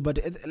feel. But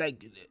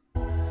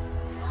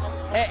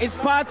it's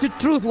part to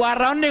truth. We're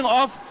rounding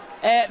off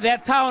the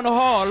town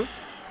hall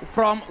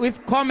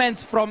with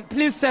comments from.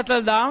 Please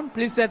settle down.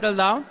 Please settle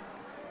down.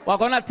 We're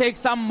going to take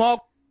some more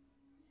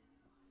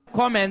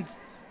comments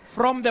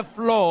from the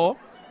floor.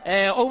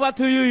 Over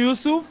to you,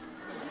 Yusuf.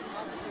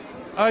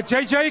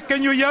 JJ,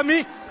 can you hear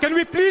me? Can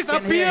we please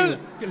appeal,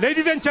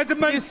 ladies and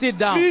gentlemen, please sit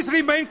down. Please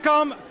remain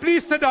calm.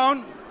 Please sit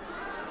down.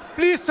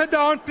 Please sit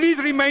down. Please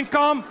remain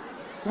calm.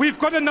 We've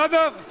got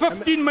another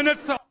 15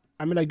 minutes.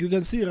 I mean, you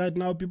can see right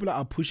now, people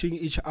are pushing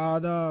each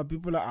other.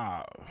 People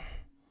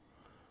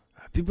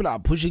are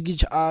pushing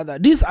each other.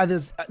 These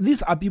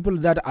are people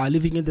that are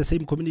living in the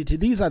same community.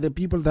 These are the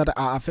people that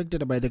are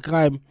affected by the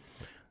crime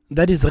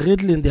that is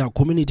riddling their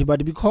community.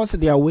 But because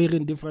they are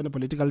wearing different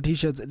political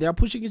t-shirts, they are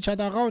pushing each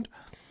other around.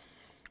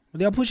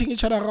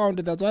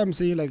 That's why I'm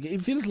saying,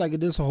 it feels like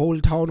this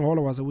whole town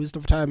hall was a waste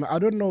of time. I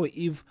don't know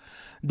if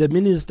the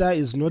minister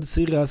is not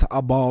serious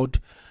about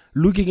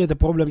looking at the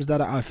problems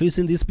that are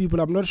facing these people.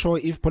 I'm not sure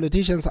if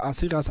politicians are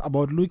serious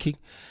about looking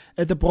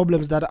at the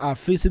problems that are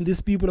facing these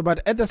people.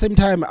 But at the same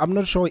time, I'm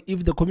not sure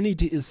if the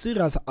community is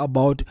serious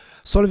about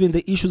solving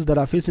the issues that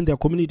are facing their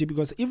community.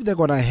 Because if they're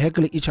going to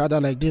heckle each other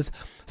like this,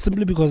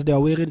 simply because they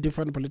are wearing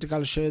different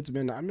political shirts,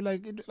 man, I mean,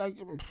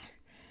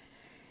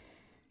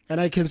 and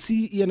I can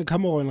see Ian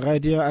Cameron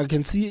right here. I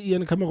can see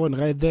Ian Cameron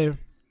right there.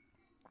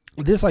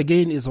 This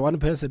again is one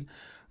person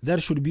that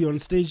should be on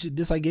stage.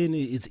 This again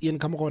is Ian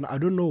Cameron. I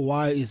don't know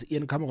why is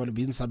Ian Cameron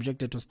being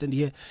subjected to stand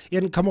here.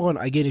 Ian Cameron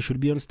again, he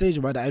should be on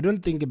stage, but I don't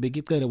think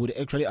Bheki would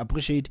actually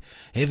appreciate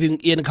having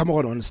Ian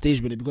Cameron on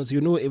stage, man, because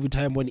every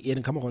time when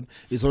Ian Cameron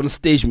is on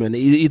stage, man,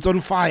 it's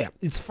on fire.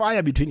 It's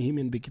fire between him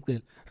and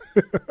Bheki.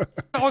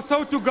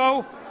 Also to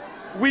go,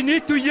 we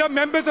need to hear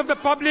members of the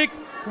public.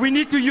 We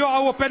need to hear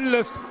our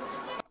panelists.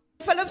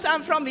 Phillips,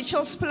 I'm from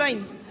Mitchell's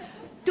Plain.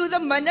 To the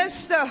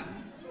minister.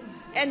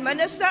 And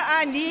Minister,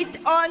 I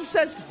need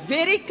answers,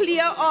 very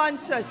clear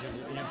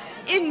answers.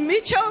 In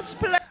Mitchell's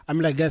Plain.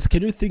 I'm like, guys,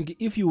 can you think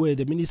if you were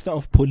the Minister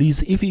of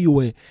Police, if you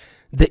were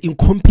the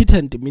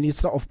incompetent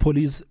Minister of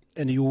Police,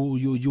 and you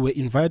were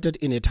invited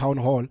in a town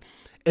hall,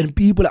 and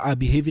people are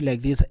behaving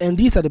like this, and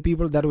these are the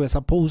people that were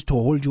supposed to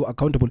hold you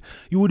accountable,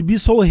 you would be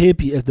so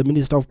happy as the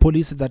Minister of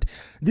Police that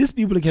these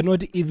people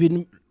cannot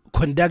even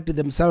conduct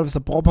themselves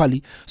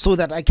properly so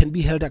that I can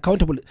be held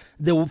accountable.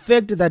 The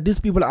fact that these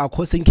people are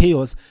causing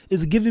chaos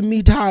is giving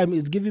me time,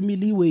 is giving me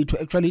leeway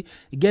to actually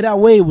get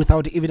away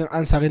without even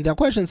answering their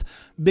questions.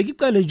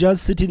 Bheki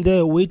just sitting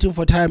there waiting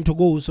for time to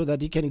go so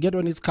that he can get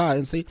on his car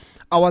and say,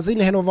 I was in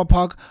Hanover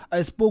Park,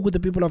 I spoke with the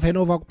people of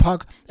Hanover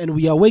Park, and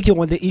we are working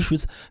on the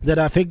issues that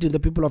are affecting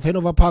the people of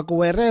Hanover Park,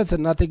 whereas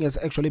nothing has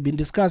actually been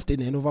discussed in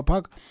Hanover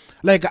Park.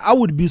 I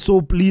would be so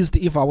pleased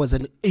if I was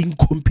an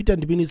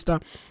incompetent minister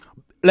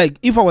like,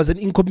 if I was an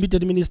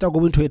incompetent minister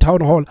going to a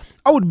town hall,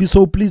 I would be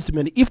so pleased,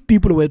 man. If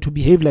people were to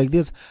behave like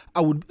this,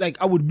 I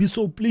would be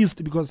so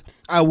pleased, because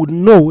I would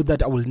know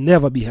that I will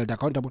never be held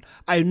accountable.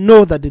 I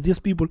know that these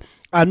people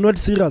are not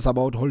serious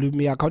about holding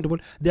me accountable.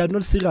 They are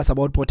not serious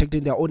about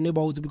protecting their own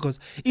neighborhoods, because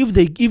if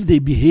they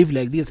behave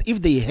like this,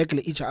 if they heckle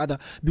each other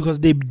because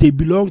they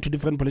belong to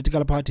different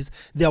political parties,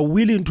 they are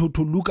willing to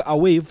look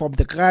away from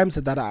the crimes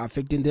that are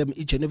affecting them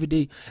each and every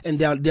day, and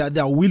they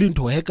are willing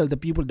to heckle the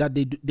people that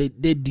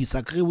they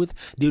disagree with.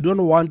 They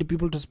don't want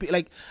people to speak.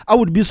 Like, I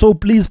would be so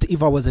pleased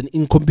if I was an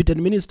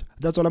incompetent minister.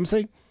 That's all I'm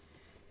saying.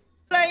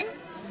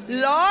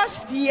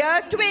 Last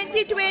year,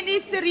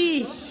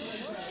 2023,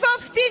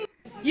 15,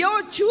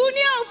 your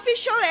junior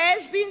official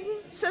has been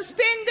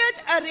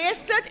suspended,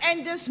 arrested,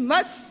 and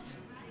dismissed.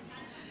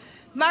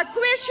 My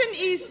question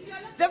is,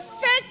 the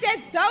fact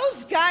that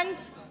those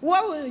guns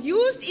were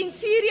used in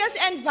serious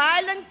and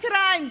violent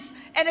crimes,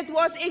 and it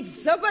was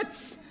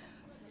exhibits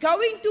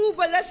going to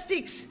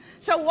ballistics.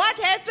 So what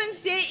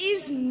happens? There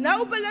is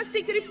no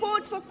ballistic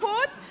report for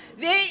court.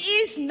 There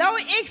is no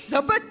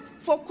exhibit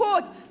for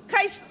court.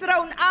 Case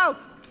thrown out.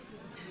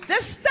 The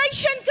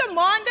station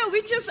commander,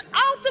 which is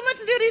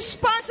ultimately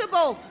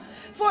responsible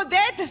for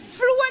that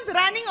fluent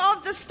running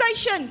of the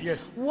station,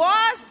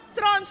 was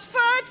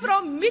transferred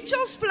from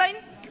Mitchell's Plain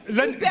to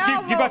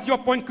Belleville. Give us your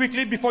point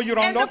quickly before you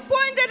round off. And the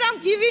point that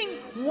I'm giving,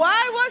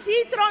 why was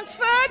he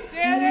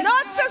transferred,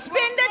 not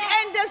suspended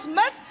and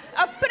dismissed?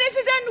 A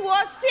precedent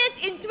was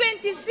set in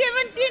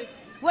 2017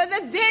 with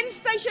the then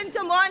station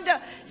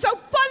commander. So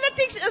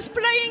politics is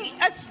playing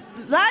its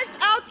life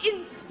out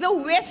in the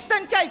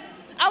Western Cape.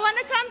 I want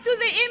to come to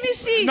the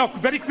MEC. No,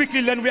 very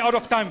quickly, Len, we're out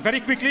of time. Very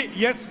quickly,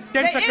 yes,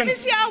 10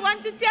 seconds. The MEC, I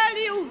want to tell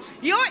you,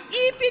 your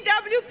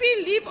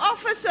EPWP LEAP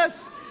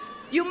officers,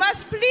 you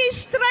must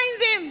please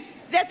train them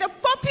that the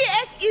Poppy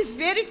Act is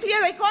very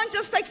clear. They can't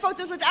just take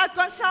photos without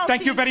consulting.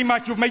 Thank you very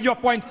much. You've made your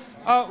point.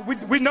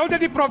 We know that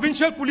the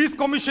Provincial Police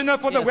Commissioner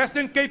for the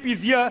Western Cape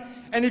is here,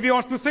 and if he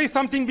wants to say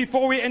something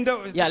before we end the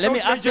let me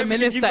ask the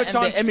Minister and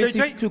the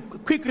MEC to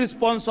quick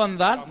response on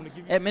that.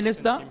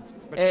 Minister,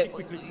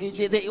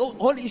 the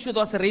whole issue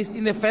was raised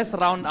in the first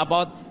round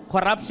about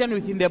corruption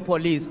within the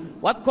police.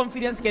 What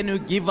confidence can you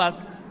give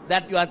us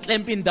that you are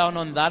clamping down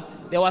on that?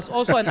 There was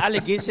also an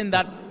allegation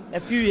that a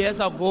few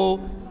years ago,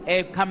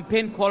 a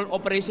campaign called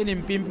Operation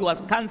Impimpi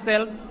was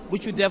cancelled,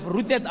 which would have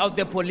rooted out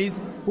the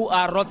police who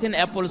are rotten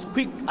apples.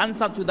 Quick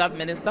answer to that,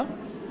 Minister.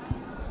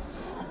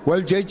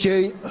 Well,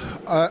 JJ,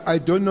 I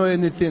don't know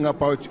anything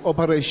about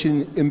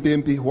Operation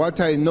Impimpi. What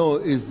I know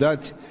is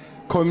that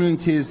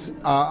communities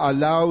are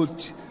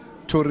allowed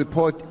to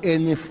report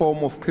any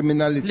form of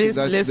criminality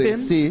they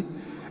see,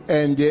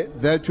 and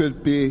that will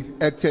be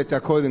acted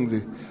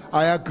accordingly.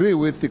 I agree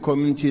with the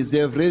communities. They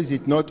have raised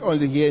it not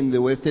only here in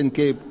the Western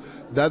Cape,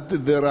 that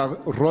there are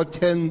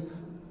rotten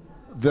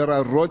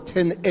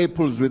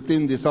apples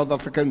within the South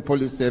African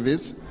Police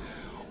Service,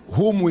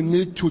 whom we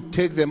need to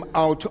take them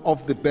out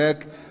of the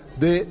bag.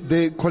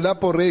 They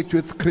collaborate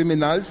with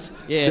criminals.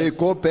 They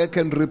go back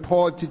and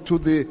report it to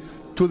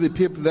the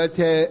people that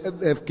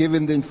have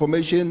given the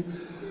information.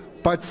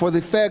 But for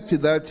the fact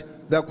that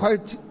they're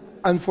quite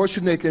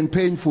unfortunate and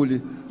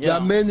painfully, there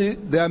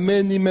are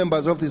many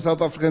members of the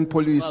South African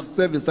Police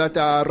Service that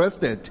are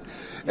arrested,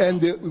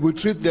 and we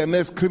treat them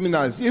as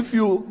criminals. If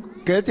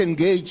you get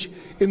engaged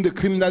in the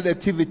criminal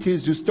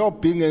activities, you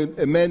stop being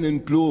a man in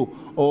blue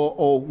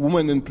or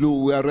woman in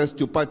blue, we arrest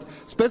you. But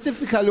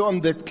specifically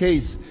on that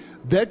case,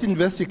 that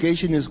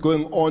investigation is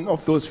going on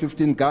of those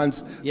 15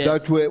 guns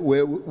that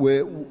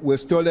were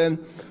stolen,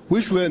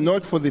 which were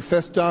not for the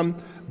first time.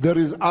 There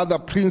is other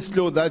Prince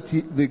Law that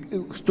they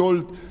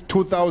stole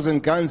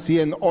 2,000 guns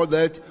here and all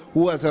that,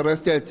 who was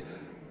arrested.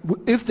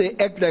 If they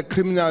act like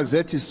criminals,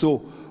 that is so.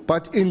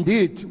 But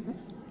indeed,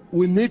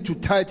 we need to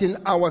tighten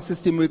our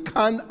system. We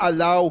can't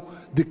allow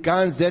the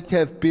guns that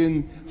have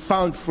been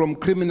found from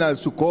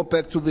criminals to go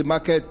back to the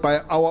market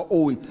by our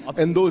own.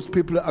 And those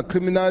people are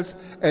criminals,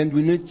 and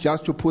we need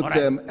just to put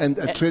them and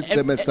treat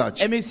them as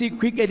such. MEC,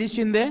 quick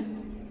addition there.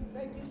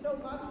 Thank you so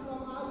much.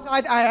 From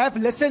outside, I have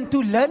listened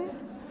to Lynn.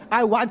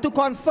 I want to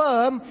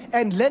confirm,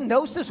 and Lynn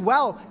knows this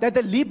well, that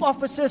the LEAP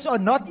officers are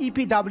not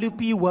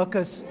EPWP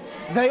workers.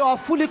 They are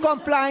fully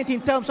compliant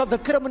in terms of the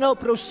Criminal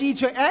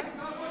Procedure Act.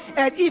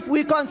 And if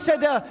we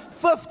consider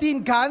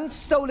 15 guns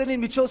stolen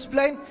in Mitchell's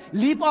Plain,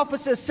 LEAP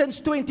officers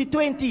since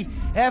 2020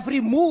 have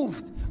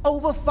removed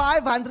over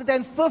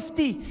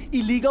 550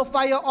 illegal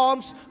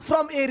firearms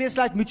from areas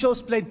like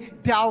Mitchell's Plain,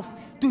 Delft.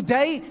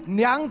 Today,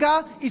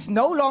 Nyanga is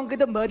no longer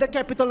the murder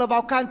capital of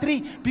our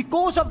country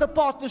because of the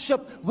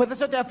partnership with the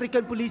South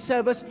African Police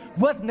Service,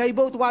 with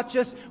neighborhood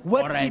watches,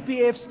 with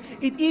CPFs.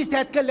 It is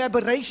that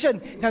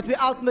collaboration that we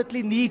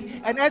ultimately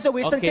need. And as a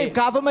Western Cape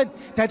government,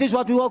 that is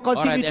what we will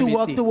continue to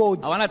work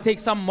towards. I want to take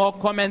some more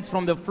comments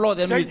from the floor,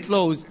 then we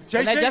close.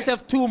 Can I just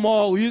have two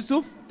more,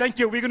 Yusuf? Thank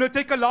you. We're going to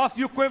take a last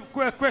few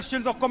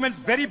questions or comments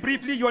very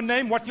briefly. Your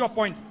name, what's your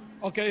point?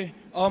 Okay,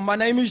 my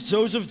name is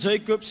Joseph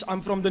Jacobs.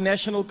 I'm from the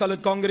National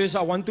Colored Congress.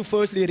 I want to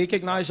firstly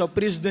recognize our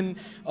president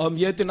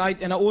here tonight,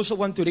 and I also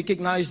want to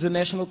recognize the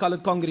National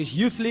Colored Congress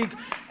Youth League.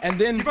 And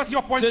then give us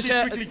your point, just,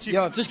 please, quickly, Chief.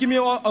 Yeah, just give me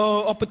an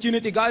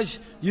opportunity, guys.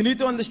 You need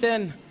to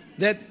understand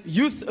that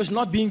youth is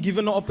not being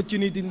given an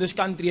opportunity in this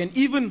country, and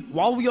even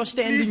while we are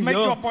standing Please make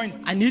here, your point.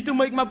 I need to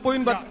make my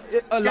point, but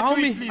allow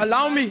me.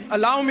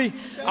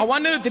 I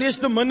want to address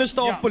the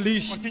Minister of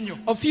Police. Continue.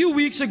 A few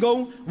weeks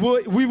ago,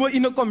 we were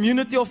in a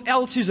community of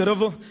Elsie's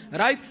River,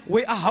 right,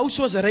 where a house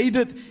was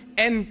raided,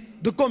 and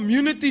the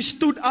community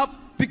stood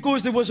up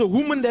because there was a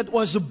woman that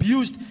was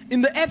abused.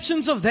 In the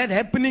absence of that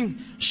happening,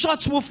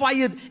 shots were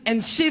fired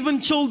and 7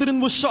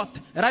 children were shot,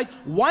 right?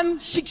 One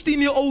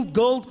 16-year-old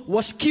girl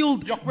was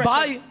killed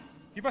by...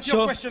 Give us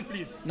your question,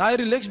 please. Now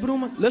relax, bro,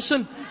 man.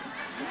 Listen.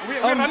 We're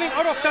running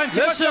out of time.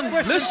 Give us your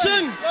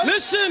question.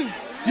 Listen.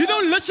 You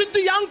don't listen to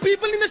young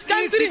people in this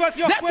country. Please give us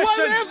your That's question.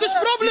 why we have this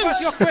problem. Give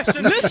us your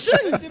question.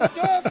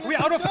 Listen. We're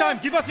out of time.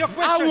 Give us your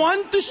question. I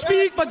want to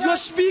speak, but you're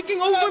speaking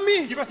over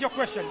me. Give us your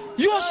question.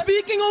 You are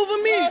speaking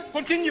over me.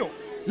 Continue.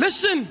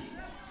 Listen.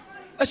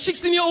 A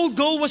 16-year-old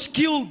girl was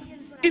killed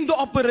in the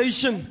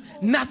operation.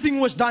 Nothing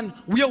was done.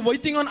 We are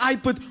waiting on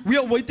iPad. We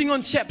are waiting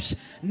on SEPs.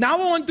 Now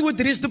I want to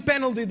address the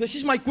panel. This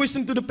is my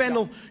question to the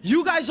panel.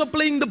 You guys are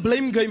playing the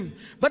blame game.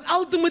 But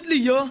ultimately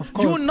here,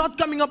 you are not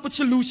coming up with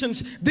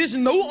solutions. There's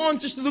no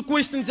answers to the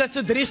questions that's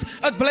addressed.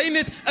 Blame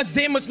it. It's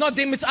them. It's not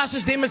them. It's us.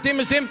 It's them. It's them.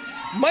 It's them.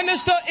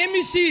 Minister,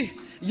 MEC,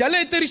 julle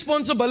het 'n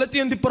responsibility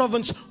in die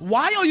province.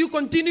 Why are you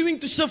continuing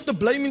to shift the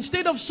blame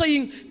instead of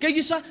saying, kyk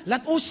eens,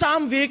 laat ons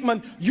saamwerk,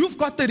 man. You've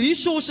got the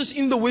resources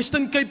in the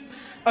Western Cape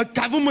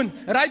government,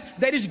 right?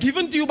 That is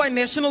given to you by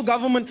national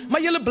government.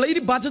 Maar julle bly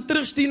die budget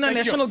terugstuur na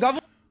national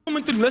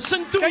government to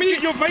listen to me.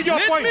 You've made your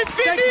point. Let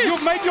me finish.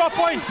 You've made your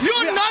point.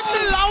 You're not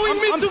allowing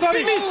me to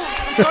finish.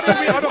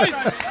 Sorry, we're out of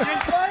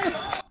time.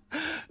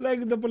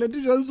 Like, the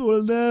politicians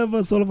will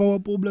never solve our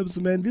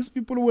problems, man. These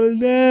people will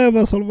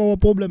never solve our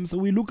problems.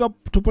 We look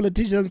up to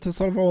politicians to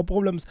solve our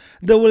problems.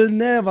 They will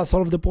never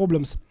solve the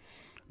problems.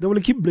 They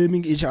will keep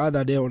blaming each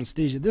other there on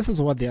stage. This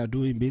is what they are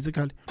doing,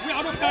 basically. We're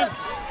out of time.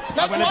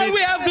 That's why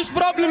we have these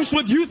problems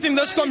with youth in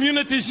these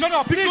communities.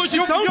 No, please, because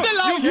you don't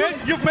allow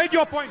youth. You've made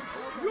your point.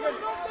 You're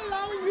not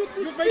allowing youth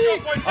to You've speak. made your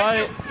point.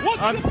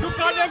 You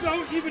can't have your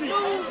own evening.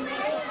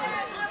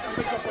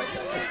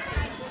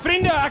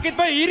 Vriende, ek het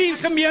by hierdie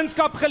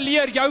gemeenskap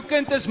geleer, jou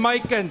kind is my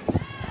kind.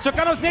 So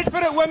kan ons net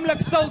vir 'n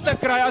oomblik stilte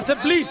kry,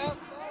 asseblief.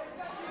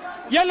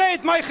 Julle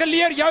het my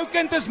geleer, jou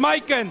kind is my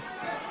kind.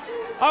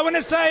 I want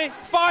to say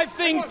 5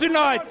 things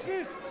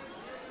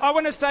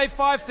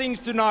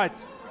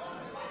tonight.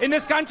 In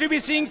this country,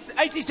 we're seeing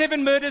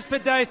 87 murders per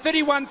day,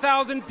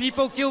 31,000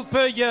 people killed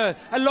per year,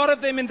 a lot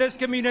of them in this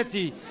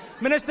community.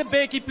 Minister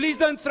Bheki, please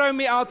don't throw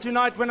me out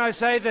tonight when I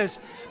say this,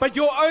 but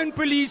your own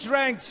police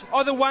ranks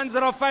are the ones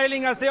that are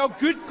failing us. There are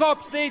good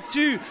cops there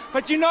too,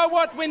 but you know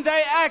what? When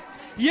they act,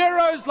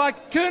 heroes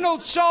like Colonel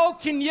Charles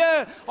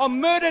Kinnear are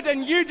murdered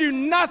and you do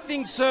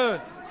nothing,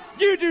 sir.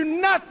 You do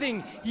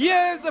nothing.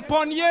 Years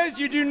upon years,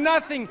 you do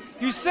nothing.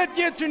 You sit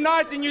here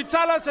tonight and you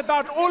tell us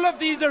about all of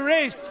these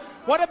arrests.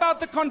 What about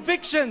the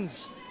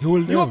convictions? He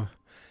will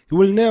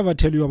never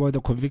tell you about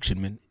the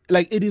conviction, man.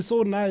 Like, it is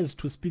so nice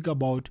to speak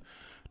about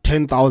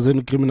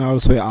 10,000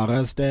 criminals were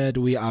arrested.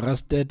 We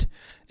arrested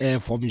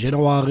from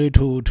January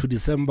to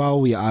December.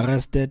 We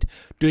arrested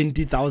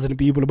 20,000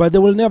 people. But they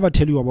will never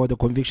tell you about the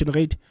conviction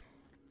rate.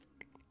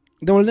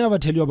 They will never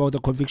tell you about the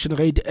conviction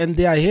rate, and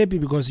they are happy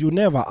because you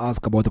never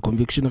ask about the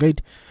conviction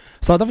rate.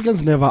 South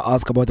Africans never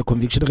ask about the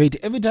conviction rate.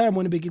 Every time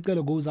when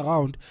Bheki goes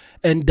around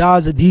and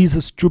does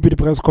these stupid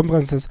press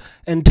conferences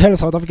and tells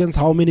South Africans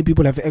how many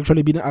people have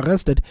actually been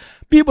arrested,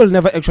 people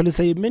never actually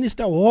say,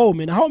 Minister, whoa,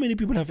 man, how many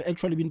people have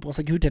actually been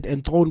prosecuted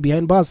and thrown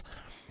behind bars?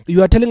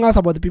 You are telling us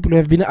about the people who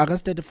have been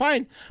arrested,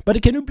 fine.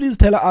 But can you please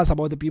tell us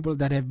about the people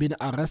that have been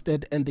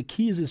arrested and the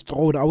keys is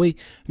thrown away?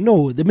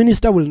 No, the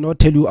minister will not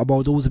tell you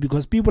about those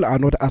because people are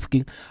not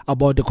asking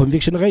about the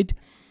conviction rate.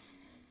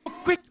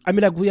 I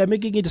mean, like, we are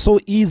making it so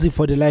easy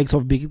for the likes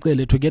of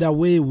Bheki to get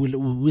away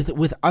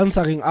with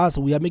answering us.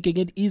 We are making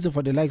it easy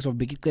for the likes of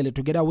Bheki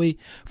to get away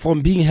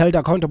from being held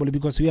accountable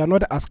because we are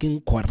not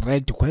asking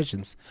correct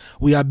questions.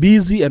 We are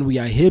busy and we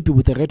are happy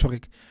with the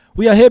rhetoric.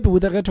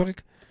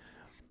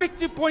 Quick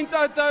to point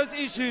out those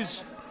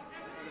issues.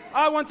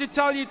 I want to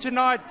tell you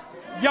tonight,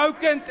 jou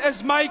kind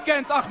is my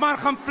kind. Ag man,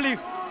 gaan vlieg.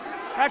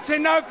 Ek sê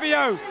nou vir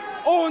jou,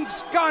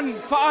 ons kan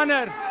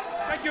verander.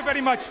 Thank you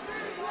very much.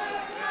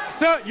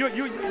 Sir,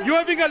 you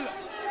having a...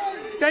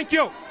 Thank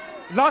you.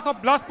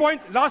 Last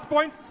point.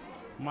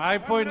 My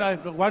point, I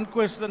have one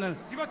question.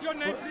 Give us your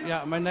name, please.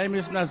 Yeah, my name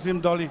is Nazim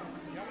Dolly.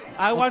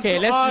 I want to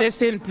let's ask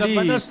listen, the please.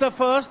 minister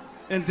first,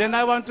 and then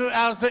I want to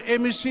ask the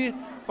MEC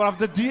of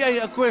the DA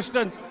a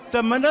question.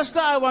 The minister,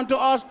 I want to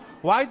ask,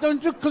 why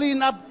don't you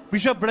clean up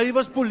Bishop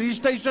Blyver's police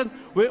station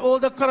where all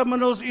the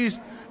criminals is?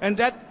 And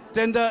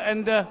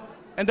the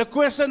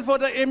question for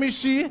the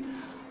MEC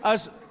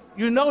is,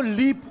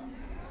 LEAP,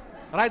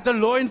 right? The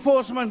law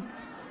enforcement.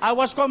 I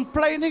was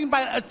complaining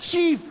by a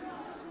chief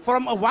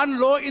from one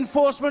law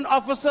enforcement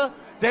officer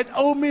that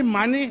owe me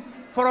money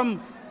from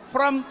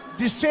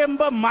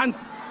December month.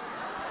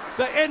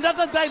 The end of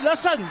the day,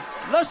 listen.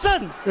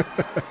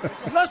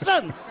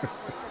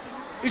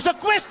 It's a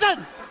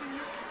question.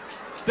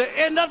 The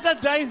end of the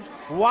day,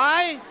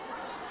 why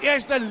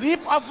is the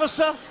leap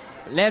officer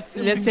Let's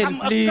listen,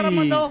 become please. a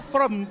criminal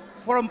from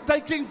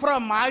taking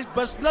from my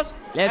business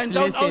and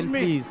don't listen, own me?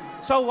 please.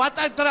 So what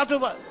I try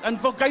to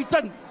advocate,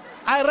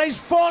 I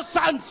raised 4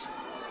 sons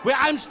where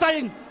I'm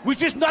staying,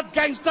 which is not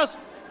gangsters,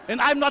 and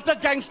I'm not a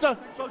gangster.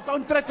 So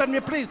don't threaten me,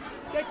 please.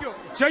 Thank you.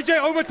 JJ,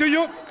 over to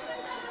you.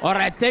 All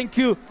right, thank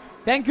you.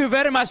 Thank you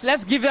very much.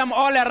 Let's give them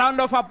all a round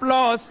of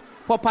applause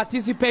for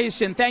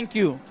participation. Thank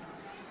you.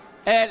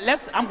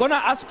 I'm going to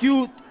ask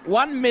you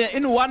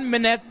in 1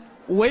 minute,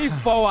 way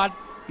forward.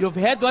 You've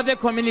heard what the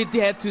community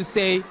had to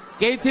say.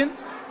 Gaten.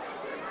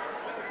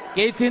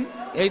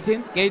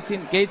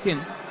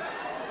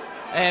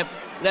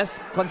 Let's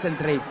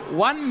concentrate.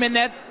 1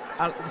 minute.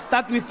 I'll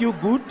start with you,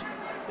 good.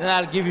 Then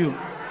I'll give you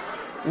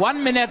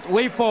 1 minute,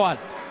 way forward.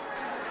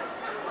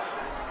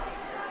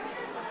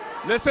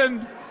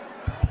 Listen.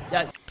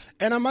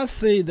 And I must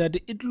say that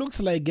it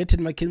looks like Gaten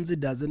McKenzie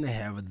doesn't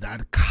have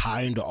that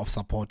kind of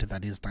support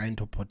that he's trying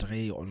to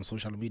portray on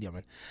social media,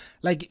 man.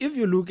 Like, if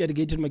you look at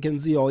Gaten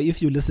McKenzie or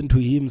if you listen to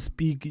him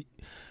speak,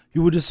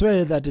 you would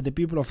swear that the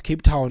people of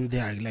Cape Town, they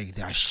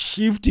are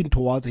shifting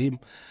towards him.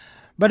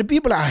 But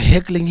people are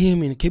heckling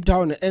him in Cape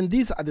Town, and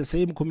these are the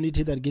same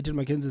community that Gaten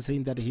McKenzie is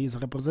saying that he is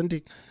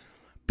representing.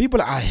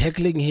 People are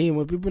heckling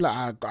him, people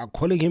are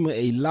calling him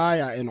a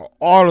liar and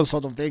all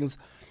sorts of things.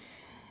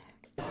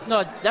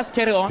 No, just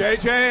carry on.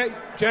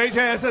 JJ,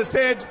 as I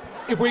said,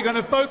 if we're going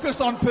to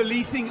focus on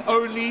policing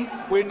only,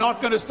 we're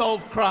not going to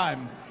solve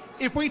crime.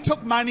 If we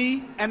took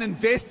money and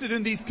invested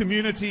in these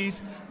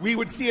communities, we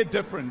would see a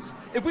difference.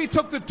 If we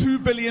took the 2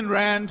 billion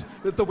rand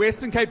that the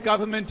Western Cape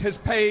government has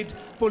paid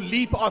for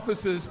LEAP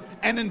officers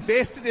and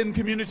invested in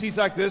communities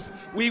like this,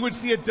 we would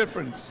see a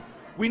difference.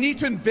 We need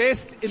to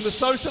invest in the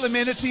social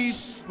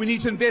amenities, we need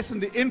to invest in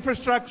the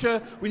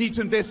infrastructure, we need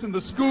to invest in the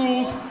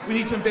schools, we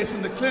need to invest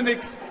in the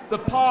clinics, the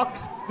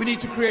parks, we need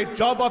to create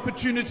job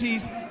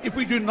opportunities. If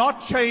we do not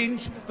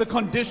change the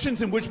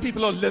conditions in which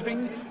people are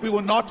living, we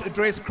will not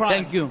address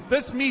crime. Thank you.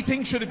 This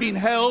meeting should have been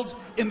held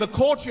in the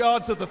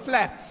courtyards of the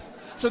flats,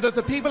 so that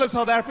the people of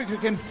South Africa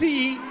can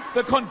see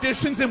the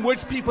conditions in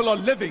which people are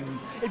living.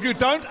 If you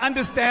don't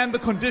understand the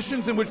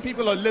conditions in which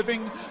people are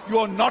living, you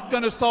are not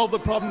going to solve the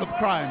problem of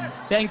crime.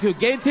 Thank you.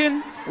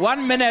 Gaten,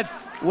 1 minute,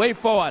 way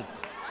forward.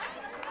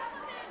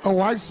 A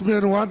wise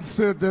man once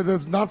said that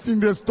there's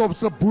nothing that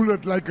stops a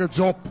bullet like a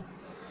job.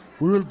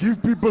 We will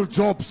give people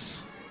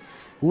jobs.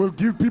 We will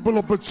give people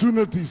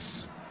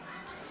opportunities.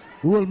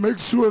 We will make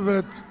sure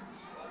that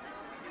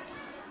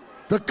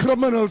the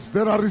criminals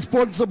that are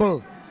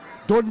responsible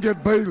don't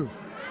get bail.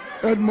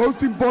 And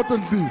most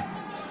importantly,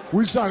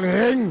 we shall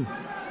hang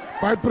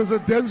by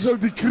presidential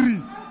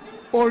decree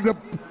all the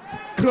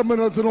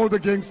criminals and all the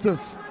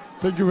gangsters.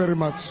 Thank you very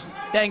much.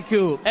 Thank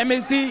you.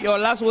 MEC, your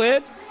last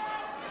word.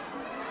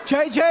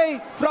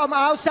 JJ, from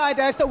our side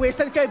as the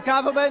Western Cape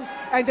government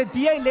and the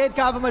DA-led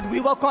government, we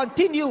will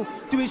continue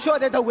to ensure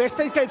that the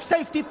Western Cape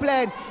safety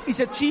plan is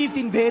achieved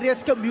in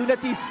various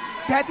communities.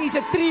 That is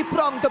a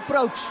three-pronged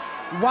approach.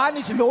 One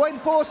is law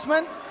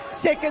enforcement,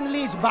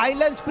 secondly is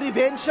violence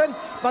prevention,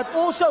 but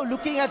also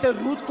looking at the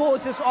root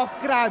causes of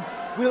crime.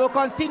 We will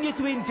continue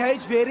to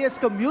engage various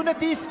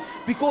communities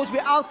because we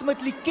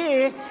ultimately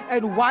care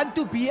and want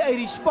to be a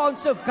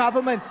responsive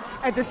government.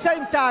 At the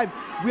same time,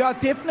 we are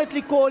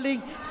definitely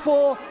calling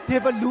for the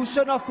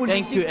evolution of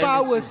policing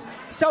powers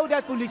so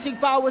that policing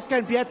powers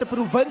can be at the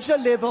provincial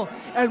level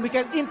and we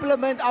can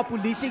implement our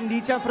policing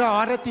needs and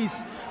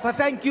priorities. But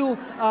thank you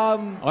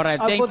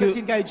for this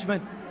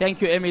engagement.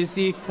 Thank you,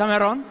 MEC.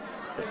 Cameron,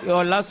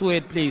 your last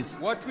word, please.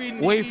 What we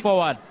need way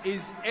forward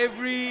is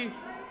every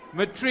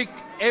matric,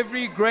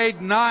 every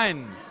grade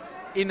 9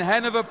 in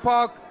Hanover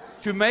Park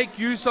to make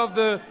use of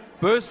the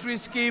bursary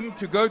scheme,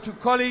 to go to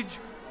college,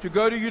 to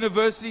go to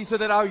university, so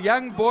that our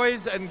young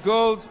boys and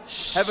girls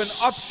have an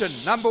option.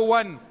 Number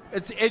one,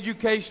 it's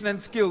education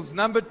and skills.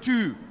 Number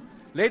two,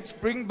 let's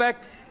bring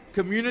back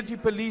community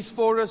police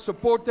for us,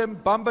 support them,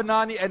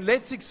 Bambanani, and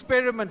let's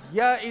experiment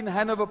here in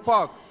Hanover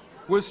Park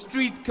with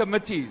street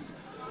committees.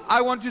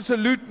 I want to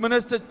salute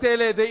Minister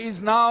Cele. There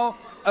is now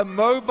a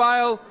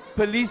mobile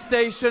police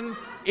station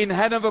in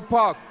Hanover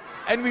Park.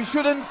 And we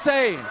shouldn't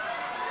say,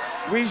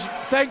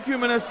 thank you,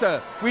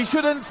 Minister, we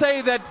shouldn't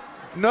say that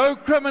no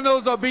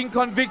criminals are being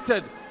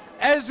convicted.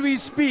 As we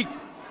speak,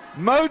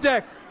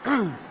 Modak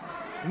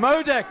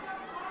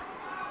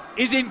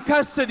is in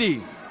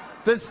custody.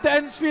 The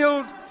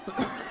Stansfield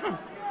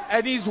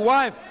and his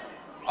wife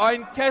are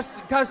in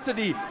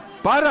custody.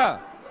 Bara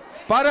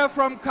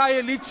from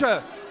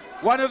Khayelitsha,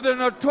 one of the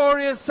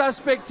notorious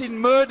suspects in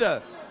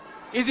murder,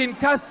 is in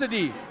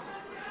custody.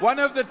 One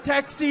of the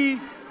taxi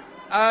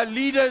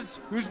leaders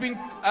who's been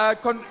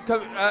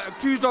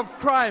accused of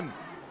crime,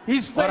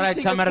 he's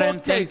facing a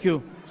court case. Thank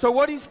you. So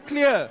what is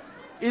clear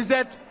is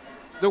that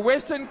the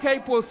Western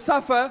Cape will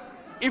suffer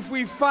if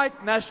we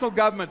fight national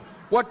government.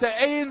 What the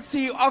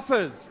ANC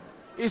offers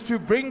is to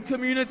bring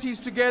communities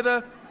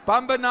together,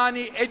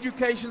 Bambanani,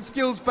 education,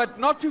 skills, but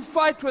not to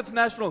fight with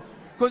national.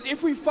 Because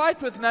if we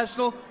fight with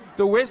national,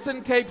 the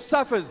Western Cape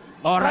suffers.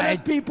 All right.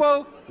 Colored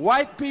people,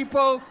 white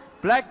people,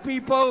 black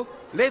people,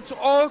 let's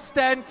all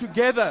stand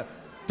together.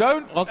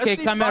 Don't Okay,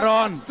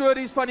 Cameron.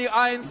 Stories funny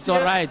iron. It's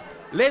all right.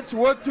 Let's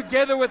work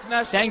together with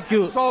national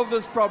to solve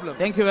this problem.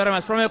 Thank you very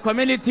much. From your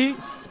community,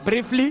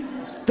 briefly.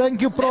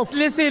 Thank you, Prof.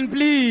 Let's listen,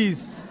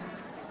 please.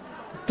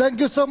 Thank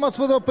you so much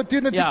for the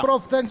opportunity, Yeah.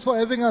 Prof. Thanks for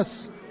having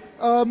us.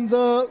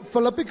 The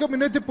Philippi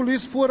Community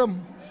Police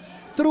Forum,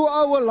 through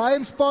our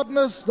alliance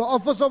partners, the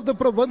Office of the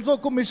Provincial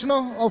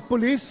Commissioner of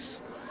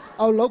Police,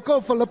 our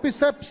local Philippi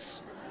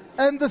SEPs,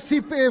 and the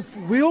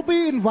CPF, will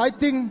be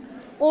inviting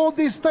all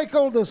these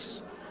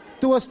stakeholders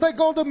to a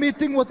stakeholder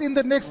meeting within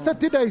the next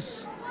 30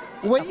 days,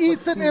 where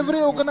each and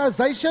every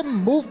organization,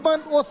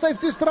 movement, or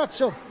safety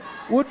structure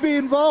would be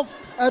involved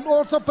and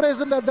also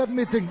present at that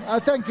meeting. I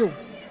thank you.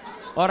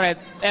 All right.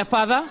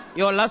 Father,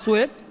 your last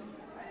word.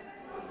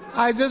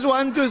 I just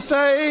want to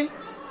say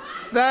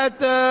that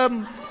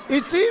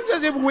it seems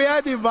as if we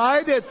are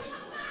divided,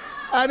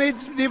 and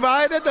it's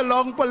divided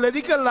along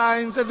political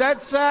lines, and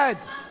that's sad.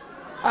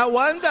 I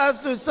want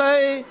us to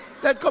say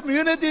that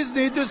communities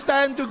need to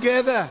stand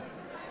together.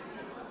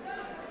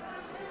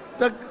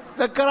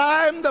 The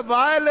crime, the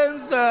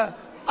violence,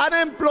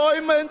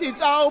 unemployment,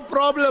 it's our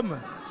problem.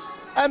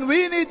 And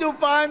we need to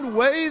find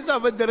ways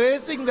of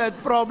addressing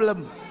that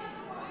problem.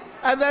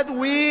 And that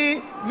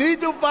we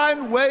need to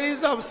find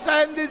ways of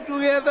standing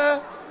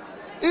together,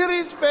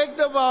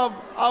 irrespective of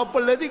our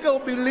political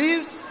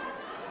beliefs,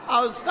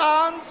 our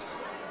stance,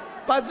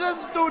 but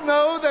just to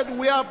know that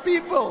we are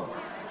people.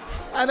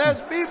 And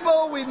as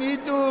people, we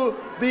need to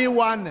be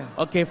one.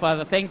 Okay,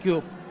 Father, thank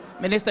you.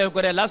 Minister, you've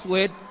got a last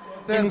word.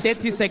 Thanks. In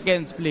 30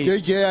 seconds, please.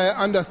 JJ,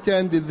 I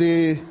understand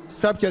the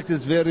subject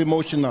is very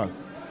emotional.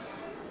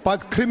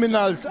 But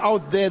criminals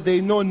out there, they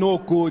know no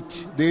good.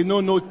 They know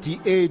no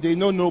DA, they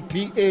know no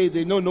PA,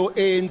 they know no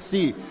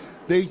ANC.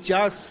 They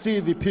just see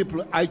the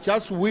people. I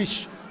just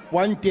wish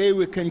one day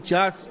we can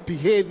just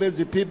behave as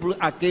the people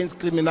against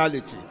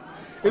criminality.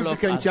 If we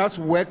can just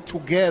work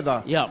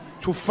together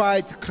to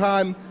fight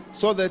crime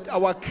so that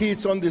our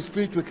kids on the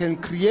street, we can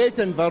create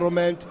an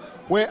environment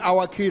where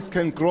our kids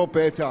can grow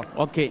better.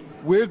 Okay.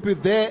 We'll be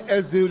there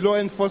as the law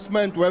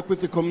enforcement, work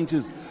with the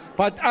communities.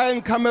 But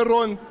I'm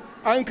Cameron,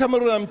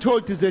 I'm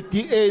told he's a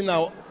DA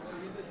now.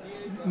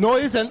 No,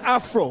 he's an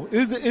Afro.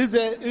 He's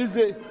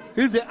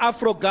an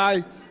Afro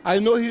guy. I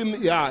know him,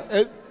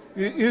 yeah.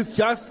 He's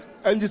just,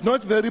 and he's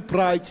not very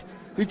bright.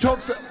 He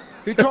talks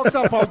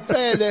about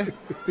Cele.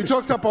 He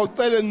talks about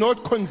Cele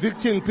not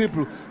convicting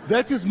people.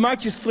 That is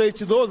magistrate.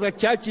 Those are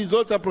judges.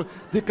 Those are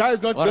the guy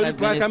is not very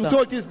bright. I'm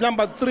told he's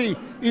number 3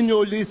 in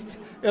your list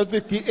as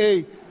the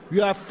DA.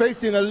 You are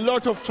facing a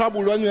lot of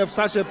trouble when you have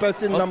such a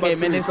person number 3.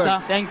 Okay,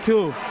 Minister, thank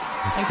you.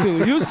 Thank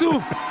you.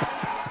 Yusuf.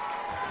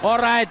 All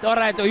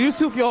right.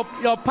 Yusuf,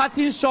 your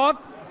parting shot.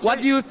 What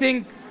do you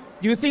think?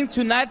 Do you think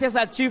tonight has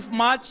achieved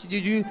much?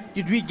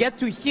 Did we get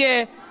to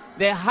hear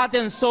the heart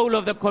and soul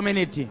of the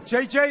community?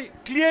 JJ,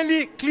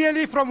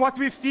 clearly from what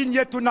we've seen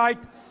here tonight,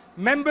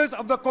 members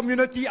of the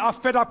community are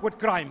fed up with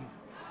crime.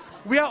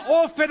 We are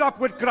all fed up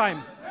with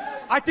crime.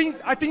 I think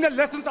the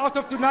lessons out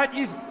of tonight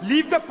is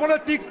leave the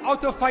politics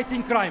out of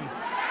fighting crime.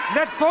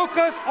 Let's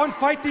focus on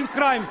fighting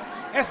crime.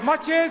 As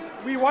much as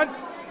we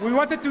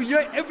wanted to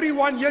hear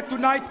everyone here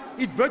tonight,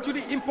 it's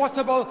virtually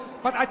impossible.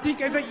 But I think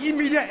as an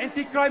e-media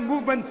anti-crime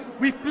movement,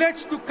 we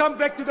pledge to come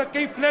back to the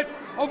Cape Flats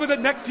over the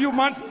next few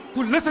months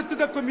to listen to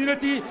the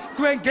community,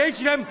 to engage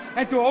them,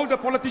 and to hold the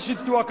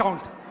politicians to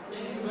account.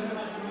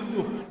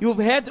 You've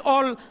heard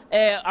all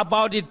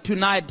about it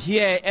tonight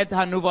here at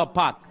Hanover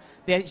Park.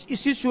 The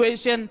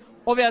situation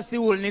obviously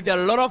will need a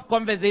lot of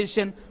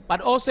conversation, but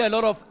also a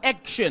lot of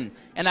action.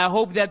 And I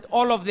hope that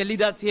all of the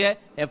leaders here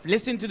have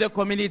listened to the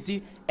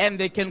community and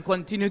they can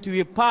continue to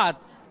be part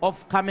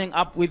of coming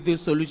up with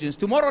these solutions.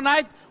 Tomorrow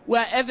night, we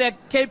are at the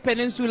Cape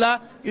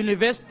Peninsula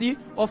University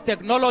of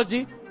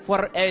Technology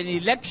for an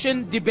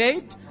election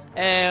debate.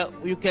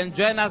 You can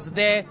join us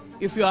there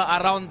if you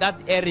are around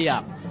that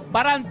area.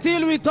 But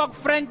until we talk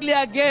frankly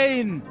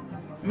again,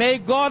 may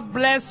God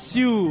bless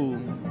you.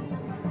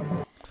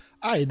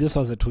 This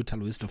was a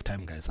total waste of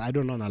time, guys. I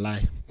don't want to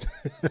lie.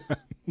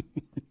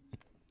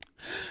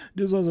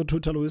 This was a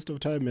total waste of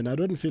time, and I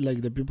don't feel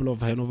like the people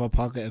of Hanover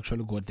Park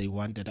actually got what they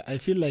wanted. I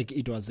feel like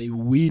it was a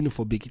win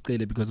for Bheki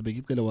Cele because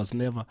Bheki Cele was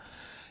never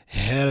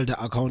held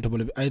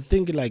accountable. I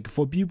think like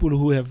for people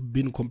who have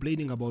been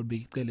complaining about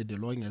Bheki Cele the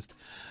longest,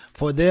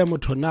 for them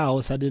to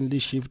now suddenly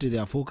shift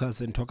their focus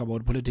and talk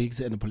about politics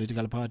and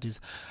political parties,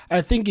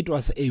 I think it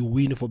was a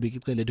win for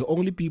Bheki Cele. The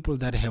only people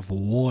that have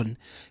won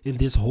in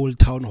this whole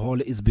town hall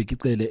is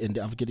Bheki Cele and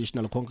the African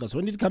National Congress.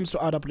 When it comes to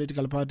other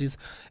political parties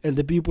and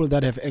the people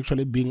that have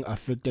actually been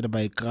affected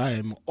by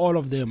crime, all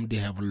of them, they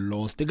have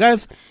lost.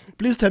 Guys,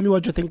 please tell me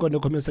what you think on the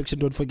comment section.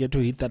 Don't forget to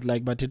hit that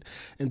like button,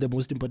 and the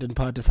most important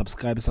part is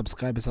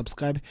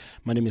subscribe.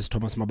 My name is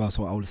Thomas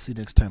Mabaso. I will see you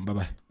next time.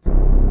 Bye-bye.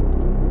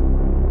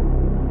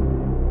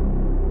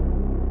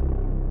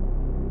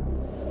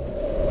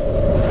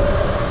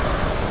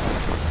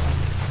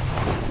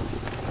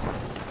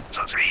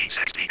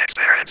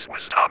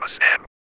 Thomas M.